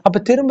இது சொல்ற. அப்ப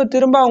திரும்ப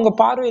திரும்ப அவங்க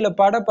பார்வையில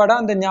பட பட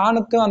அந்த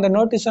ஞானத்தையும் அந்த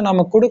நோட்டீஸை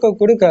நம்ம கொடுக்க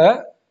கொடுக்க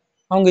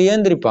அவங்க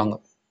ஏந்திரிப்பாங்க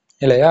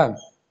இல்லையா?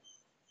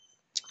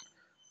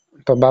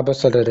 இப்ப பாபா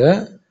சொல்றாரு,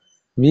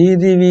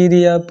 வீதி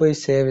வீதியா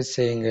போய் சேவை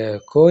செய்யுங்க,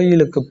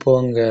 கோயிலுக்கு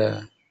போங்க,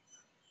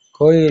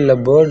 கோயில்ல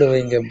போர்டு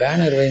வைங்க,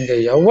 பேனர் வைங்க,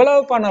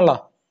 எவ்வளவு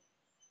பண்ணலாம்.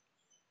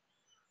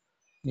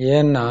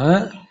 ஏன்னா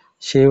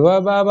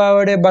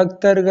சிவபாபாவுடைய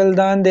பக்தர்கள்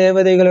தான்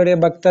தேவதைகளுடைய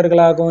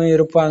பக்தர்களாகவும்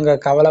இருப்பாங்க.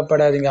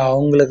 கவலைப்படாதீங்க,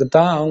 அவங்களுக்கு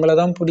தான்,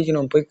 அவங்களதான்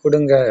பிடிக்கணும், போய்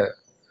கொடுங்க.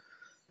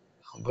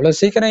 அவ்வளவு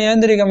சீக்கிரம்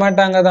ஏந்திரிக்க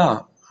மாட்டாங்க தான்,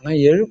 ஆனா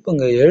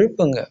எழுப்புங்க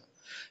எழுப்புங்க.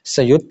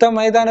 யுத்த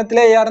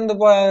மைதானத்திலே இறந்து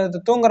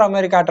தூங்குற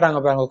மாதிரி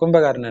காட்டுறாங்க பாருங்க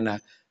கும்பகர்ணனை.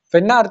 இப்ப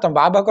என்ன அர்த்தம்?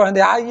 பாபா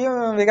குழந்தை ஆகியும்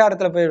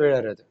விகாரத்துல போய்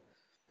விழுறது.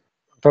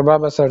 இப்ப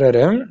பாபா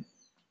சொல்றாரு,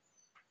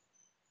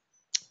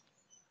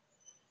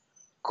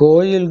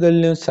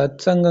 கோயில்கள்லயும்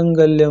சத்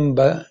சங்கங்கள்லயும்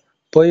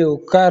போய்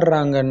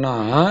உட்கார்றாங்கன்னா,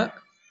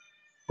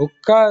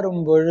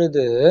 உட்காரும்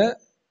பொழுது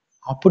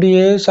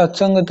அப்படியே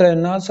சத்சங்கத்துல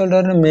என்ன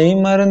சொல்றாருன்னு மெய்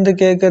மறந்து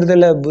கேட்கறது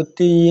இல்ல.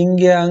 புத்தி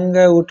இங்க அங்க,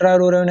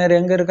 உற்றார் உறவினர்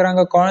எங்க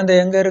இருக்கிறாங்க, குழந்தை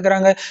எங்க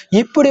இருக்கிறாங்க,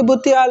 இப்படி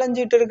புத்தி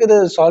அலைஞ்சிட்டு இருக்குது.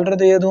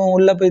 சொல்றது எதுவும்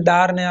உள்ள போய்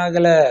தாரணை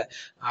ஆகல.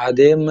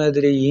 அதே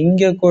மாதிரி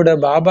இங்க கூட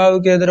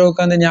பாபாவுக்கு எதிர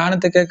உட்காந்து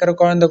ஞானத்தை கேட்கிற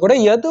குழந்தை கூட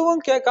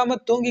எதுவும் கேட்காம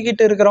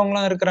தூங்கிக்கிட்டு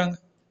இருக்கிறவங்களும் இருக்கிறாங்க.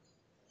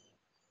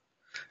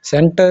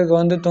 சென்டருக்கு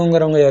வந்து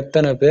தூங்குறவங்க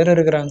எத்தனை பேர்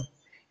இருக்கிறாங்க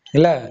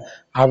இல்ல?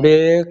 அப்படியே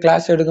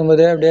கிளாஸ் எடுக்கும்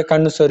போதே அப்படியே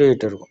கண்ணு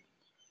சொருவிட்டு இருக்கும்,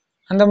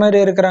 அந்த மாதிரி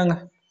இருக்கிறாங்க.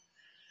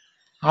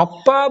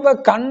 அப்பாவை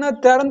கண்ணை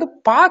திறந்து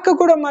பார்க்க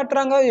கூட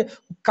மாட்டாங்க.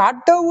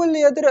 கடவுள்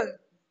எதிர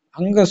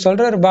அங்க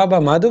சொல்றாரு பாபா,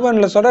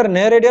 மதுபன்ல சொல்றாரு,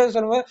 நேரடியா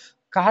சொல்லுவாரு,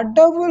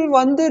 கடவுள்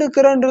வந்து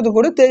இருக்கிறன்றது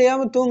கூட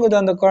தெரியாம தூங்குது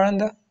அந்த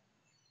குழந்தை.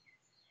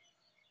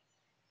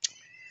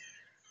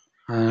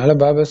 அதனால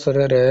பாபா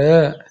சொல்றாரு,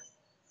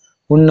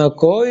 உன்னை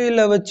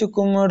கோயில வச்சு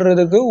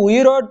கும்பிடுறதுக்கு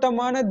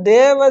உயிரோட்டமான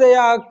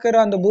தேவதையாக்குற,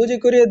 அந்த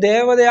பூஜைக்குரிய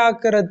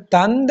தேவதையாக்குற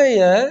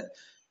தந்தைய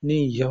நீ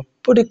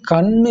எப்படி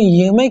கண்ணு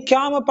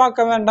இமைக்காம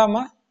பார்க்க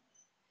வேண்டாமா?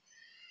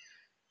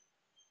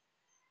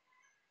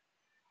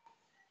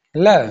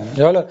 இல்ல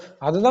எவ்வளவு,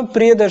 அதுதான்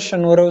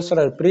பிரியதர்ஷன் உறவு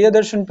சொல்றாரு.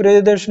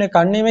 பிரியதர்ஷனை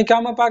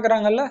கண்ணிமைக்காம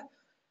பாக்குறாங்கல்ல.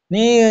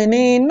 நீ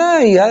நீ என்ன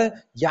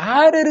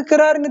யார்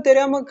இருக்கிறாருன்னு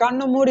தெரியாம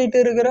கண்ணை மூடிட்டு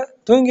இருக்கிற,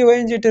 தூங்கி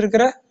வழிஞ்சிட்டு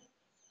இருக்கிற.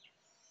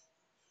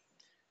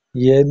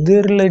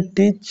 எதிரில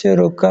டீச்சர்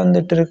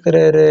உட்கார்ந்துட்டு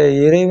இருக்கிறாரு,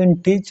 இறைவன்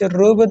டீச்சர்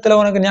ரூபத்துல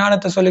உனக்கு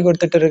ஞானத்தை சொல்லி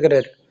கொடுத்துட்டு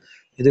இருக்கிறாரு.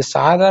 இது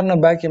சாதாரண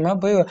பாக்கியமா?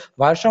 போய்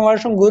வருஷம்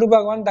வருஷம் குரு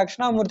பகவான்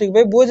தட்சிணாமூர்த்திக்கு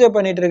போய் பூஜை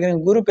பண்ணிட்டு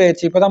இருக்கேன், குரு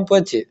பயிற்சி இப்பதான்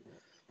போச்சு,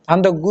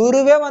 அந்த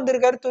குருவே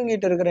வந்திருக்காரு,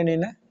 தூங்கிட்டு இருக்கிற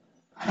நீனு.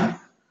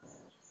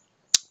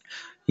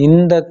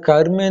 இந்த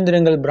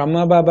கர்மேந்திரங்கள்,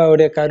 பிரம்ம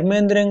பாபாவுடைய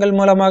கர்மேந்திரங்கள்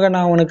மூலமாக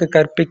நான் உனக்கு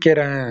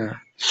கற்பிக்கிறேன்.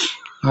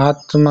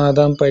 ஆத்மா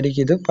தான்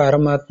படிக்குது,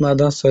 பரமாத்மா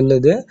தான்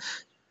சொல்லுது,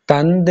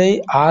 தந்தை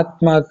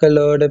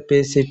ஆத்மாக்களோட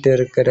பேசிட்டு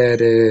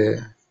இருக்கிறாரு.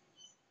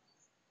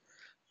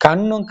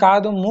 கண்ணும்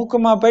காதும்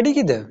மூக்குமா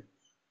படிக்குது?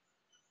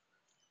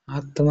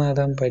 ஆத்மா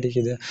தான்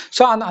படிக்குது.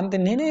 சோ அந்த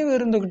நினைவு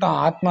இருந்துகிட்டோம்,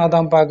 ஆத்மா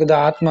தான் பாக்குது,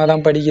 ஆத்மா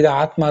தான் படிக்குது,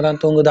 ஆத்மா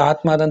தான் தூங்குது,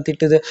 ஆத்மா தான்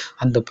திட்டுது.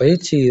 அந்த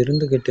பயிற்சி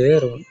இருந்துகிட்டே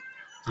இருக்கும்,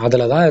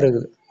 அதுலதான்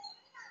இருக்குது.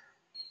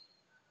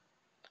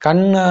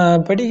 கண்ணு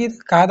படிக்குது,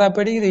 காதா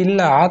படிக்குது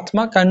இல்ல,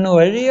 ஆத்மா கண்ணு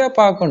வழியா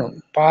பார்க்கணும்.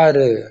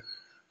 பாரு,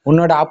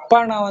 உன்னோட அப்பா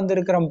நான்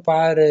வந்திருக்கிறேன்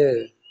பாரு.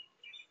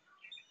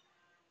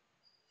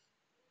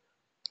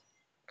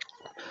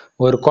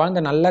 ஒரு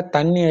குழந்தை நல்லா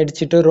தண்ணி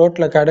அடிச்சுட்டு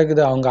ரோட்ல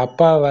கிடக்குது, அவங்க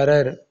அப்பா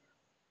வராரு,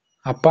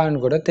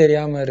 அப்பான்னு கூட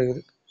தெரியாம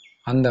இருக்குது.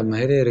 அந்த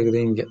மாதிரி இருக்குது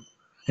இங்க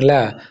இல்ல.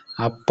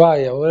 அப்பா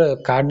எவ்வளவு,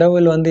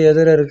 கடவுள் வந்து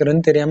எதிர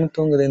இருக்கிறன்னு தெரியாம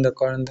தூங்குது இந்த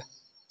குழந்தை.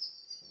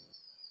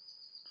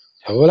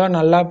 எவ்வளவு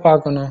நல்லா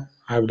பார்க்கணும்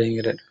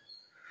அப்படிங்கிற.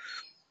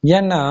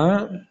 ஏன்னா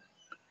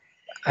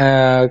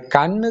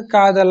கண்ணு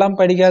காதெல்லாம்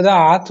படிக்காத,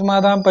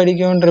 ஆத்மாதான்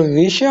படிக்கும்ன்ற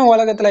விஷயம்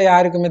உலகத்துல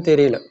யாருக்குமே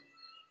தெரியல.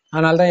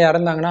 அதனாலதான்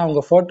இறந்தாங்கன்னா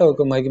அவங்க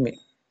போட்டோவுக்கு மகிமை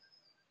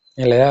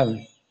இல்லையா?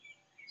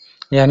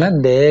 ஏன்னா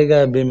தேக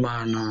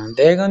அபிமானம்,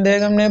 தேகம்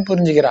தேகம்னே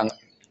புரிஞ்சுக்கிறாங்க.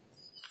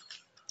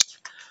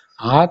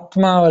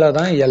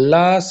 ஆத்மாவிலதான்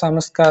எல்லா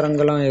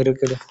சமஸ்காரங்களும்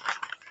இருக்குது.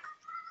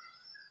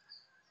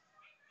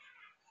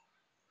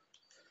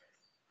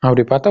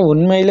 அப்படி பார்த்தா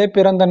உண்மையிலே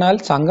பிறந்த நாள்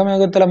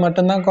சங்கமயுகத்துல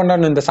மட்டும்தான்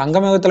கொண்டாடணும். இந்த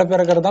சங்கமயுகத்துல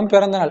பிறக்கிறது தான்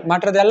பிறந்த நாள்.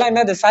 மற்றது எல்லாம்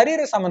என்னது?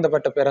 சரீர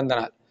சம்பந்தப்பட்ட பிறந்த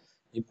நாள்.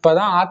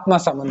 இப்பதான் ஆத்மா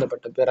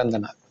சம்பந்தப்பட்ட பிறந்த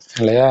நாள்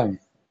இல்லையா?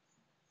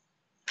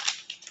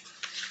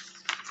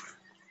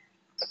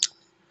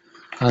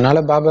 அதனால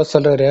பாபா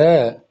சொல்றாரு,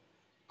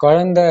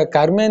 குழந்தை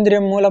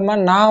கர்மேந்திரியம் மூலமா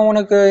நான்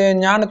உனக்கு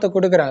ஞானத்தை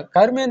கொடுக்குறேன்,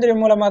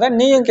 கர்மேந்திரியம் மூலமா தான்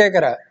நீயும்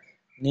கேட்கிற.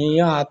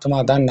 நீயும் ஆத்மா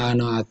தான்,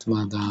 நானும் ஆத்மா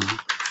தான்.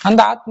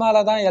 அந்த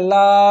ஆத்மால தான்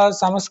எல்லா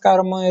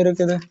சமஸ்காரமும்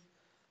இருக்குது.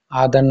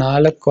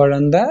 அதனால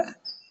குழந்தை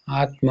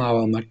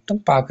ஆத்மாவை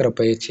மட்டும் பாக்குற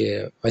பயிற்சியை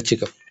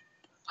வச்சுக்கோ.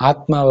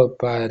 ஆத்மாவை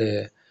பாரு.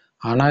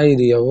 ஆனா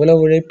இது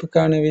எவ்வளவு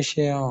உழைப்புக்கான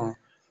விஷயம்.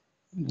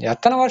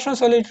 எத்தனை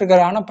வருஷம் சொல்லிட்டு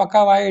இருக்காரு, ஆனா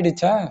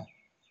பக்காவாயிடுச்சா?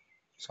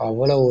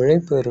 அவ்வளவு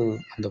உழைப்பு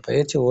இருக்கும். அந்த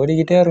பயிற்சி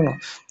ஓடிக்கிட்டே இருக்கணும்.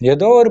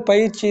 ஏதோ ஒரு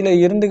பயிற்சியில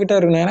இருந்துகிட்டே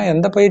இருக்கணும். ஏன்னா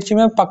எந்த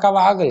பயிற்சியுமே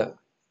பக்காவா ஆகல.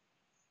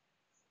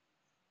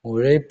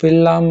 உழைப்பு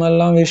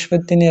இல்லாமல்லாம்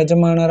விஸ்வத்தின்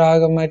எஜமானர்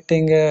ஆக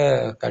மாட்டீங்க.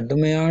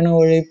 கடுமையான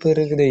உழைப்பு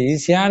இருக்குது.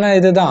 ஈஸியான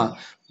இதுதான்,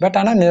 பட்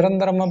ஆனா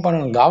நிரந்தரமா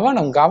பண்ணணும்.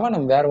 கவனம்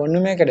கவனம், வேற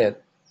ஒண்ணுமே கிடையாது.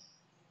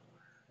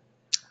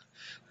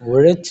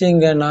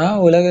 உழைச்சிங்கன்னா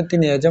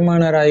உலகத்தின்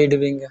எஜமானர்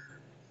ஆயிடுவீங்க.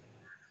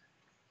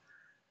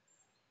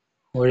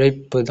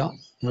 உழைப்பு தான்.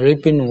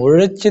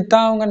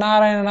 உழைச்சுதான் அவங்க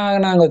நாராயணனாக,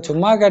 நாங்க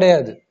சும்மா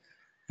கிடையாது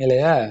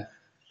இல்லையா?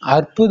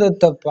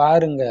 அற்புதத்தை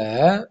பாருங்க.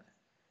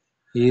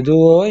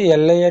 இதுவோ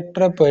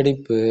எல்லையற்ற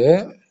படிப்பு,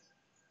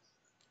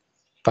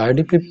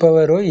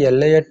 படிப்பிப்பவரோ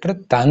எல்லையற்ற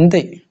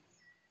தந்தை.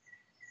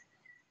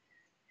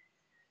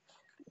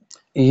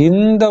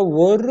 இந்த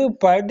ஒரு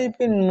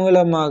படிப்பின்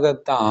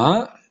மூலமாகத்தான்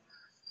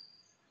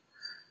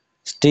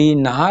ஸ்ரீ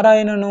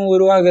நாராயணனும்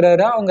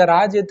உருவாகிறாரு, அவங்க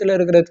ராஜ்யத்துல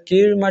இருக்கிற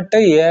கீழ்மட்ட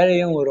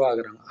ஏழையும்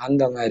உருவாகுறாங்க.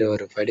 அந்த மாதிரி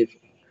ஒரு படிப்பு.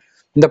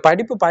 இந்த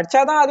படிப்பு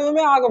படிச்சாதான்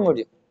அதுவுமே ஆக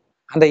முடியும்.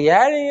 அந்த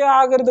ஏழையை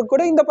ஆகிறது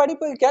கூட இந்த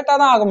படிப்பு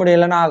கேட்டாதான் ஆக முடியும்,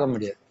 இல்லைன்னா ஆக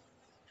முடியாது.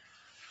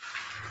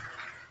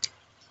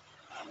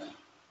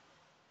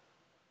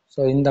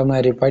 சோ இந்த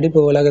மாதிரி படிப்பு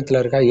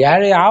உலகத்துல இருக்கா?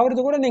 ஏழை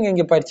ஆகுறது கூட நீங்க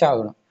இங்க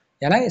படிச்சாகணும்.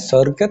 ஏன்னா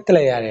சொர்க்கத்துல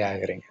ஏழை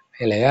ஆகுறீங்க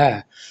இல்லையா?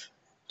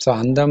 சோ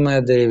அந்த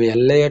மாதிரி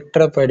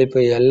எல்லையற்ற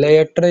படிப்பு,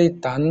 எல்லையற்ற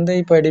தந்தை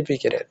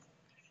படிப்பிக்கிறார்.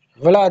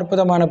 இவ்வளவு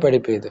அற்புதமான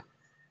படிப்பு இது.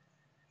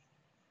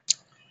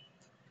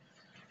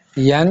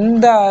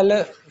 எந்த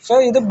சோ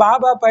இது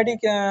பாபா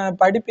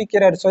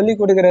படிப்பிக்கிறார், சொல்லி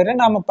கொடுக்கிறாரு,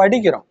 நாம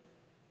படிக்கிறோம்.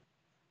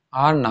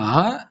 ஆனா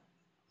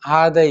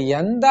அதை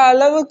எந்த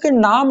அளவுக்கு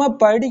நாம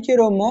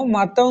படிக்கிறோமோ,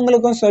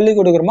 மத்தவங்களுக்கும் சொல்லி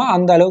கொடுக்குறோமோ,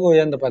 அந்த அளவுக்கு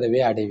உயர்ந்த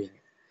பதவியை அடைவீங்க.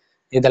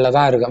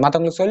 இதுலதான் இருக்கு.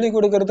 மத்தவங்களுக்கு சொல்லி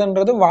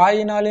கொடுக்கறதுன்றது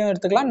வாயினாலையும்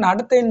எடுத்துக்கலாம்,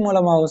 நடத்தையின்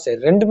மூலமாகவும்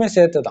சரி, ரெண்டுமே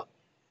சேர்த்துதான்.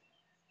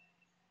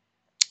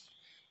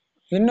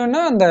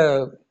 இன்னொன்னு அந்த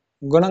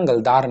குணங்கள்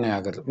தாரணை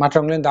ஆகுறது,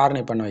 மற்றவங்களையும்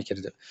தாரணை பண்ண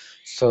வைக்கிறது.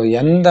 சோ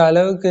எந்த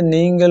அளவுக்கு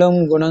நீங்களும்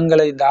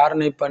குணங்களை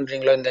தாரணை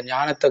பண்றீங்களோ, இந்த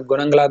ஞானத்தை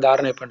குணங்களா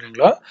தாரணை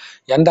பண்றீங்களோ,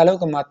 எந்த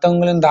அளவுக்கு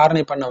மற்றவங்களையும்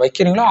தாரணை பண்ண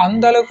வைக்கிறீங்களோ,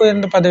 அந்த அளவுக்கு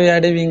எந்த பதவி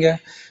அடைவீங்க.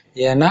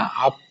 ஏன்னா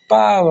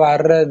அப்பா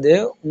வர்றது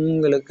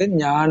உங்களுக்கு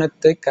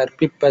ஞானத்தை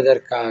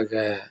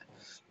கற்பிப்பதற்காக,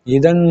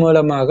 இதன்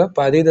மூலமாக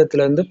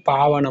பதிதத்திலிருந்து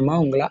பாவனமா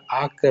உங்களை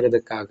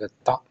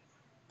ஆக்குறதுக்காகத்தான்.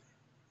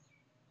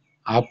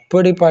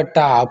 அப்படிப்பட்ட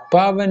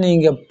அப்பாவை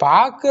நீங்க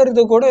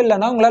பாக்குறது கூட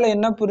இல்லைன்னா உங்களால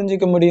என்ன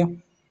புரிஞ்சுக்க முடியும்?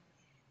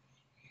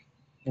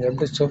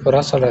 எப்படி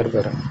சூப்பரா சொல்ல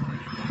இருப்பாரு.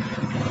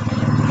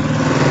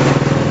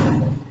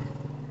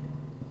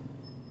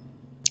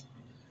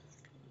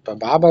 இப்ப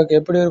பாபாவுக்கு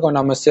எப்படி இருக்கும்,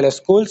 நம்ம சில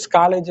ஸ்கூல்ஸ்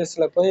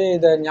காலேஜஸ்ல போய்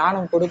இத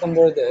ஞானம்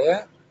கொடுக்கும்போது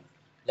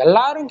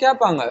எல்லாரும்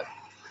கேட்பாங்க.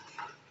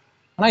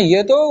 ஆனா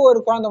ஏதோ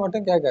ஒரு குழந்தை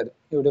மட்டும் கேட்காது.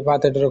 இப்படி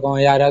பார்த்துட்டு இருக்கோம்,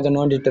 யாரையாவது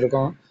நோண்டிட்டு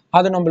இருக்கோம்,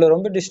 அது நம்மள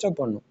ரொம்ப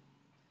டிஸ்டர்ப் பண்ணும்.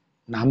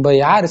 நம்ம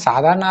யாரு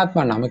சாதாரண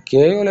ஆத்மா,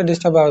 நமக்கே இவ்வளவு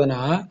டிஸ்டர்ப்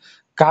ஆகுதுன்னா,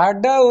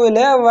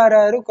 கடவுளே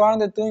வராரு,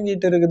 குழந்தை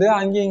தூங்கிட்டு இருக்குது,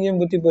 அங்கேயும் இங்கேயும்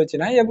புத்தி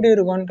போச்சுன்னா எப்படி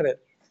இருக்கும்ன்ற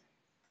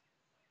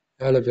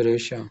எவ்வளவு பெரிய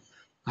விஷயம்.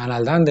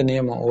 அதனாலதான் இந்த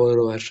நியமம்,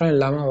 ஒரு வருஷம்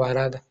இல்லாம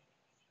வராது.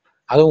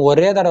 அதுவும்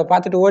ஒரே தடவை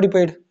பார்த்துட்டு ஓடி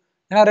போயிடு.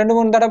 ஏன்னா 2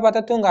 3 தடவை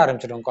பார்த்தா தூங்க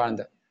ஆரம்பிச்சிடும்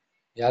குழந்தை.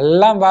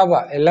 எல்லாம்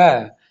பாபா இல்ல.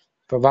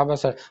 இப்ப பாபா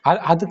சார்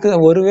அதுக்கு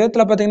ஒரு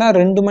விதத்துல பாத்தீங்கன்னா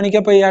 2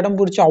 மணிக்கே போய் இடம்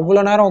பிடிச்சி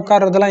அவ்வளவு நேரம்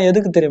உட்கார்றதெல்லாம்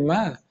எதுக்கு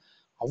தெரியுமா?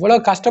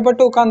 அவ்வளவு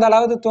கஷ்டப்பட்டு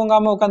உட்கார்ந்தாலாவது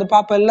தூங்காம உட்காந்து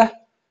பாப்ப இல்ல,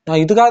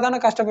 நான் இதுக்காக தானே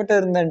கஷ்டப்பட்டு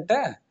இருந்தேன்ட்டு.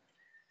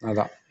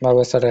 அதான்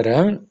பாபா சொல்றாரு,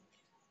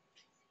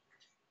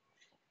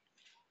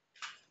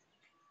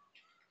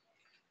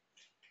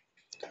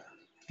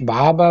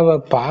 பாபாவை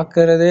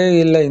பாக்குறதே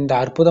இல்லை, இந்த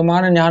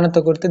அற்புதமான ஞானத்தை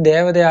கொடுத்து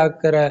தேவதை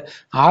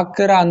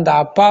ஆக்குற அந்த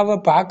அப்பாவை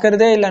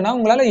பாக்குறதே இல்லைன்னா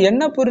உங்களால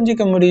என்ன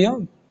புரிஞ்சிக்க முடியும்?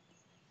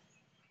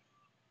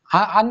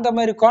 அந்த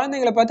மாதிரி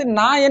குழந்தைங்களை பார்த்து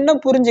நான் என்ன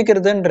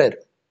புரிஞ்சுக்கிறதுன்றாரு.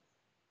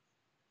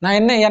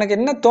 எனக்கு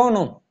என்ன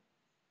தோணும்?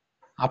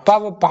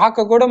 அப்பாவை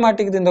பார்க்க கூட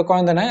மாட்டேங்குது இந்த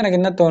குழந்தைனா எனக்கு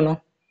என்ன தோணும்?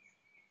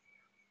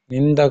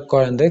 இந்த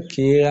குழந்தை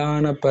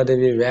கீழான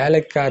பதவி,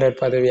 வேலைக்காரர்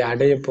பதவி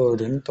அடைய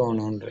போகுதுன்னு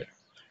தோணும்ன்ற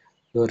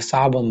ஒரு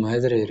சாபம்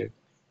மாதிரி இருக்கு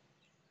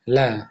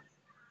இல்ல.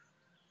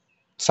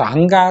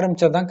 அங்க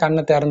ஆரம்பிச்சதான்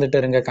கண்ணை திறந்துட்டு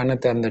இருங்க, கண்ணை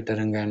திறந்துட்டு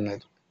இருங்கன்னு.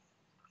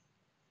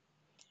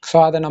 சோ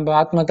அதை நம்ம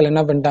ஆத்மாக்கள்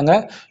என்ன பண்ணிட்டாங்க,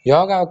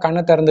 யோகா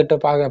கண்ணை திறந்துட்டு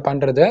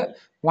பண்றது,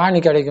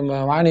 வாணி கிடைக்கும்,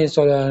 வாணி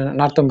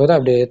நடத்தும் போது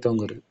அப்படியே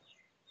தூங்குறது.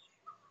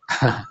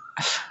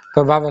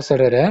 இப்ப பாபா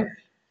சொல்றாரு,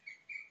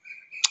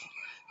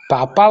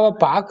 இப்ப அப்பாவை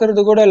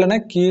பாக்குறது கூட இல்லைன்னா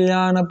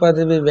கீழான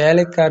பதவி,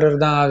 வேலைக்காரர்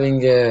தான்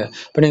அவங்க.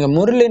 இப்ப நீங்க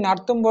முரளி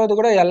நடத்தும் போது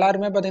கூட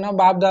எல்லாருமே பாத்தீங்கன்னா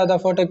பாப்தாதா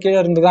போட்டோ கீழே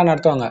இருந்துதான்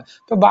நடத்துவாங்க.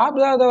 இப்ப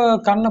பாப்தாதா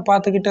கண்ணை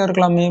பார்த்துக்கிட்டே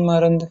இருக்கலாமே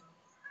மறந்து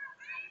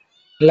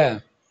இல்ல,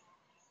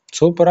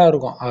 சூப்பரா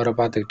இருக்கும் அவரை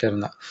பார்த்துக்கிட்டே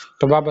இருந்தா.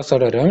 இப்ப பாபா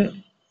சொல்றாரு,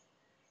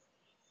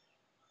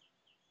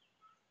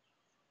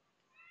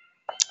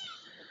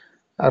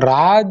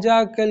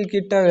 ராஜாக்கள்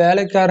கிட்ட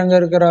வேலைக்காரங்க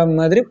இருக்கிற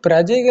மாதிரி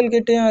பிரஜைகள்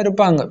கிட்டயும்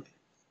இருப்பாங்க.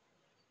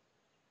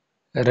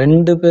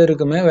 2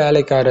 பேருக்குமே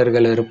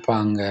வேலைக்காரர்கள்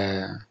இருப்பாங்க.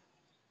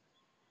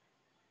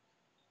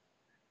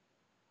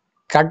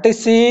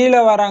 கடைசியில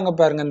வராங்க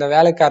பாருங்க இந்த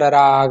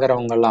வேலைக்காரரா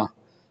ஆகிறவங்க எல்லாம்,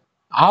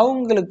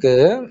 அவங்களுக்கு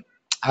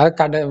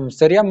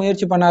சரியா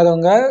முயற்சி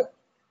பண்ணாதவங்க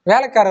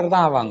வேலைக்காரர்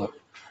தான் ஆவாங்க.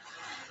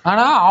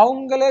 ஆனா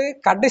அவங்களே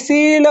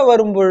கடைசியில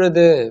வரும்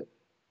பொழுது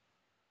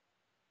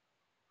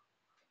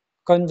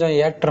கொஞ்சம்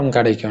ஏற்றம்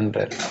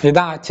கிடைக்கும்ன்றார்.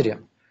 இதுதான்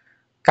ஆச்சரியம்.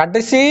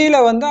 கடைசியில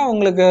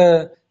அவங்களுக்கு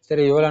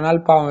சரி இவ்வளவு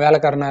நாள் பாவம்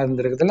வேலைக்காரனா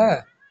இருந்திருக்குதுல,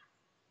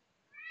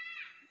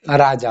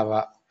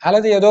 ராஜாவா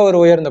அல்லது ஏதோ ஒரு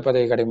உயர்ந்த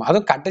பதவி கிடைக்குமா,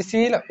 அதுவும்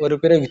கடைசியில ஒரு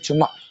பிறகு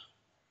சும்மா.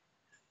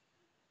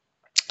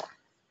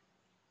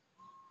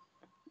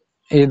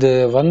 இது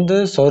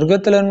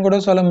சொர்க்கத்துலன்னு கூட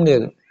சொல்ல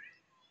முடியாது.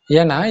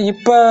 ஏன்னா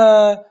இப்ப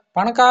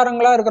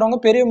பணக்காரங்களா இருக்கிறவங்க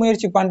பெரிய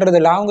முயற்சி பண்றது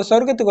இல்லை. அவங்க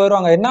சொர்க்கத்துக்கு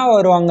வருவாங்க, என்ன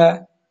வருவாங்க?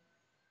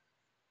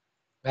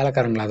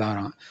 வேலைக்காரங்களா தான்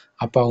வருவாங்க.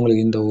 அப்ப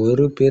அவங்களுக்கு இந்த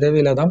ஒரு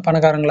பிறவில தான்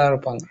பணக்காரங்களா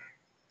இருப்பாங்க.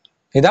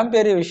 இதுதான்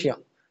பெரிய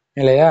விஷயம்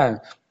இல்லையா?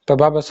 இப்ப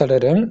பாபா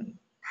சொல்றாரு,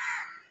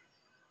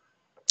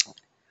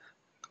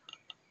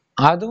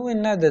 அதுவும்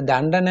என்னது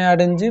தண்டனை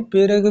அடைஞ்சு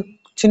பிறகு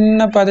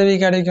சின்ன பதவி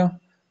கிடைக்கும்.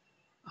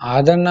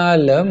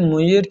 அதனால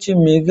முயற்சி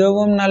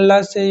மிகவும் நல்லா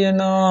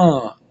செய்யணும்.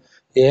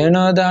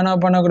 ஏனோ தானோ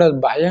பண்ணக்கூடாது,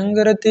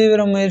 பயங்கர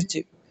தீவிர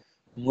முயற்சி.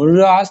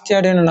 முழு ஆஸ்தி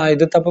அடையணும். நான்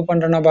இது தப்பு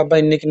பண்றேன்னா பாப்பா,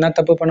 இன்னைக்கு என்ன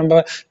தப்பு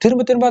பண்ண,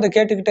 திரும்ப திரும்ப அதை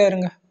கேட்டுக்கிட்டே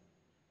இருங்க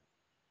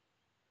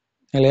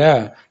இல்லையா?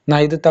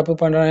 நான் இது தப்பு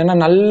பண்றேன். ஏன்னா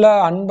நல்ல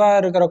அன்பா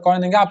இருக்கிற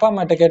குழந்தைங்க அப்பா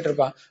அம்மாட்ட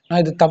கேட்டிருப்பான்,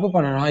 நான் இது தப்பு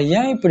பண்ணணும்,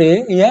 ஏன் இப்படி,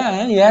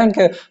 ஏன் ஏன்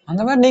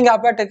அந்த மாதிரி நீங்க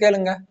அப்பாட்ட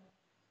கேளுங்க.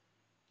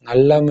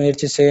 நல்ல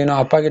முயற்சி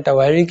செய்யணும், அப்பா கிட்ட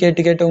வழி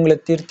கேட்டு கேட்டு உங்களை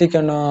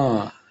திருத்திக்கணும்.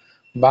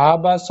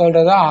 பாபா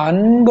சொல்றத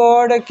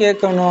அன்போட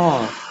கேட்கணும்,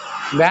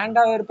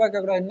 வேண்டாம் வெறுப்பா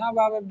கேட்கக்கூடாது. என்ன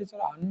பாபா இப்படி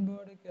சொல்ற,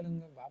 அன்போட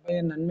கேளுங்க, பாபா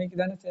என் நன்மைக்கு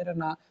தானே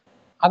செய்யறேன்னா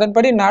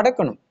அதன்படி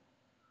நடக்கணும்.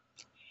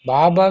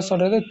 பாபா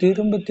சொல்றத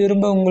திரும்ப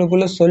திரும்ப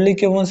உங்களுக்குள்ள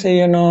சொல்லிக்கவும்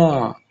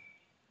செய்யணும்.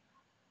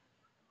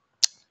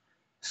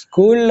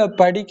 ஸ்கூல்ல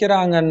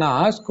படிக்கிறாங்கன்னா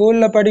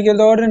ஸ்கூல்ல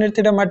படிக்கிறதோட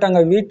நிறுத்திட மாட்டாங்க,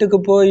 வீட்டுக்கு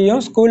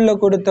போயும் ஸ்கூல்ல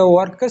கொடுத்த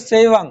ஒர்க்கை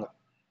செய்வாங்க.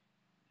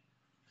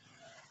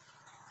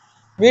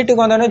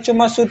 வீட்டுக்கு வந்தோடனே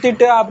சும்மா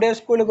சுத்திட்டு அப்படியே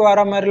ஸ்கூலுக்கு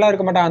வர மாதிரிலாம்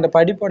இருக்க மாட்டாங்க. அந்த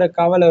படிப்போட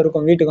கவலை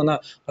இருக்கும். வீட்டுக்கு வந்தா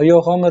ஐயோ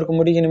ஹோம்ஒர்க்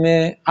முடிக்கணுமே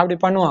அப்படி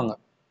பண்ணுவாங்க.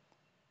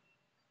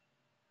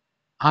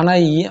 ஆனா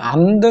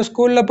அந்த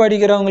ஸ்கூல்ல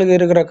படிக்கிறவங்களுக்கு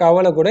இருக்கிற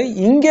கவலை கூட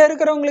இங்க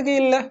இருக்கிறவங்களுக்கு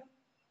இல்ல.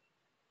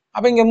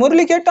 அப்ப இங்க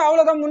முரளி கேட்டு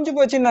அவ்வளவுதான் முடிஞ்சு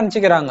போச்சுன்னு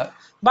நினைச்சுக்கிறாங்க.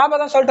 பாபா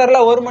தான் சொல்லிட்டாருல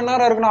 1 மணி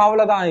நேரம் இருக்கணும்,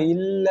 அவ்வளவுதான்.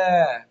 இல்ல,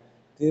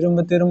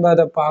 திரும்ப திரும்ப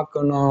அதை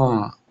பார்க்கணும்.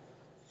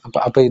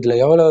 அப்ப இதுல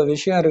எவ்வளவு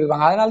விஷயம்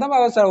இருக்கு. அதனாலதான்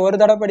பாபா சார் ஒரு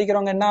தடவை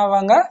படிக்கிறவங்க என்ன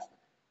ஆவாங்க?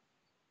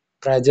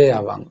 பிரஜை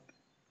ஆவாங்க.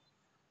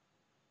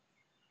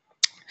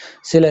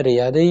 சிலர்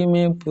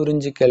எதையுமே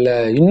புரிஞ்சுக்கல,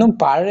 இன்னும்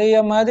பழைய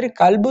மாதிரி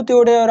கல்புத்தி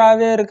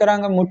உடையவராகவே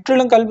இருக்கிறாங்க,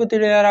 முற்றிலும் கல்புத்தி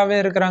உடையவராகவே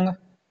இருக்கிறாங்க.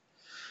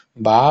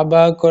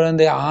 பாபா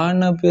குழந்தை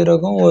ஆன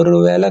பிறகும்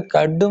ஒருவேளை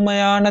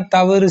கடுமையான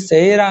தவறு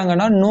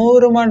செய்யறாங்கன்னா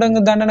 100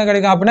 மடங்கு தண்டனை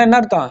கிடைக்கும். அப்படின்னா என்ன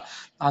அர்த்தம்?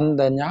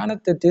 அந்த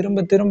ஞானத்தை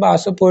திரும்ப திரும்ப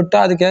அசை போட்டு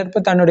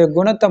அதுக்கேற்ப தன்னுடைய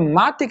குணத்தை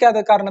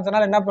மாத்திக்காத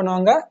காரணத்தினால என்ன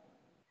பண்ணுவாங்க?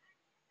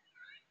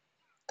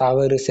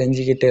 தவறு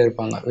செஞ்சுக்கிட்டே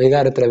இருப்பாங்க,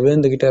 விகாரத்துல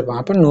விழுந்துகிட்டே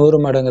இருப்பாங்க. அப்ப 100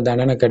 மடங்கு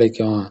தண்டனை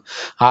கிடைக்கும்.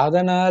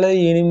 அதனால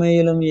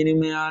இனிமையிலும்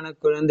இனிமையான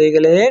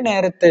குழந்தைகளே,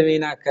 நேரத்தை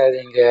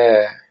வீணாக்காதீங்க.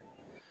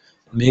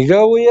 மிக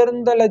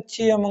உயர்ந்த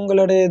லட்சியம்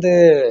உங்களுடையது.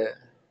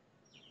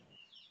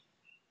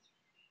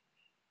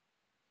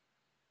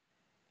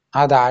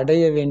 அதை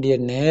அடைய வேண்டிய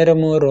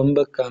நேரமும் ரொம்ப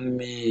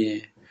கம்மி.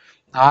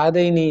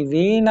 அதை நீ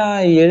வீணா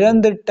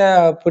இழந்துட்ட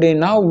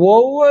அப்படின்னா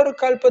ஒவ்வொரு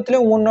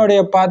கல்பத்திலும்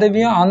உன்னுடைய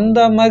பதவியும் அந்த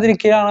மாதிரி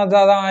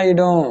கீழானதாதான்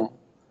ஆயிடும்.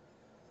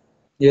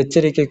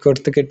 எச்சரிக்கை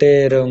கொடுத்துக்கிட்டே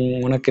இரு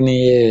உனக்கு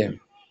நீயே.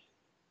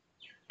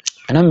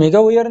 ஆனா மிக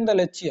உயர்ந்த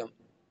லட்சியம்,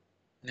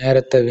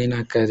 நேரத்தை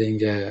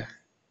வீணாக்காதீங்க.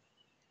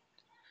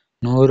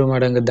 100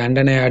 மடங்கு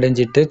தண்டனை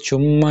அடைஞ்சிட்டு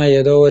சும்மா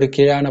ஏதோ ஒரு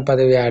கீழான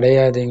பதவி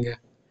அடையாதீங்க.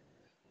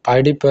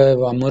 படிப்பை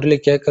முரளி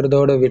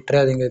கேட்கறதோட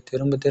விட்டுறாதீங்க,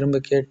 திரும்ப திரும்ப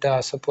கேட்டு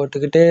அசை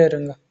போட்டுக்கிட்டே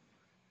இருங்க,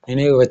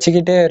 நினைவு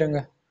வச்சுக்கிட்டே இருங்க.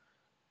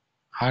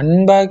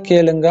 அன்பா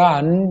கேளுங்க,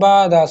 அன்பா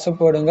அதை அசை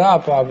போடுங்க.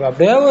 அப்ப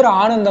அப்படியே ஒரு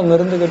ஆனந்தம்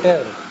இருந்துகிட்டே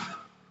இருக்கும்.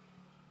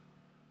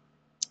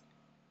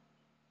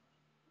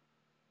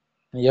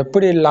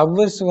 எப்படி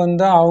லவ்வர்ஸ்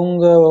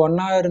அவங்க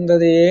ஒன்னா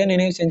இருந்ததையே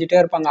நினைவு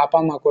செஞ்சுட்டே இருப்பாங்க அப்பா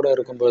அம்மா கூட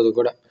இருக்கும்போது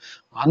கூட,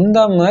 அந்த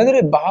மாதிரி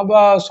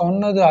பாபா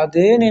சொன்னது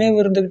அதே நினைவு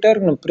இருந்துகிட்டே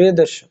இருக்கணும்.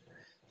 பிரியதர்ஷன்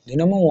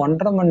தினமும்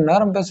 1.5 மணி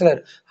நேரம் பேசுறாரு.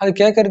 அது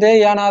கேட்கறதே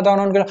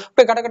ஏனாதானோன்னு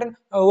அப்படியே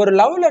கடக்கடன்னு ஒரு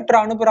லவ் லெட்டர்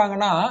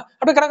அனுப்புறாங்கன்னா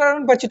அப்படியே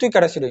கடக்கடன்னு படிச்சு தூக்கி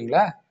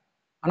கடைச்சிடுவீங்களா?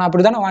 ஆனா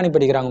அப்படித்தானே வாணி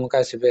படிக்கிறாங்க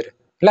முக்காசி பேர்.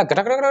 இல்ல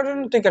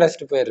கடக்கடன்னு தூக்கி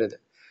கடைச்சிட்டு போயிடுறது.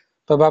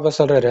 இப்ப பாபா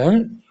சொல்றாரு,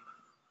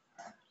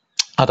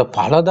 அத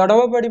பல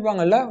தடவை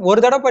படிப்பாங்கல்ல, ஒரு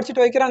தடவை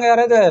படிச்சுட்டு வைக்கிறாங்க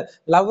யாராவது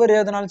லவ்வர்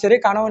எழுதினாலும் சரி,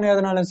 கணவன்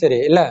எழுதினாலும் சரி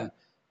இல்ல.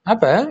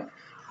 அப்ப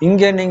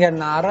இங்க நீங்க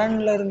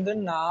நரன்ல இருந்து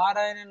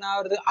நாராயணன்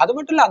ஆகுறது அது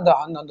மட்டும் இல்ல, அந்த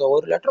அந்த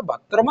ஒரு லெட்டர்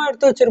பத்திரமா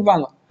எடுத்து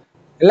வச்சிருப்பாங்க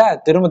இல்ல,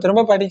 திரும்ப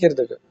திரும்ப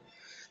படிக்கிறதுக்கு.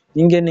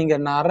 இங்க நீங்க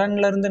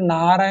நரன்ல இருந்து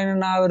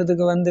நாராயணன்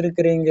ஆகுறதுக்கு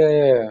வந்திருக்கிறீங்க.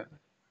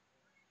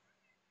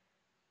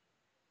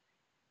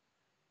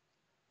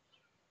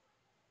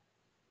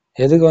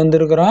 எதுக்கு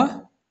வந்திருக்கிறோம்?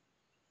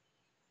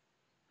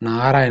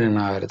 நாராயணன்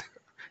ஆகிறதுக்கு.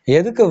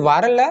 எதுக்கு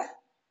வரல?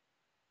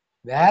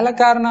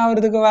 வேலைக்காரன்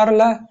ஆகிறதுக்கு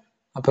வரல.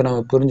 அப்ப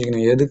நம்ம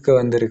புரிஞ்சுக்கணும் எதுக்கு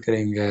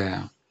வந்திருக்கிறீங்க.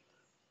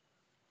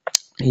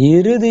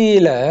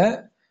 இறுதியில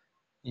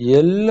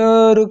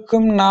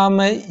எல்லோருக்கும்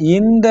நாம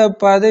இந்த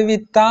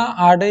பதவித்தான்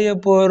அடைய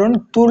போறோம்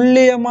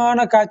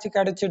துல்லியமான காட்சி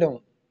கிடைச்சிடும்.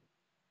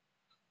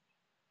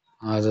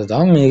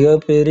 அதுதான்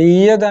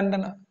மிகப்பெரிய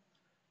தண்டனை.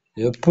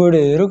 எப்படி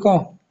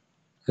இருக்கும்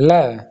இல்ல?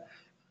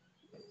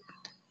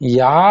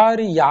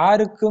 யாரு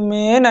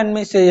யாருக்குமே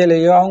நன்மை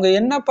செய்யலையோ அவங்க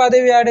என்ன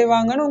பதவி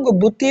அடைவாங்கன்னு உங்க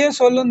புத்தியே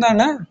சொல்லும்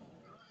தானே.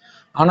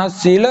 ஆனா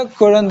சில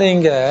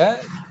குழந்தைங்க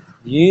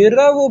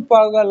இரவு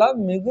பகலா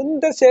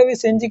மிகுந்த சேவை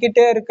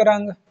செஞ்சுக்கிட்டே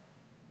இருக்கிறாங்க.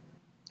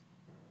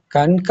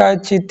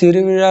 கண்காட்சி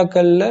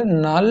திருவிழாக்கள்ல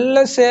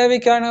நல்ல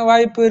சேவைக்கான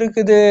வாய்ப்பு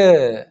இருக்குது.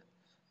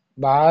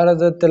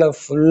 பாரதத்துல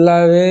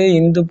ஃபுல்லாவே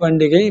இந்து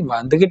பண்டிகை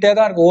வந்துகிட்டே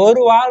தான் இருக்கு.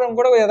 ஒரு வாரம்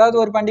கூட ஏதாவது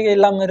ஒரு பண்டிகை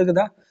இல்லாம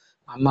இருக்குதா?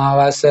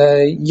 அமாவாசை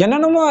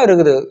என்னென்னமோ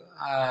இருக்குது.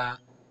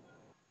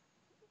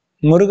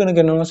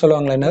 முருகனுக்கு என்னமோ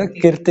சொல்லுவாங்களே, என்ன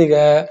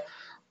கிருத்திகை,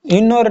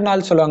 இன்னொரு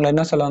நாள் சொல்லுவாங்களே,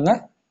 என்ன சொல்லுவாங்க?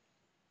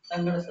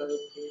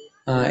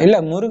 இல்ல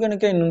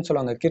முருகனுக்கே இன்னொன்னு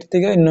சொல்லுவாங்க,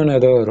 கிருத்திகை இன்னொன்னு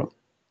ஏதோ வரும்.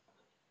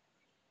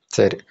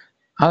 சரி,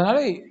 அதனால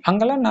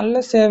அங்கெல்லாம்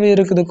நல்ல சேவை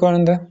இருக்குது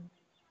குழந்தை.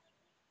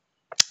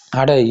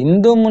 அட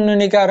இந்து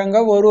முன்னணிக்காரங்க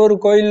ஒரு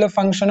கோயில்ல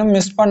ஃபங்க்ஷனும்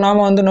மிஸ்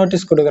பண்ணாம வந்து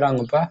நோட்டீஸ்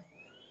கொடுக்குறாங்கப்பா.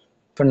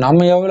 இப்ப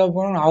நம்ம எவ்வளவு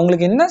போனோம்,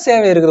 அவங்களுக்கு என்ன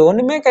சேவை இருக்குது?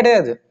 ஒண்ணுமே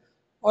கிடையாது.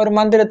 ஒரு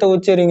மந்திரத்தை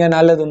உச்சரிங்க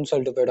நல்லதுன்னு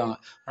சொல்லிட்டு போயிடுவாங்க.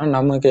 ஆனா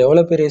நமக்கு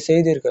எவ்வளவு பெரிய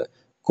செய்தி இருக்கு.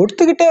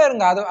 கொடுத்துக்கிட்டே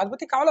இருங்க. அதை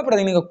பத்தி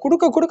கவலைப்படாதீங்க. நீங்க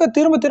கொடுக்க கொடுக்க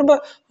திரும்ப திரும்ப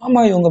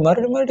ஆமா இவங்க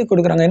மறுபடியும்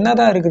கொடுக்குறாங்க,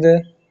 என்னதான் இருக்குது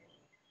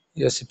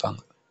யோசிப்பாங்க.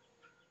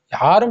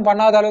 யாரும்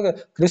பண்ணாத அளவுக்கு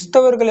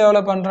கிறிஸ்தவர்கள்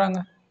எவ்வளவு பண்றாங்க.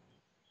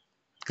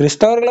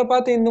 கிறிஸ்தவர்களை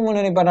பார்த்து இந்து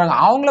முன்னணி பண்றாங்க,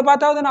 அவங்கள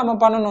பார்த்தாவது நம்ம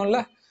பண்ணணும்ல.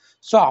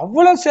 சோ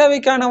அவ்வளவு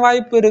சேவைக்கான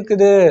வாய்ப்பு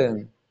இருக்குது.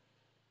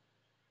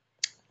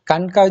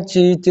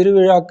 கண்காட்சி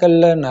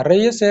திருவிழாக்கள்ல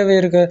நிறைய சேவை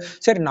இருக்கு.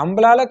 சரி,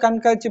 நம்மளால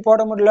கண்காட்சி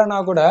போட முடியலன்னா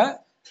கூட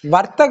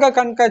வர்த்தக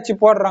கண்காட்சி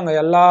போடுறாங்க,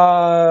 எல்லா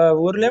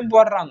ஊர்லயும்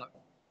போடுறாங்க,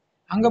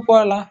 அங்க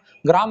போகலாம்.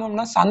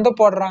 கிராமம்னா சந்தை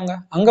போடுறாங்க,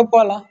 அங்க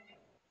போகலாம்.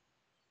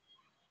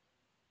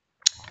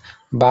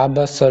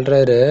 பாபா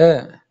சொல்றாரு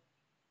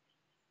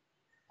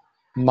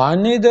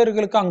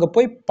மனிதர்களுக்கு அங்க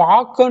போய்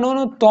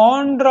பார்க்கணும்னு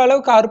தோன்ற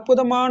அளவுக்கு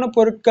அற்புதமான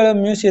பொருட்களை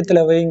மியூசியத்துல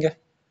வைங்க.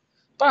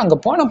 அங்க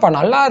போனப்பா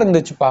நல்லா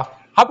இருந்துச்சுப்பா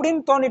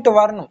அப்படின்னு தோணிட்டு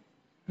வரணும்.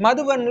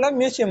 மதுபன்ல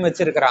மியூசியம்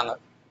வச்சிருக்கிறாங்க.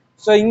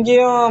 ஸோ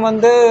இங்கேயும்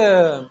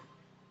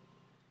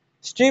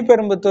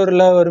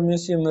ஸ்ரீபெரும்புத்தூர்ல ஒரு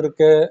மியூசியம்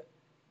இருக்கு.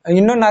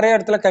 இன்னும் நிறைய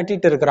இடத்துல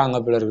கட்டிட்டு இருக்கிறாங்க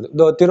போல இருக்குது.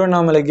 இதோ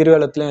திருவண்ணாமலை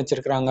கிரிவலத்திலயும்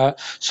வச்சிருக்கிறாங்க.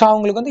 ஸோ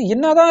அவங்களுக்கு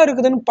என்னதான்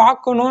இருக்குதுன்னு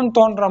பார்க்கணும்னு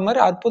தோன்ற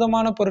மாதிரி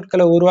அற்புதமான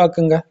பொருட்களை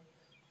உருவாக்குங்க.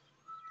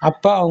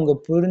 அப்ப அவங்க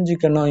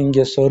புரிஞ்சுக்கணும்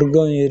இங்க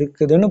சொர்க்கம்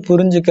இருக்குதுன்னு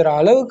புரிஞ்சுக்கிற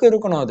அளவுக்கு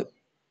இருக்கணும். அது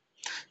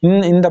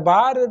இந்த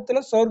பாரதத்துல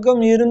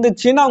சொர்க்கம்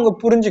இருந்துச்சுன்னு அவங்க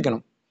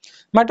புரிஞ்சுக்கணும்.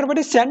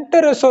 மற்றபடி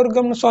சென்டர்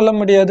சொர்க்கம்னு சொல்ல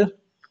முடியாது.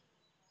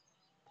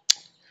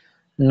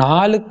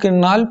 நாளுக்கு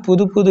நாள்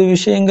புது புது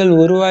விஷயங்கள்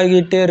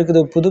உருவாகிட்டே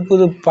இருக்குது, புது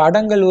புது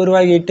படங்கள்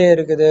உருவாகிட்டே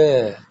இருக்குது.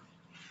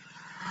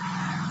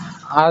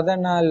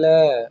 அதனால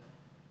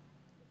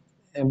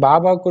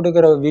பாபா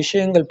கொடுக்குற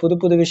விஷயங்கள், புது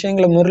புது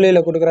விஷயங்களை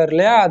முரளியில கொடுக்குறாரு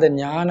இல்லையா, அதை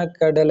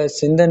ஞானக்கடலை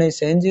சிந்தனை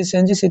செஞ்சு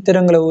செஞ்சு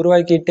சித்திரங்களை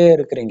உருவாக்கிட்டே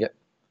இருக்கிறீங்க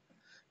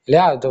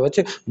இல்லையா. அதை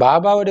வச்சு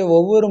பாபாவுடைய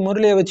ஒவ்வொரு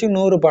முரளியை வச்சு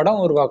 100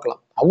 படம்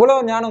உருவாக்கலாம்.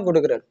 அவ்வளவு ஞானம்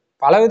கொடுக்குறாரு,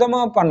 பல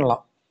விதமா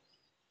பண்ணலாம்.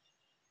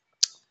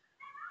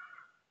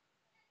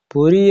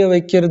 புரிய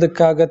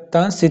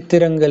வைக்கிறதுக்காகத்தான்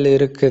சித்திரங்கள்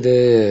இருக்குது.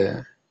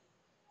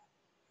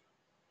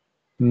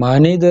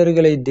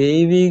 மனிதர்களை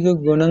தெய்வீக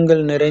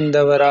குணங்கள்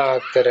நிறைந்தவரா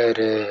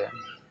ஆக்குறாரு.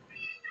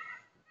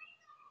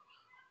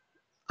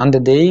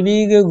 அந்த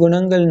தெய்வீக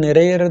குணங்கள்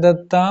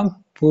நிறையறதான்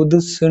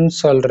புதுசுன்னு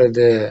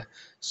சொல்றது.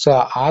 சோ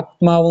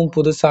ஆத்மாவும்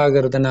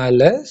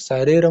புதுசாகிறதுனால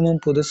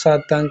சரீரமும்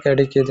புதுசாத்தான்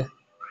கிடைக்குது.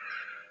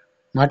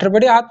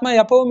 மற்றபடி ஆத்மா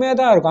எப்பவுமே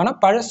தான் இருக்கும், ஆனா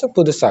பழசு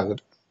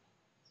புதுசாகுது.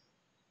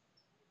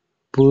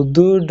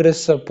 புது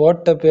ட்ரெஸ்ஸ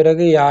போட்ட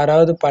பிறகு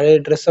யாராவது பழைய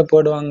ட்ரெஸ்ஸ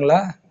போடுவாங்களா?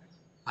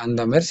 அந்த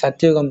மாதிரி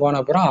சத்தியுகம் போன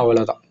அப்புறம்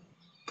அவ்வளவுதான்,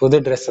 புது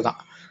ட்ரெஸ் தான்.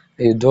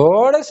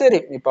 இதோட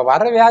சரி, இப்ப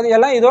வர்ற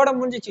வியாதியெல்லாம் இதோட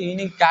முடிஞ்சிச்சு,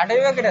 இனி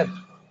கிடையவே கிடையாது.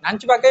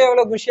 நினைச்சு பார்க்க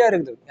எவ்வளவு குஷியா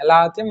இருக்குது.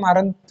 எல்லாத்தையும்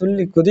மறந்து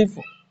துள்ளி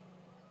குதிப்போம்.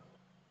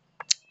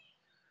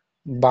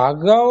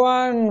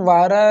 பகவான்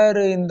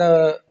வராரு இந்த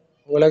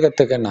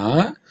உலகத்துக்குன்னா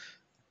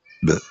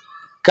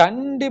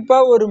கண்டிப்பா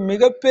ஒரு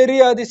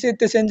மிகப்பெரிய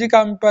அதிசயத்தை செஞ்சு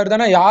காமிப்பார்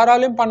தானே.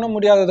 யாராலையும் பண்ண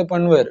முடியாததை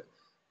பண்ணுவார்.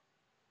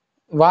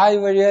 வாய்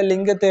வழியா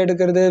லிங்கத்தை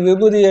எடுக்கிறது,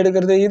 விபூதி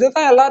எடுக்கிறது,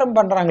 இதுதான் எல்லாரும்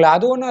பண்றாங்களே,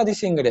 அது ஒண்ணும்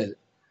அதிசயம் கிடையாது.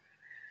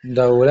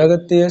 இந்த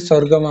உலகத்தையே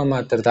சொர்க்கமா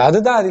மாத்துறது,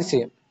 அதுதான்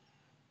அதிசயம்.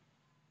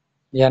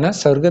 ஏன்னா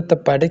சொர்க்கத்தை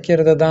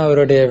படைக்கிறது தான்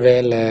அவருடைய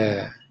வேலை.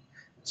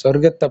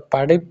 சொர்க்கத்தை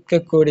படைக்க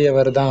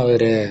கூடியவர் தான்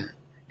அவரு,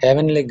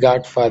 ஹெவன்லி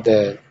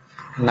காட்ஃபாதர்.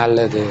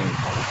 நல்லது.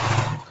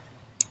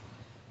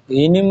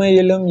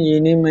 இனிமையிலும்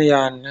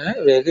இனிமையான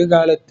வெகு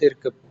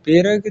காலத்திற்கு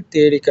பிறகு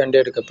தேடி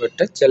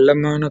கண்டெடுக்கப்பட்ட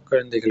செல்லமான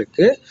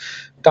குழந்தைகளுக்கு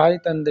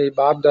தாய் தந்தை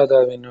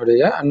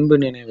பாப்தாதாவினுடைய அன்பு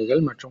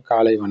நினைவுகள் மற்றும்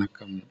காலை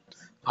வணக்கம்.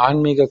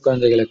 ஆன்மீக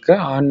குழந்தைகளுக்கு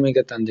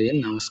ஆன்மீக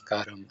தந்தையின்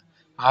நமஸ்காரம்.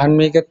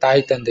 ஆன்மீக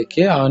தாய்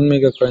தந்தைக்கு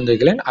ஆன்மீக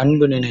குழந்தைகளின்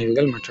அன்பு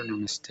நினைவுகள் மற்றும்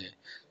நமஸ்தே.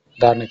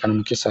 தாரணைக்கான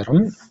முக்கிய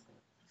சாரம்,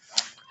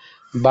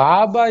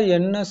 பாபா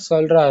என்ன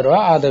சொல்றாரோ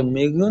அதை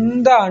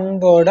மிகுந்த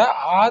அன்போட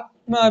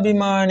ஆத்ம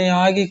அபிமானி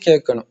ஆகி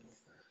கேட்கணும்.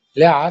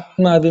 இல்லையா?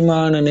 ஆத்ம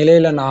அபிமான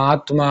நிலையில நான்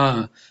ஆத்மா,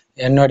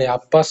 என்னுடைய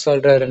அப்பா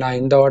சொல்றாரு நான்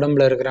இந்த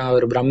உடம்புல இருக்கிறேன்,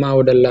 அவர் பிரம்மா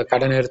உடல்ல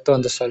கடன் எடுத்து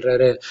வந்து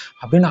சொல்றாரு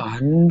அப்படின்னு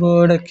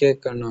அன்போட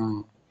கேட்கணும்.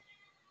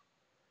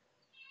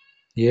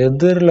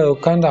 எதிரில்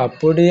உட்காந்து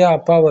அப்படியே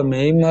அப்பாவை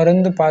மெய்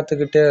மறந்து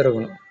பார்த்துக்கிட்டே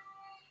இருக்கணும்.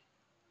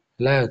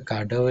 இல்ல,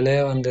 கடவுளே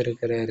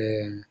வந்திருக்கிறாரு,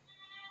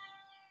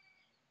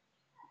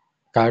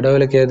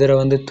 கடவுளுக்கு எதிர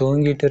வந்து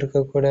தூங்கிட்டு இருக்க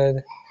கூடாது,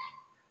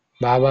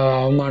 பாபாவை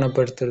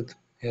அவமானப்படுத்துறது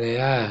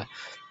இல்லையா?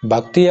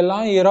 பக்தி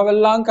எல்லாம்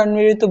இரவெல்லாம் கண்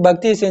விழித்து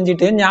பக்தியை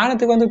செஞ்சுட்டு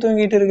ஞானத்துக்கு வந்து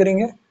தூங்கிட்டு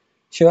இருக்கிறீங்க.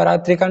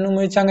 சிவராத்திரி கண்ணு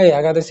முழிச்சாங்க,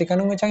 ஏகாதசி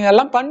கண்ணு முழிச்சாங்க,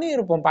 எல்லாம் பண்ணி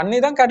இருப்போம், பண்ணி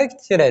தான்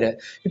கிடைக்கிறாரு.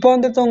 இப்போ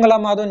வந்து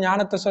தூங்கலாமா? அதுவும்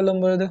ஞானத்தை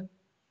சொல்லும் பொழுது.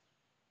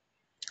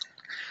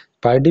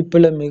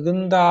 படிப்புல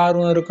மிகுந்த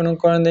ஆர்வம் இருக்கணும்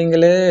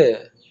குழந்தைங்களே.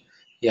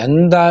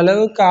 எந்த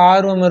அளவுக்கு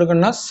ஆர்வம்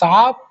இருக்குன்னா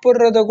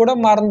சாப்பிட்றத கூட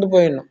மறந்து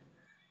போயிடணும்.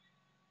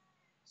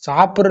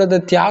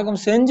 சாப்பிட்றத தியாகம்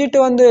செஞ்சுட்டு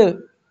வந்து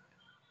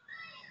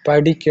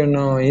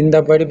படிக்கணும் இந்த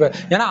படிப்பை.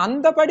 ஏன்னா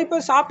அந்த படிப்பை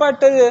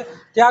சாப்பாட்டு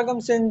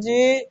தியாகம் செஞ்சு,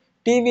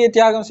 டிவியை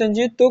தியாகம்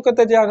செஞ்சு,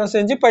 தூக்கத்தை தியாகம்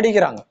செஞ்சு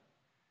படிக்கிறாங்க.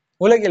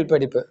 உலகில்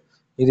படிப்பு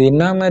இது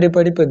என்ன மாதிரி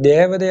படிப்பு?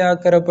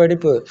 தேவதையாக்குற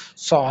படிப்பு.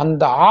 ஸோ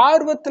அந்த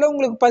ஆர்வத்துல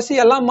உங்களுக்கு பசி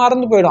எல்லாம்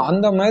மறந்து போயிடும்.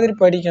 அந்த மாதிரி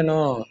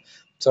படிக்கணும்.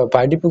 ஸோ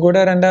படிப்பு கூட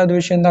ரெண்டாவது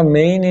விஷயம்தான்,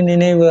 மெயின்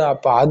நினைவு.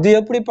 அப்ப அது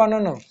எப்படி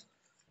பண்ணணும்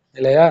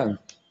இல்லையா?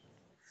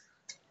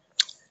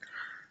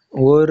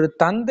 ஒரு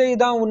தந்தை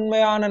தான்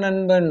உண்மையான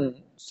நண்பன்.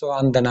 ஸோ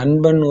அந்த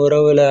நண்பன்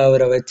உறவுல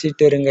அவரை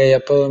வச்சிட்டு இருங்க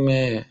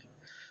எப்பவுமே.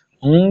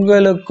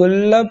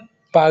 உங்களுக்குள்ள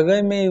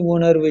பகைமை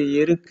உணர்வு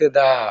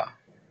இருக்குதா,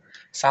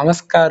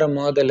 சமஸ்கார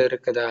மோதல்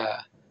இருக்குதா,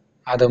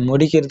 அதை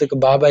முடிக்கிறதுக்கு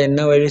பாபா என்ன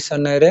வழி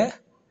சொன்னாரு?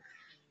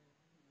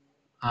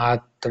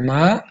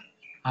 ஆத்மா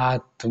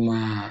ஆத்மா,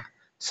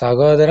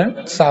 சகோதரன்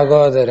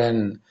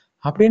சகோதரன்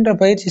அப்படின்ற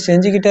பயிற்சி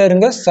செஞ்சுக்கிட்டே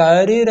இருங்க.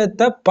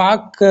 சரீரத்தை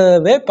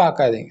பார்க்கவே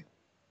பார்க்காதீங்க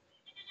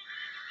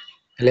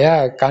இல்லையா?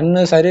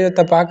 கண்ணு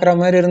சரீரத்தை பார்க்குற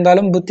மாதிரி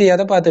இருந்தாலும் புத்தி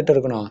எதை பார்த்துட்டு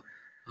இருக்கணும்?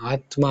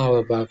 ஆத்மாவை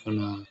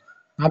பார்க்கணும்.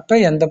 அப்ப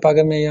எந்த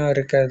பகைமையும்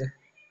இருக்காது.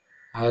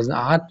 அது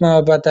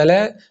ஆத்மாவை பார்த்தாலே,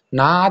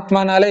 நான்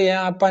ஆத்மானாலே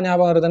என் அப்பா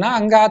ஞாபகம் வருதுன்னா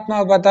அங்க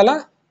ஆத்மாவை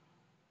பார்த்தாலும்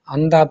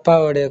அந்த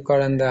அப்பாவுடைய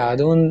குழந்தை,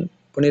 அதுவும்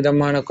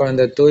புனிதமான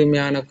குழந்தை,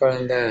 தூய்மையான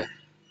குழந்தை,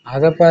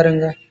 அதை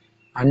பாருங்க.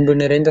 அன்பு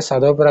நிறைந்த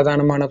சதோ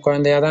பிரதானமான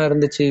குழந்தையா தான்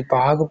இருந்துச்சு, இப்ப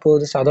ஆக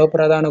போகுது சதோ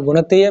பிரதான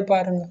குணத்தையே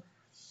பாருங்க.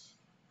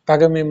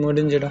 பகைமை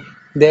முடிஞ்சிடும்.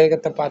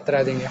 தேகத்தை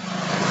பாத்துறாதீங்க.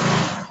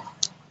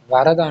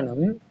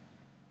 வரதானம்,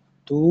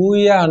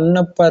 தூய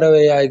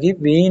அன்னப்பறவையாகி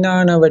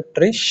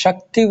வீணானவற்றை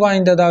சக்தி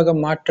வாய்ந்ததாக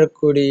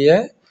மாற்றக்கூடிய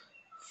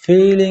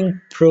ஃபீலிங்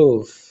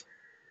ப்ரூஃப்.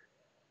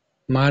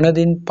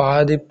 மனதின்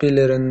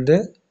பாதிப்பிலிருந்து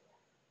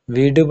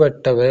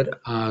விடுபட்டவர்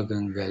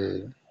ஆகுங்கள்.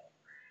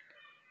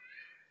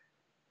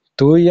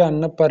 தூய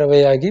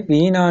அன்னப்பறவையாகி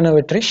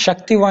வீணானவற்றை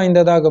சக்தி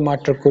வாய்ந்ததாக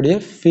மாற்றக்கூடிய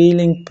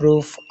ஃபீலிங்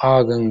ப்ரூஃப்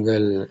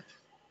ஆகுங்கள்.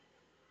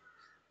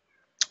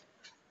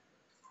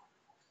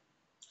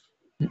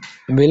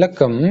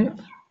 விளக்கம்,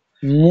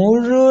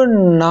 முழு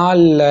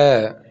நாள்ல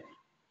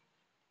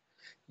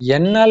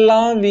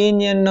என்னெல்லாம் வீண்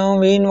எண்ணம்,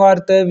 வீண்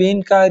வார்த்தை,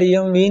 வீண்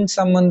காரியம், வீண்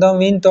சம்பந்தம்,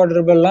 வீண்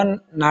தொடர்பு எல்லாம்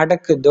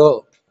நடக்குதோ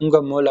உங்க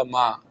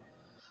மூலமா,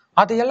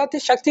 அது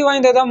எல்லாத்தையும் சக்தி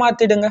வாய்ந்ததா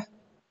மாத்திடுங்க.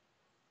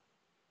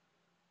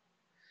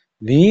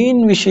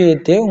 வீண்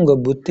விஷயத்தை உங்க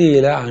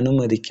புத்தியில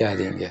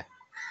அனுமதிக்காதீங்க.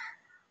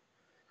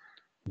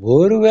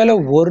 ஒருவேளை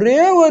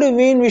ஒரே ஒரு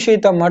வீண்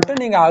விஷயத்த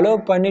மட்டும் நீங்க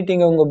அலோவ்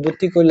பண்ணிட்டீங்க, உங்க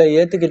புத்திக்குள்ள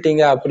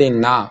ஏத்துக்கிட்டீங்க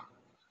அப்படின்னா,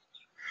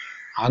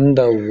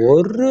 அந்த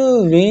ஒரு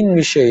வீண்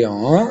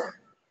விஷயம்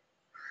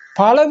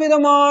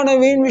பலவிதமான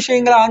வீண்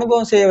விஷயங்களை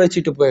அனுபவம் செய்ய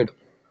வச்சுட்டு போயிடும்.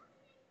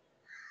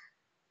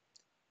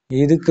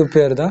 இதுக்கு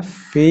பேர் தான்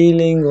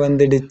ஃபீலிங்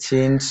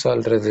வந்துடுச்சின்னு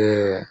சொல்றது.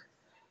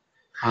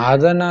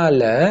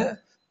 அதனால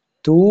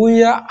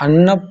தூய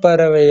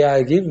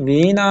அன்னப்பறவையாகி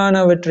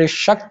வீணானவற்றை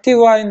சக்தி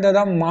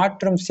வாய்ந்ததா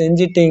மாற்றம்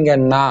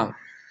செஞ்சிட்டீங்கன்னா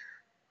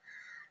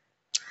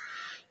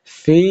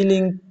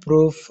ஃபீலிங்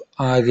ப்ரூஃப்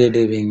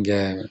ஆகிடுவீங்க.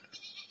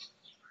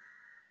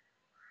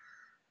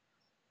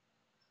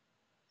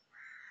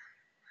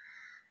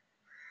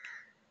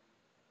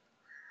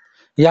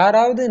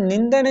 யாராவது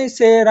நிந்தனை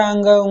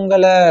செய்யறாங்க,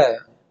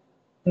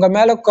 உங்க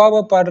மேல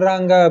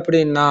கோபப்படுறாங்க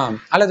அப்படின்னா,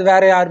 அல்லது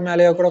வேற யார்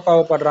மேலேயோ கூட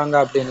கோபப்படுறாங்க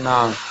அப்படின்னா,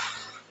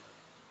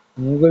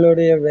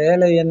 உங்களுடைய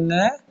வேலை என்ன?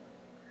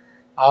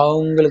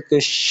 அவங்களுக்கு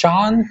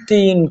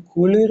சாந்தியின்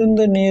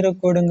குளிர்ந்து நீரை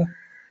கொடுங்க.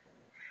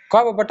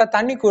 கோபப்பட்டா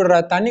தண்ணி குடுறா,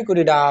 தண்ணி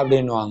குடிடா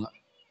அப்படின்னுவாங்க.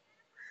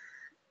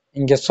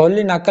 இங்க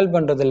சொல்லி நக்கல்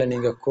பண்றது இல்லை,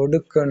 நீங்க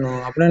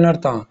கொடுக்கணும். அப்படின்னு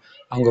அர்த்தம்,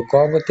 அவங்க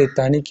கோபத்தை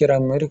தணிக்கிற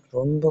மாதிரி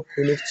ரொம்ப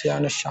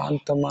குளிர்ச்சியான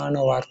சாந்தமான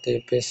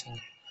வார்த்தையை பேசுங்க.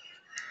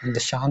 அந்த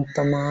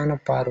சாந்தமான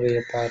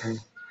பார்வையை பாருங்க.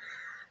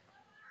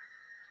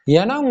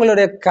 ஏன்னா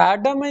உங்களுடைய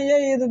கடமையே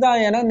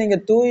இதுதான். ஏன்னா நீங்க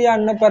தூய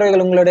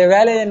அன்னப்பறவைகள். உங்களுடைய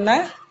வேலை என்ன?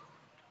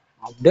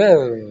 அப்படியே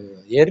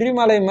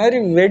எரிமலை மாதிரி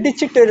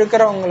வெடிச்சிட்டு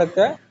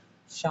இருக்கிறவங்களுக்கு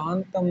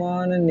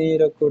சாந்தமான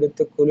நீரை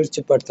கொடுத்து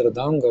குளிர்ச்சி படுத்துறது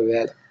தான் உங்க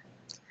வேலை.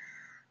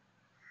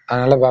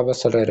 அதனால பாபா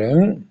சொல்றாரு,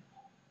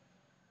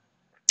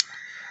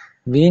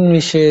 வீண்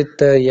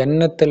விஷயத்த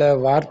எண்ணத்துல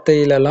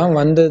வார்த்தையில எல்லாம்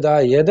வந்துதா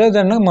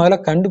எதுன்னு முதல்ல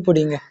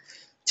கண்டுபிடிங்க.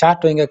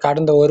 சாட் வைங்க,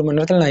 கடந்த 1 மணி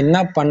நேரத்துல நான் என்ன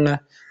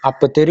பண்ணேன்,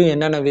 அப்ப தெரியும்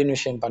என்னென்ன வீண்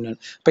விஷயம் பண்ணேன்.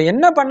 இப்ப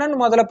என்ன பண்ணேன்னு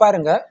முதல்ல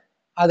பாருங்க,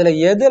 அதுல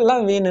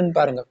எதெல்லாம் வீணுன்னு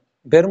பாருங்க.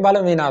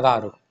 பெரும்பாலும் வீணாதான்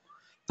இருக்கும்.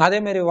 அதே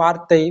மாதிரி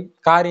வார்த்தை,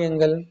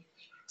 காரியங்கள்,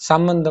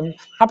 சம்பந்தம்.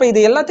 அப்ப இது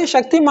எல்லாத்தையும்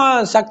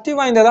சக்தி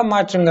வாய்ந்ததா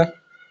மாற்றுங்க,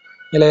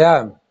 இல்லையா?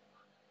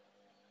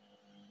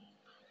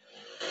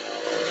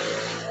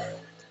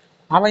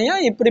 அவன்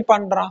ஏன் இப்படி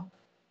பண்றான்,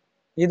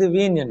 இது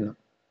வீண் எண்ணம்.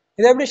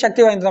 இது எப்படி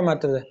சக்தி வாய்ந்ததா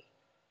மாத்துது?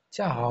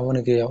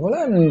 அவனுக்கு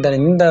எவ்வளவு இந்த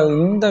இந்த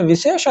இந்த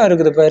விசேஷம்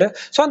இருக்குது பாரு.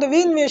 சோ அந்த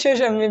வீண்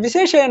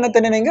விசேஷ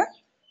எண்ணத்தை நீங்க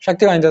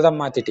சக்தி வாய்ந்ததா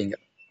மாத்திட்டீங்க.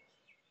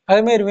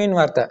 அதே மாதிரி வீண்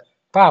வார்த்தை,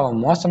 அவன்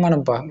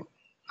மோசமானப்பா,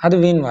 அது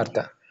வீண்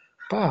வார்த்தை.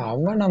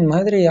 அவன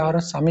மாதிரி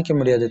யாரும் சமைக்க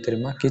முடியாது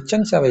தெரியுமா,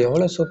 கிச்சன் சேவை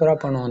எவ்வளவு சூப்பரா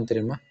பண்ணுவான்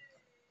தெரியுமா.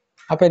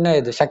 அப்ப என்ன,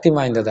 இது சக்தி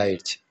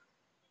வாய்ந்ததாயிடுச்சு.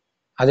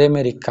 அதே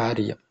மாதிரி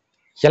காரியம்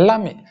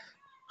எல்லாமே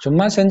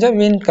சும்மா செஞ்சா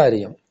வீண்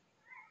காரியம்,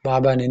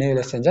 பாபா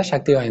நினைவுல செஞ்சா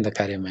சக்தி வாய்ந்த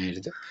காரியம்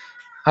ஆயிடுது.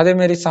 அதே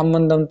மாதிரி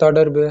சம்பந்தம்,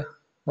 தொடர்பு,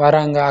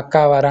 வராங்க,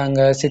 அக்கா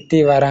வராங்க, சித்தி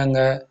வராங்க,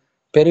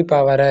 பெரியப்பா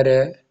வராரு,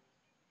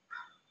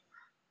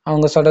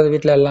 அவங்க சொல்றது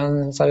வீட்டுல எல்லாம்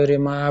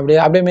சௌகரியமா,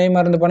 அப்படியே மெய்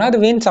மறந்து போனா அது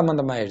வீண்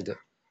சம்பந்தம் ஆயிடுது.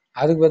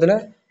 அதுக்கு பதிலா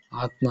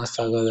ஆத்மா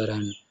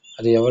சகோதரன்,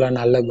 அது எவ்வளவு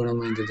நல்ல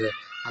குணம் வாய்ந்தது,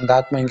 அந்த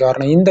ஆத்மா இங்க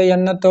வரணும், இந்த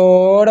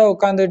எண்ணத்தோட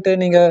உட்காந்துட்டு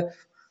நீங்க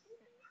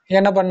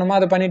என்ன பண்ணணுமோ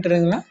அதை பண்ணிட்டு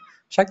இருந்தீங்கன்னா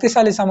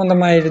சக்திசாலி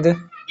சம்பந்தம் ஆயிடுது.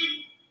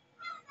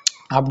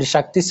 அப்படி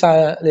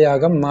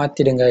சக்திசாலியாக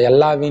மாத்திடுங்க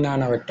எல்லா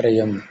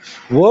வீணானவற்றையும்.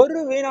 ஒரு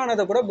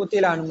வீணானதை கூட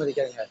புத்தியில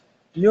அனுமதிக்காதீங்க.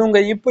 இவங்க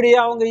இப்படியே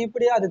அவங்க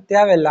இப்படியே, அது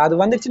தேவையில்லை. அது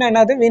வந்துச்சுன்னா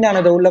என்னது,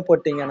 வீணானதை உள்ள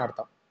போட்டீங்கன்னு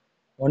அர்த்தம்.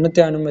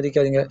 ஒண்ணுத்தையும்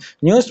அனுமதிக்காதீங்க.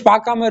 நியூஸ்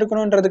பார்க்காம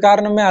இருக்கணும்ன்றது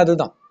காரணமே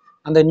அதுதான்.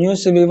 அந்த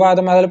நியூஸ்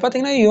விவாதம் அதுல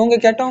பாத்தீங்கன்னா இவங்க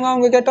கெட்டவங்க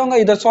அவங்க கெட்டவங்க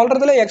இதை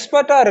சொல்றதுல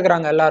எக்ஸ்பர்ட்டா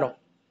இருக்கிறாங்க எல்லாரும்.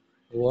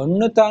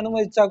 ஒண்ணுத்தை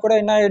அனுமதிச்சா கூட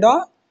என்ன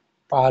ஆயிடும்,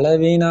 பல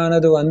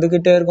வீணானது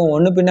வந்துகிட்டே இருக்கும்.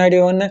 ஒண்ணு பின்னாடி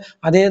ஒண்ணு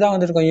அதேதான்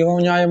வந்துருக்கும்.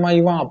 இவன் நியாயமா,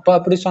 இவன் அப்பா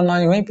அப்படி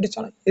சொன்னான், இவன் இப்படி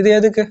சொன்னான், இது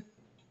எதுக்கு?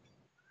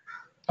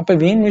 அப்ப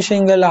வீண்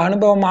விஷயங்கள்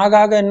அனுபவம் ஆக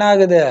ஆக என்ன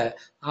ஆகுது,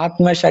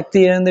 ஆத்ம சக்தி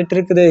இழந்துட்டு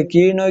இருக்குது,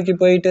 கீழ் நோக்கி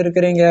போயிட்டு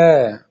இருக்கிறீங்க.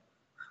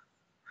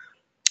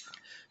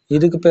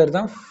 இதுக்கு பேர்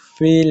தான்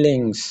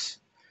ஃபீலிங்ஸ்.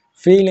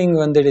 ஃபீலிங்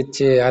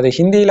வந்துடுச்சு, அது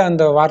ஹிந்தியில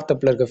அந்த வார்த்தை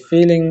இருக்கு,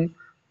 ஃபீலிங்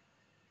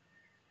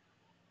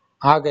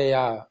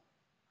ஆகையா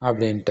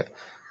அப்படின்ட்டு.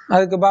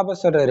 அதுக்கு பாபா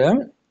சொல்றாரு,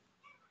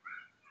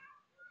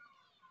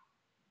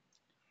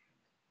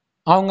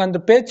 அவங்க அந்த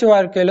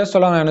பேச்சுவார்த்தையில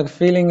சொல்லுவாங்க, எனக்கு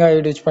ஃபீலிங்கா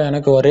ஆயிடுச்சுப்பா,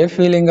 எனக்கு ஒரே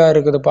ஃபீலிங்கா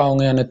இருக்குதுப்பா,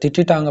 அவங்க என்னை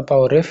திட்டாங்கப்பா,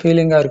 ஒரே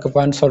ஃபீலிங்கா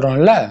இருக்குப்பான்னு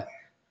சொல்றோம்ல.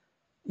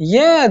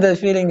 ஏன் அது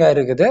ஃபீலிங்கா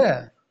இருக்குது?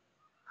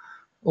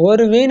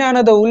 ஒரு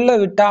வீணானதை உள்ள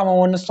விட்டா,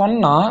 அவன் ஒண்ணு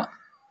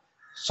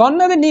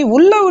சொன்னது நீ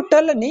உள்ள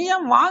விட்டல, நீ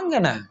ஏன்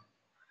வாங்கின?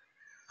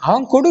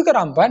 அவன்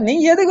கொடுக்குறான்ப்பா, நீ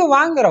எதுக்கு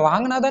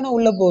வாங்கினாதானே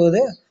உள்ள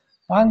போகுது.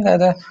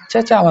 வாங்காத.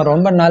 சேச்சா அவன்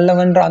ரொம்ப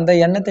நல்லவன்ற அந்த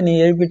எண்ணத்தை நீ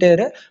எழுப்பிட்டே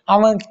இரு.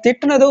 அவன்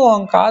திட்டினதும்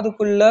உன்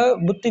காதுக்குள்ள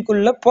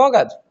புத்திக்குள்ள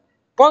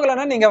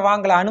போகலைன்னா நீங்க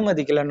வாங்கல,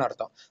 அனுமதிக்கலன்னு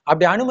அர்த்தம்.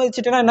 அப்படி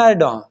அனுமதிச்சுட்டுன்னா என்ன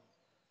ஆயிடும்,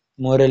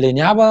 முரளி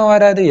ஞாபகம்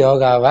வராது,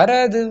 யோகா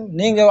வராது.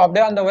 நீங்க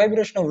அப்படியே அந்த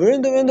வைப்ரேஷனை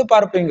விழுந்து விழுந்து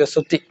பார்ப்பீங்க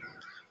சுத்தி.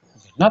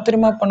 என்ன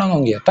தெரியுமா பண்ணாங்க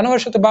அவங்க, எத்தனை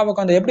வருஷத்து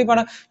பாபாக்கு வந்து எப்படி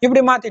பண்ண,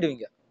 இப்படி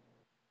மாத்திடுவீங்க.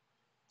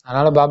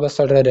 அதனால பாபா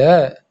சொல்றாரு,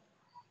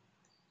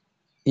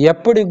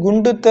 எப்படி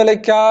குண்டு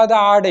தொலைக்காத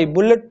ஆடை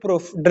புல்லட்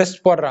ப்ரூஃப் ட்ரெஸ்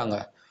போடுறாங்க,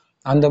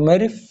 அந்த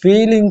மாதிரி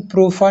ஃபீலிங்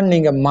ப்ரூஃபா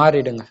நீங்க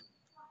மாறிடுங்க.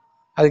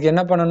 அதுக்கு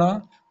என்ன பண்ணணும்,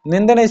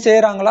 நிந்தனை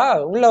செய்யறாங்களா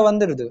உள்ள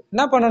வந்துடுது,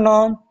 என்ன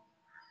பண்ணணும்,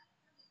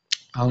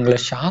 அவங்கள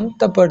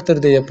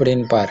சாந்தப்படுத்துறது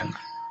எப்படின்னு பாருங்க.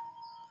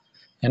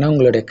 ஏன்னா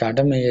உங்களுடைய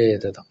கடமையே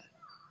இதுதான்.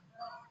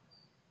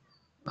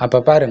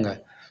 அப்ப பாருங்க,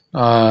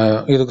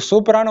 இதுக்கு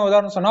சூப்பரான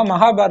உதாரணம் சொன்னா,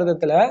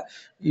 மகாபாரதத்துல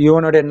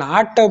இவனுடைய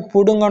நாட்டை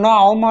புடுங்கணும்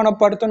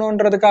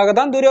அவமானப்படுத்தணும்ன்றதுக்காக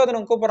தான்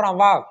துரியோதனன் கூப்பிடுறான்,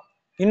 வா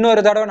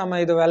இன்னொரு தடவை நம்ம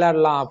இது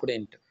விளையாடலாம்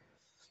அப்படின்ட்டு.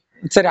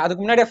 சரி,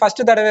 அதுக்கு முன்னாடியே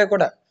ஃபர்ஸ்ட் தடவை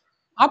கூட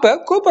அப்ப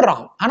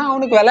கூப்பிடுறான், ஆனா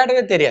அவனுக்கு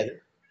விளையாடவே தெரியாது.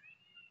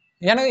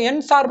 எனக்கு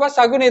என் சார்பா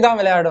சகுனி தான்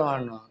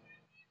விளையாடுவான்.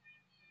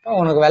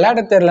 உனக்கு விளையாட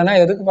தெரியலன்னா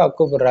எதுக்குப்பா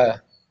கூப்பிடுற?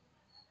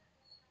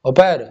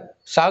 பாரு,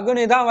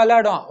 சகுனி தான்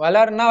விளையாடுவான்,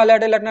 விளையாடுனா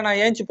விளையாடு, இல்லாட்டினா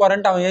நான் ஏஞ்சி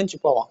போறேன்ட்டு அவன் ஏஞ்சி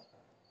போவான்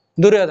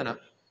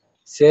துரியோதனன்.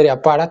 சரி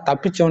அப்பாடா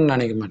தப்பிச்சோன்னு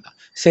நினைக்க மாட்டான்.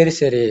 சரி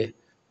சரி,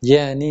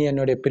 ஏன் நீ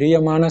என்னுடைய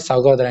பிரியமான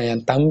சகோதரன்,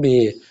 என் தம்பி,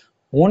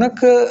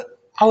 உனக்கு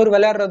அவர்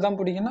விளையாடுறதுதான்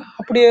பிடிக்கும்னா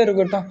அப்படியே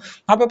இருக்கட்டும்.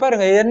 அப்ப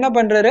பாருங்க என்ன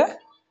பண்றாரு,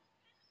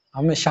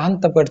 அவன்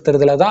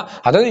சாந்தப்படுத்துறதுலதான்,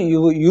 அதாவது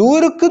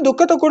இவருக்கு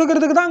துக்கத்தை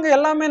கொடுக்கறதுக்கு தான் அங்க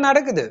எல்லாமே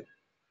நடக்குது.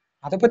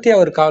 அதை பத்தி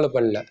அவர்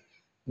கவலைப்படல.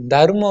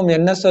 தர்மம்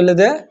என்ன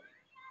சொல்லுது,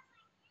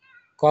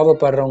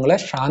 கோபப்படுறவங்கள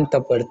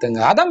சாந்தப்படுத்துங்க,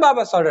 அதான்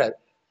பாபா சொல்றாரு.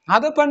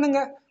 அதை பண்ணுங்க,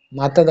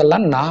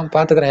 மத்ததெல்லாம் நான்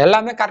பாத்துக்கிறேன்,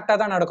 எல்லாமே கரெக்டா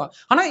தான் நடக்கும்.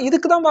 ஆனா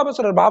இதுக்குதான் பாபா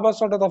சொல்றாரு, பாபா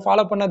சொல்றத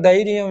ஃபாலோ பண்ண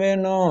தைரியம்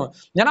வேணும்.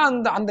 ஏன்னா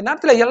அந்த அந்த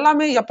நேரத்துல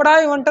எல்லாமே எப்படா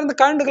வந்துட்டு வந்து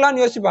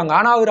கண்டுக்கலாம்னு யோசிப்பாங்க.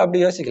 ஆனா அவர்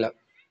அப்படி யோசிக்கல.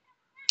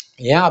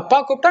 என் அப்பா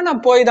கூப்பிட்டா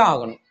நான் போய் தான்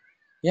ஆகணும்,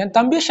 என்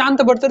தம்பியை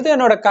சாந்தப்படுத்துறது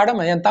என்னோட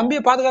கடமை, என்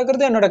தம்பியை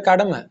பாதுகாக்கிறது என்னோட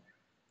கடமை,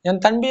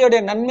 என் தம்பியுடைய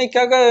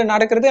நன்மைக்காக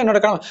நடக்கிறது என்னோட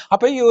கடமை.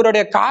 அப்ப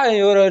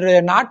இவருடைய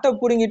நாட்டை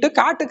புடுங்கிட்டு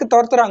காட்டுக்கு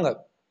துரத்துறாங்க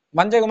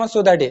வஞ்சகமா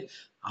சூதாடி.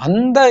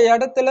 அந்த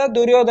இடத்துல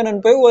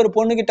துரியோதனன் போய் ஒரு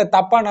பொண்ணு கிட்ட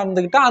தப்பா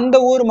நடந்துகிட்டா அந்த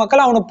ஊர்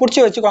மக்கள் அவனை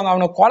புடிச்சு வச்சுக்குவாங்க,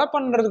 அவனை கொலை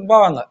பண்றதுக்கு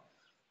போவாங்க.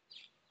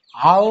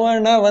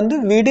 அவனை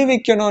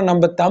விடுவிக்கணும்,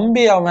 நம்ம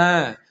தம்பி அவன்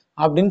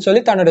அப்படின்னு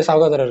சொல்லி தன்னுடைய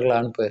சகோதரர்களை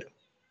அனுப்புவாரு.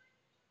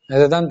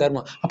 இதுதான்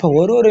தர்மம். அப்ப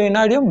ஒரு ஒரு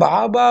வினாடியும்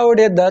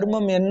பாபாவுடைய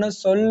தர்மம் என்ன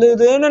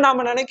சொல்லுதுன்னு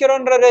நாம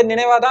நினைக்கிறோன்ற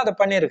நினைவாதான் அதை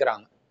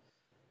பண்ணியிருக்கிறாங்க.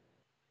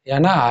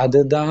 ஏன்னா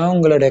அதுதான்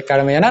உங்களுடைய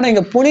கடமை. ஏன்னா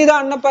நீங்க புனித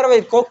அன்னப்பறவை,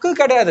 கொக்கு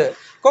கிடையாது.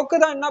 கொக்கு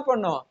தான் என்ன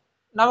பண்ணும்,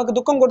 நமக்கு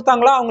துக்கம்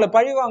கொடுத்தாங்களோ அவங்கள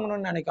பழி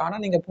வாங்கணும்னு நினைக்கும். ஆனா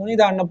நீங்க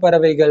புனித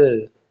அன்னப்பறவைகள்.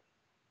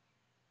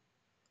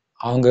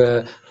 அவங்க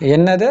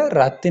என்னது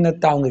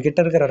ரத்தினத்தை, அவங்க கிட்ட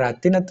இருக்கிற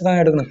ரத்தினத்தை தான்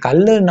எடுக்கணும்.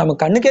 கல்லு நம்ம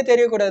கண்ணுக்கே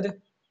தெரியக்கூடாது.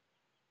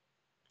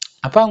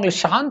 அப்ப அவங்களை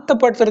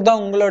சாந்தப்படுத்துறது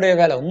தான் உங்களுடைய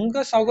வேலை.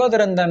 உங்க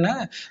சகோதரன் தானே.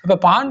 அப்ப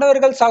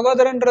பாண்டவர்கள்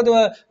சகோதரன்றது,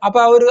 அப்ப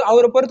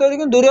அவரை பொறுத்த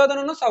வரைக்கும்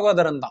துரியோதனனும்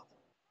சகோதரன் தான்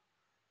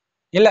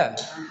இல்ல.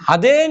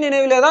 அதே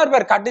நினைவுலதான்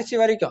இருப்பார் கடைசி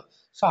வரைக்கும்.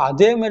 சோ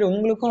அதே மாதிரி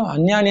உங்களுக்கும்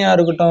அஞ்ஞானியா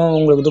இருக்கட்டும்,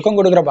 உங்களுக்கு துக்கம்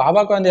கொடுக்குற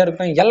பாபா குழந்தையா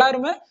இருக்கட்டும்,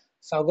 எல்லாருமே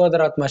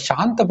சகோதராத்மா.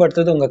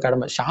 சாந்தப்படுத்துறது உங்க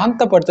கடமை.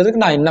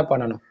 சாந்தப்படுத்துறதுக்கு நான் என்ன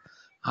பண்ணணும்,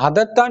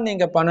 அதைத்தான்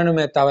நீங்க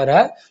பண்ணணுமே தவிர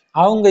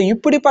அவங்க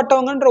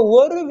இப்படிப்பட்டவங்கன்ற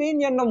ஒரு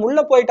வீண் எண்ணம்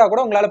உள்ள போயிட்டா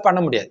கூட உங்களால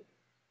பண்ண முடியாது.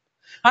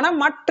 ஆனா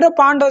மற்ற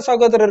பாண்டவ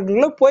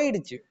சகோதரர்களுக்குள்ள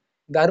போயிடுச்சு,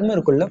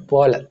 தர்மருக்குள்ள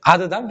போல.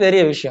 அதுதான்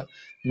பெரிய விஷயம்.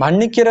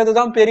 மன்னிக்கிறது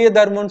தான் பெரிய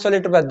தர்மம்னு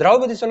சொல்லிட்டு இருப்பார்.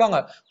 திரௌபதி சொல்லுவாங்க,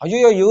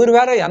 ஐயோ இவர்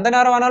வேற எந்த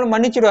நேரம் வேணாலும்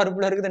மன்னிச்சிடுவாரு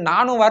போல இருக்குது,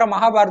 நானும் வர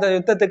மகாபாரத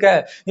யுத்தத்துக்கு,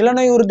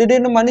 இல்லைன்னா இவர்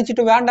திடீர்னு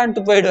மன்னிச்சுட்டு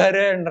வேண்டான்ட்டு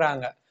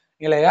போயிடுவாருன்றாங்க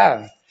இல்லையா.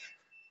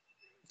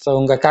 சோ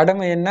உங்க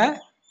கடமை என்ன,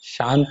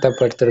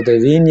 சாந்தப்படுத்துறது.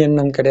 வீண்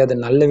எண்ணம் கிடையாது,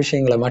 நல்ல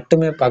விஷயங்களை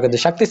மட்டுமே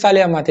பார்க்குறது.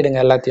 சக்திசாலியா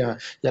மாத்திடுங்க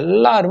எல்லாத்தையும்.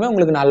 எல்லாருமே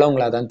உங்களுக்கு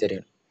நல்லவங்களா தான்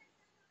தெரியும்.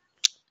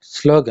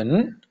 ஸ்லோகன்,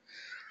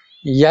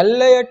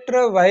 எல்லையற்ற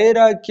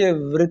வைராக்கிய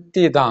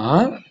விருத்தி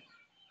தான்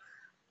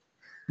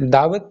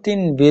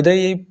தவத்தின்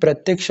விதையை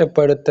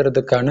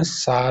பிரத்யட்சப்படுத்துறதுக்கான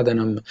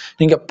சாதனம்.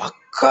 நீங்க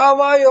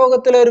பக்காவா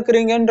யோகத்துல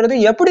இருக்கிறீங்கன்றது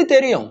எப்படி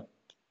தெரியும்?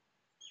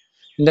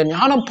 இந்த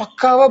ஞானம்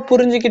பக்காவா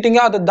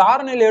புரிஞ்சுக்கிட்டீங்க, அதை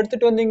தாரணையில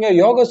எடுத்துட்டு வந்தீங்க,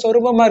 யோக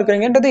சொரூபமா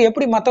இருக்கிறீங்கன்றது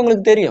எப்படி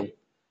மத்தவங்களுக்கு தெரியும்?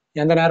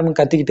 எந்த நேரமும்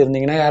கத்திக்கிட்டு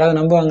இருந்தீங்கன்னா யாராவது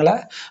நம்புவாங்களா?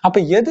 அப்ப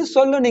எது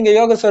சொல்லும் நீங்க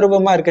யோக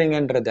சொரூபமா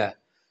இருக்கிறீங்கன்றத?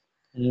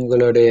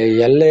 உங்களுடைய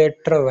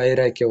எல்லையற்ற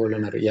வைராக்கிய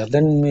உள்ளனர்.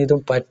 எதன்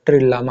மீதும் பற்று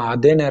இல்லாம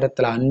அதே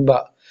நேரத்துல அன்பா,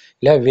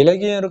 இல்ல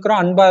விலகியும்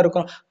இருக்கிறோம் அன்பா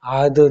இருக்கிறோம்.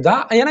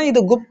 அதுதான். ஏன்னா இது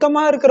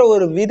குப்தமா இருக்கிற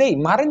ஒரு விதை,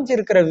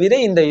 மறைஞ்சிருக்கிற விதை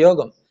இந்த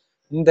யோகம்.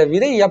 இந்த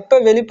விதை எப்ப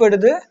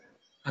வெளிப்படுது,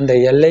 அந்த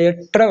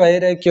எல்லையற்ற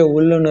வைராக்கிய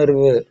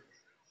உள்ளுணர்வு,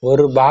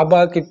 ஒரு பாபா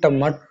கிட்ட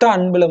மட்டும்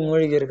அன்புல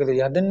மூழ்கி இருக்குது,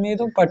 எதன்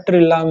மீதும் பற்று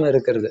இல்லாம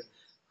இருக்கிறது,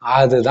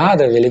 அதுதான்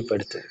அதை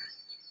வெளிப்படுத்து.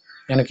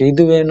 எனக்கு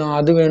இது வேணும்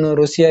அது வேணும்,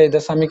 ருசியா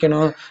இதை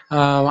சமைக்கணும்,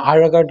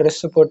 அழகா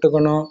ட்ரெஸ்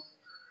போட்டுக்கணும்,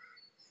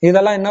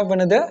 இதெல்லாம் என்ன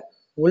பண்ணுது,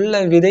 உள்ள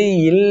விதை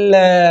இல்ல,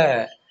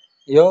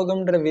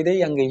 யோகம்ன்ற விதை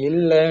அங்க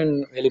இல்லைன்னு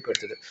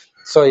வெளிப்படுத்துது.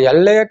 சோ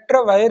எல்லையற்ற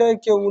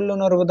வைராக்கிய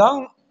உள்ளுணர்வு தான்.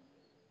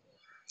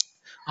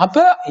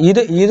 அப்ப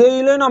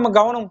இதையில நம்ம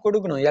கவனம்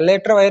கொடுக்கணும்.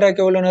 எல்லையற்ற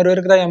வைராக்கிய உள்ளுணர்வு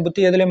இருக்குதா, என்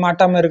புத்தி எதுலயும்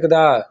மாட்டாம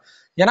இருக்குதா?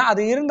 ஏன்னா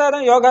அது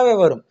இருந்தாதான் யோகாவே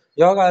வரும்,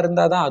 யோகா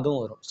இருந்தாதான்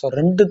அதுவும் வரும். சோ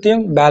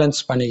ரெண்டுத்தையும்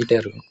பேலன்ஸ் பண்ணிக்கிட்டே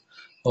இருக்கணும்.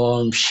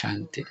 ஓம்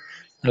சாந்தி.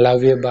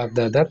 Love you pop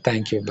Dada.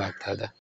 Thank you pop Dada.